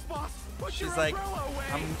 Please, boss. Push She's your like, umbrella away.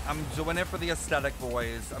 I'm doing it for the aesthetic,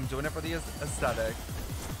 boys. I'm doing it for the aesthetic.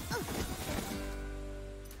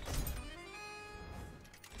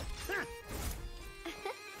 A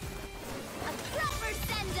proper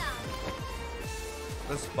send-off.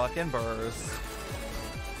 This fucking burst.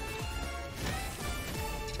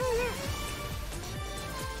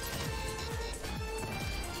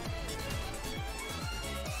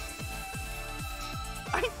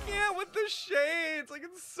 I can't with the shades. Like,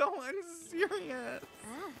 it's so unserious.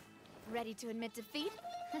 Ah, ready to admit defeat?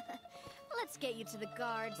 Let's get you to the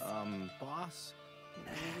guards. Boss,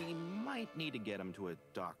 we might need to get him to a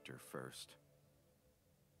doctor first.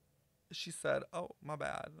 She said, oh, my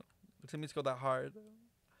bad. Didn't mean to go that hard.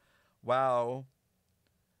 Wow.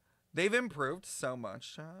 They've improved so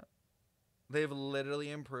much, chat. They've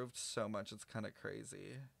literally improved so much. It's kind of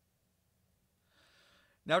crazy.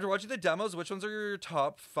 Now, after watching the demos, which ones are your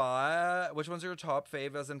top 5? Which ones are your top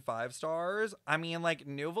fave as in 5 stars? I mean, like,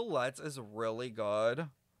 New Valette is really good.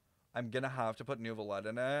 I'm gonna have to put New Valette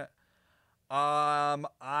in it.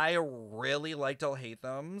 I really liked I'll Hate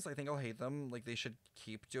Thems. I think I'll Hate Them. Like, they should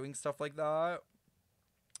keep doing stuff like that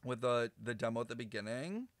with the demo at the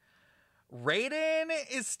beginning. Raiden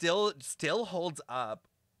is still holds up.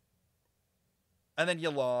 And then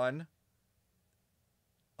Yelan.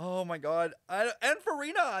 Oh my god. And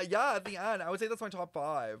Farina, yeah, at the end. I would say that's my top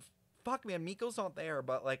 5. Fuck, man, Miko's not there,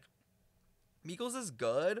 but, like, Miko's is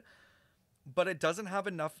good, but it doesn't have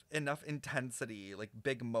enough intensity, like,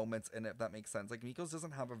 big moments in it, if that makes sense. Like, Miko's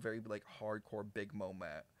doesn't have a very, like, hardcore big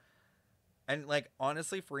moment. And, like,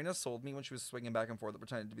 honestly, Farina sold me when she was swinging back and forth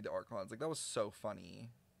pretending to be the Archons. Like, that was so funny.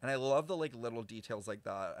 And I love the, like, little details like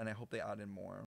that, and I hope they add in more.